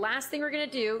 Just the last thing we're gonna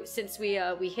do, since we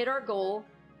hit our goal,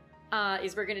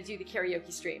 is we're gonna do the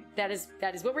karaoke stream. That is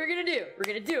what we're gonna do. We're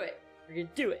gonna do it. We're gonna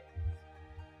do it.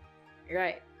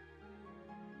 Alright.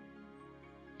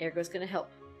 Ergo's gonna help.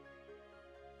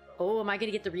 Oh, am I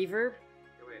gonna get the reverb?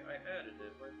 Wait, I added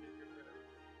it. Why did you get rid of it?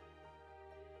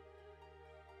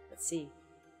 Let's see.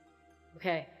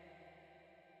 Okay.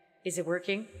 Is it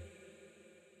working?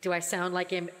 Do I sound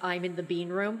like I'm in the bean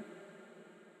room?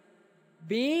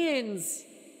 Beans!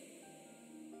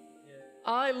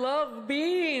 I love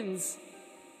beans!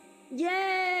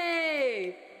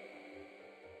 Yay!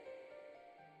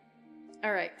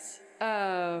 Alright.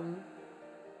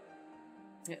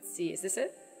 Let's see, is this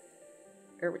it?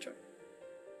 Or which one?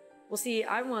 Well, see,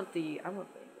 I want the English.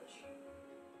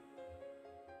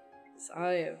 'Cause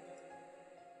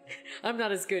I'm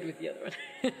not as good with the other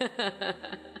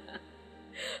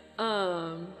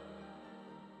one.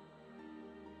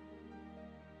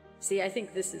 See, I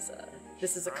think this is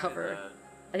a cover. That.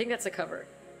 I think that's a cover.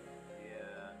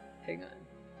 Yeah. Hang on.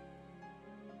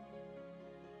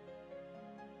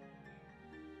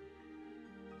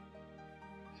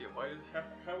 Yeah,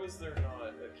 how is there not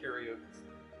a karaoke?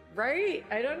 Right?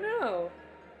 I don't know.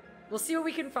 We'll see what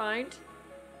we can find.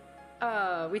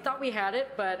 We thought we had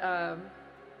it, but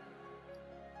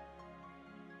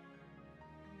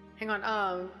hang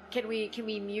on. Can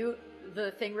we mute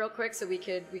the thing real quick so we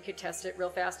could test it real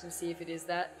fast and see if it is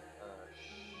that?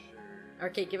 Sure.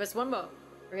 Okay, give us one mo.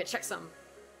 We're gonna check something.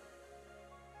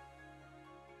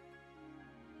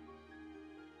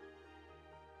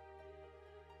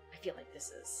 I feel like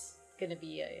this is gonna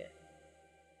be a...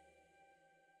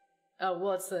 Oh,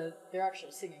 well, they're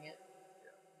actually singing it.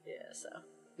 Yeah, so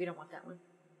we don't want that one.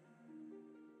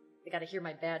 They gotta hear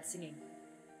my bad singing.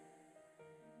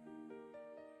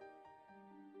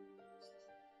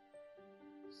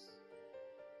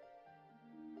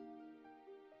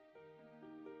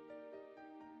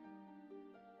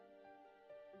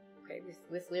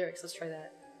 with lyrics. Let's try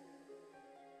that.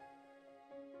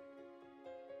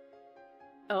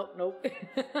 Oh, nope.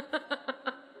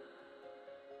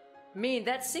 I mean,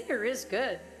 that singer is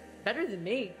good. Better than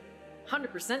me.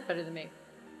 100% better than me.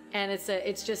 And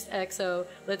it's just EXO.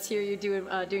 Let's hear you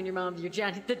doing your mom,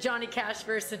 the Johnny Cash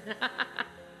version.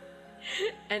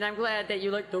 And I'm glad that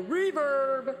you like the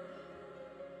reverb.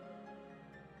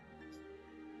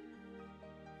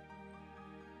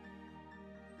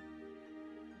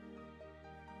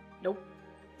 Nope.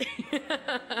 Kidding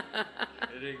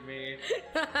me.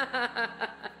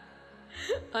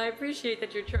 I appreciate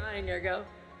that you're trying, Ergo.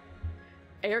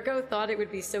 Ergo thought it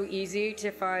would be so easy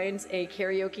to find a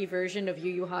karaoke version of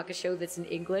Yu Yu Hakusho that's in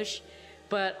English,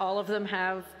 but all of them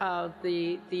have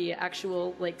the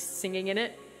actual like singing in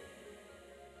it.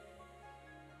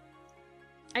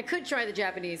 I could try the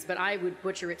Japanese, but I would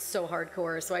butcher it so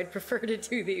hardcore, so I'd prefer to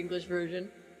do the English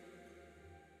version.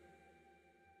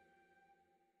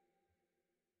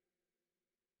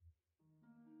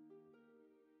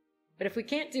 But if we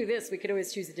can't do this, we could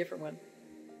always choose a different one.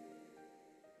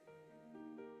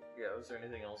 Yeah, was there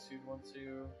anything else you'd want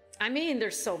to? I mean,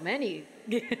 there's so many.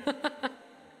 See,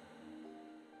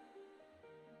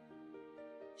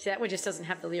 that one just doesn't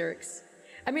have the lyrics.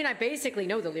 I mean, I basically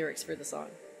know the lyrics for the song.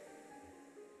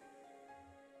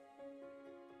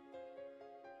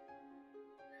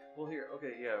 Well, here,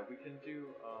 okay, yeah, we can do,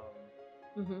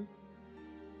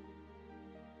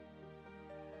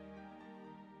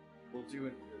 We'll do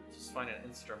it, just find an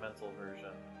instrumental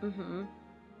version.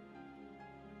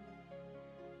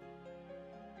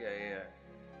 Yeah.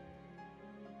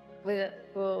 Wait,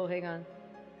 whoa, hang on.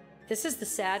 This is the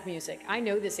sad music. I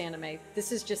know this anime.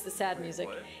 This is just the sad music.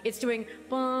 What? It's doing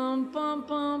bum bum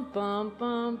bum bum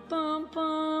bum bum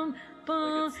bum bum.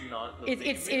 Like it's not the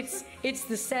it's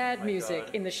the sad music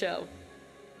God. in the show.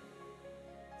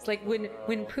 It's like when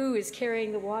Pooh is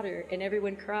carrying the water and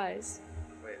everyone cries.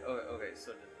 Wait, okay,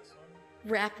 so did this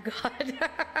one? Rap God.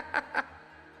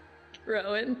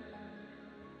 Rowan.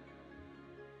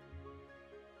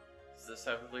 Does this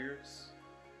have lyrics?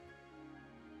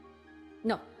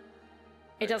 No.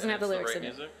 It doesn't have the lyrics in it.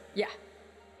 Music? Yeah.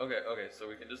 Okay, so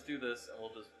we can just do this and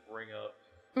we'll just bring up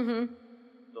the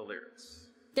lyrics.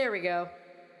 There we go.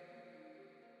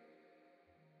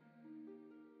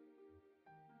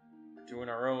 We're doing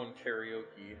our own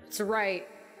karaoke. That's right.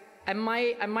 I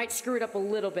might screw it up a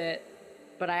little bit,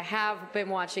 but I have been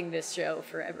watching this show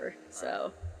forever.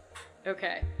 So,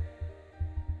 okay.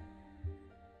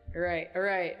 All right,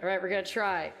 we're gonna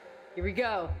try. Here we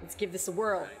go. Let's give this a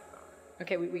whirl.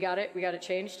 Okay, we got it? We got it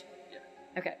changed? Yeah.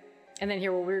 Okay. And then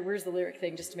here, well, where's the lyric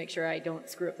thing, just to make sure I don't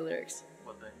screw up the lyrics?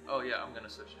 What thing? Oh yeah, I'm gonna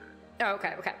switch to it. Oh,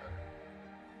 okay.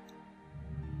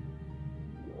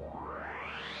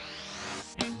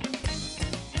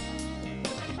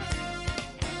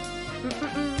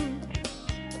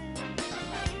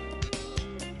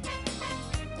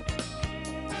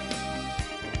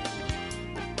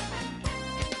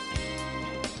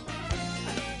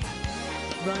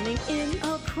 Running in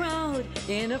a crowd,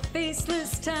 in a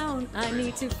faceless town, I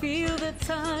need to feel the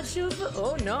touch of...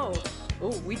 Oh no.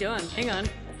 Oh, we done. Hang on.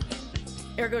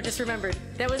 Ergo just remembered.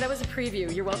 That was a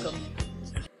preview. You're welcome.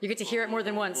 You get to hear it more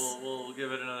than once. We'll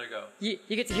give it another go. You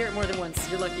get to hear it more than once.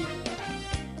 You're lucky.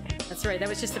 That's right. That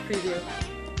was just a preview.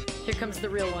 Here comes the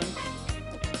real one.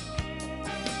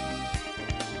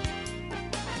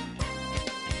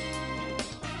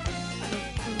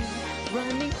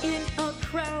 Running in a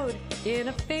crowd, in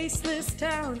a faceless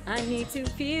town, I need to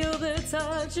feel the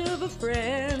touch of a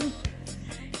friend.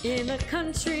 In a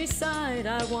countryside,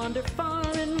 I wander far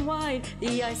and wide.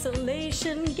 The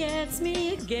isolation gets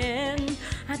me again.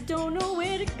 I don't know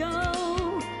where to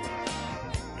go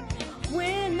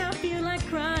when I feel like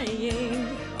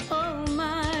crying. Oh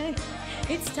my,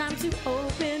 it's time to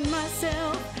open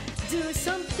myself, do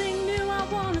something new. I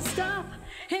wanna stop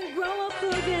and grow up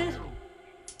a bit.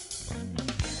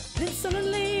 Then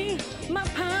suddenly, my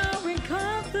power and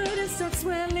confidence start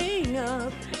swelling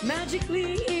up,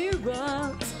 magically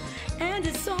erupts. And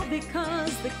it's all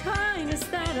because the kindness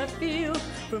that I feel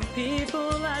from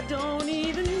people I don't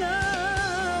even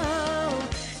know.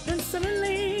 Then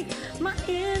suddenly, my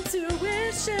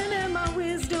intuition and my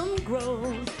wisdom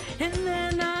grow. And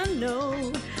then I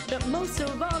know that most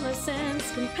of all I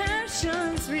sense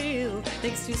compassion's real,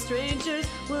 thanks to strangers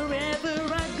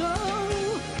wherever I go.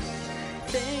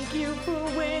 Thank you for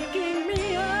waking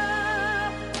me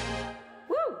up.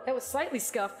 Woo! That was slightly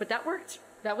scuffed, but that worked.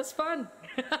 That was fun.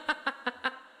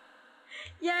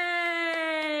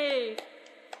 Yay!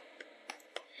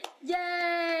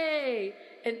 Yay!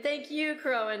 And thank you,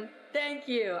 Crowan. Thank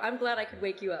you. I'm glad I could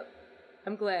wake you up.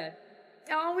 I'm glad.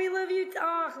 Oh, we love you.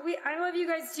 Oh, I love you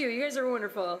guys too. You guys are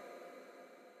wonderful.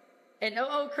 And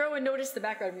Crowan noticed the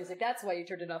background music. That's why you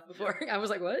turned it off before. I was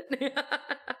like, what?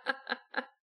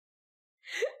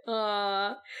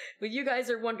 Well, you guys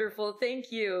are wonderful.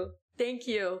 Thank you. Thank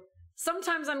you.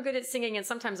 Sometimes I'm good at singing and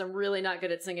sometimes I'm really not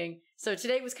good at singing. So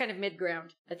today was kind of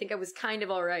mid-ground. I think I was kind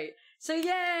of all right. So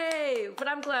yay! But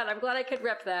I'm glad I could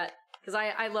rep that because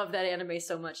I love that anime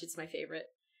so much. It's my favorite.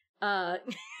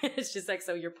 It's just like,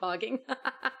 so you're pogging.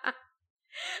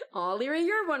 Aw, Lyra,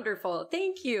 you're wonderful.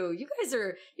 Thank you. You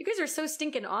guys are so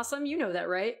stinking awesome. You know that,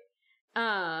 right?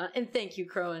 And thank you,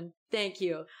 Crowan. Thank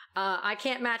you. I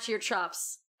can't match your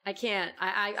chops. I can't.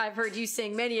 I've heard you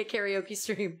sing many a karaoke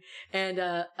stream,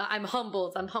 and I'm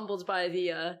humbled. I'm humbled by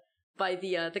the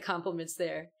compliments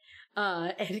there.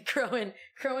 And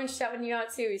Crowan's shouting you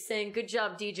out too. He's saying, "Good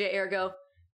job, DJ Ergo."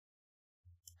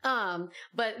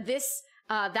 But this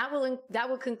that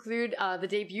will conclude the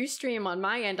debut stream on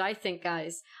my end, I think,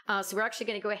 guys. So we're actually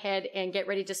going to go ahead and get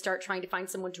ready to start trying to find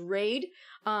someone to raid.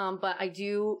 But I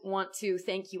do want to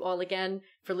thank you all again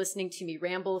for listening to me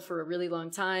ramble for a really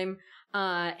long time.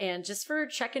 And just for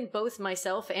checking both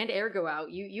myself and Ergo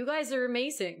out. You guys are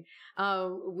amazing.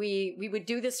 We would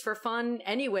do this for fun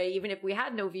anyway, even if we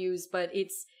had no views, but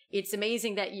it's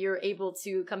amazing that you're able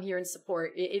to come here and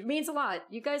support. It means a lot.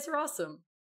 You guys are awesome.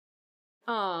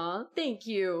 Aw, thank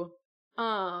you.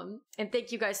 And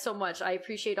thank you guys so much. I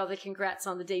appreciate all the congrats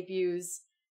on the debuts.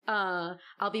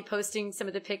 I'll be posting some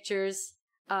of the pictures,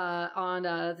 on,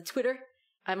 the Twitter.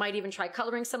 I might even try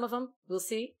coloring some of them. We'll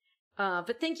see.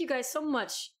 But thank you guys so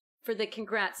much for the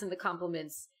congrats and the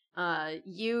compliments.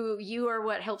 You are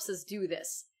what helps us do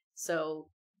this. So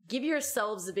give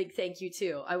yourselves a big thank you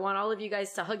too. I want all of you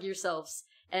guys to hug yourselves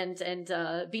and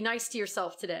be nice to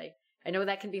yourself today. I know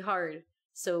that can be hard.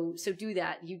 So do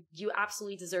that. You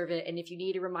absolutely deserve it. And if you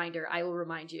need a reminder, I will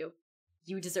remind you.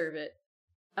 You deserve it.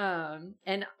 And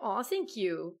thank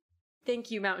you.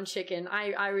 Thank you, Mountain Chicken.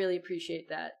 I really appreciate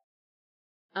that.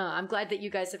 I'm glad that you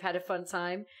guys have had a fun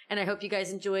time, and I hope you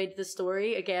guys enjoyed the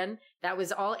story. Again, that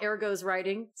was all Ergo's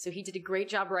writing, so he did a great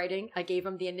job writing. I gave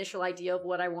him the initial idea of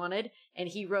what I wanted, and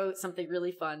he wrote something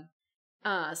really fun.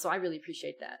 So I really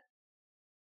appreciate that.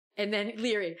 And then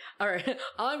Leary, all right,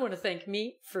 I want to thank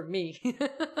me for me.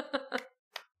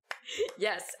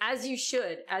 Yes, as you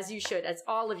should, as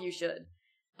all of you should.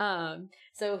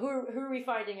 So who are we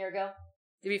finding, Ergo?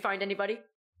 Did we find anybody?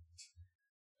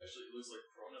 Actually, it looks like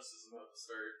Cronus is about to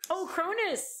start. Oh,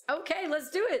 Cronus! Okay, let's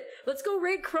do it. Let's go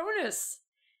raid Cronus.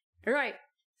 All right.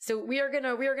 So we are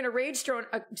gonna raid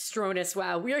Stronus.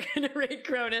 Wow, we are gonna raid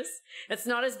Cronus. It's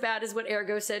not as bad as what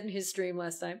Ergo said in his stream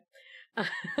last time.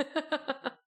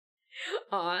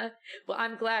 Aw. Well,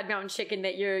 I'm glad, Mountain Chicken,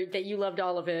 that you loved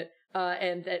all of it.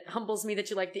 And that humbles me that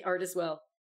you like the art as well.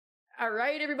 All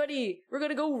right, everybody, we're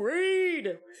gonna go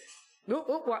raid.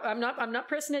 Oh, I'm not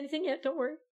pressing anything yet. Don't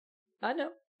worry. I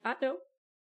know.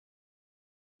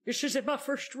 This isn't my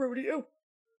first rodeo.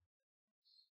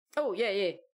 Oh,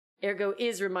 yeah. Ergo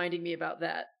is reminding me about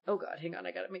that. Oh god, hang on,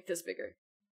 I gotta make this bigger.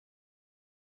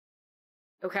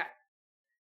 Okay.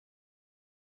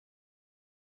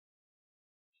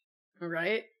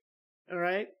 Alright.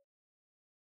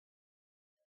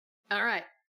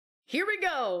 Here we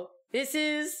go! This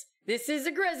is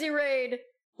a Grezy raid!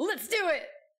 Let's do it!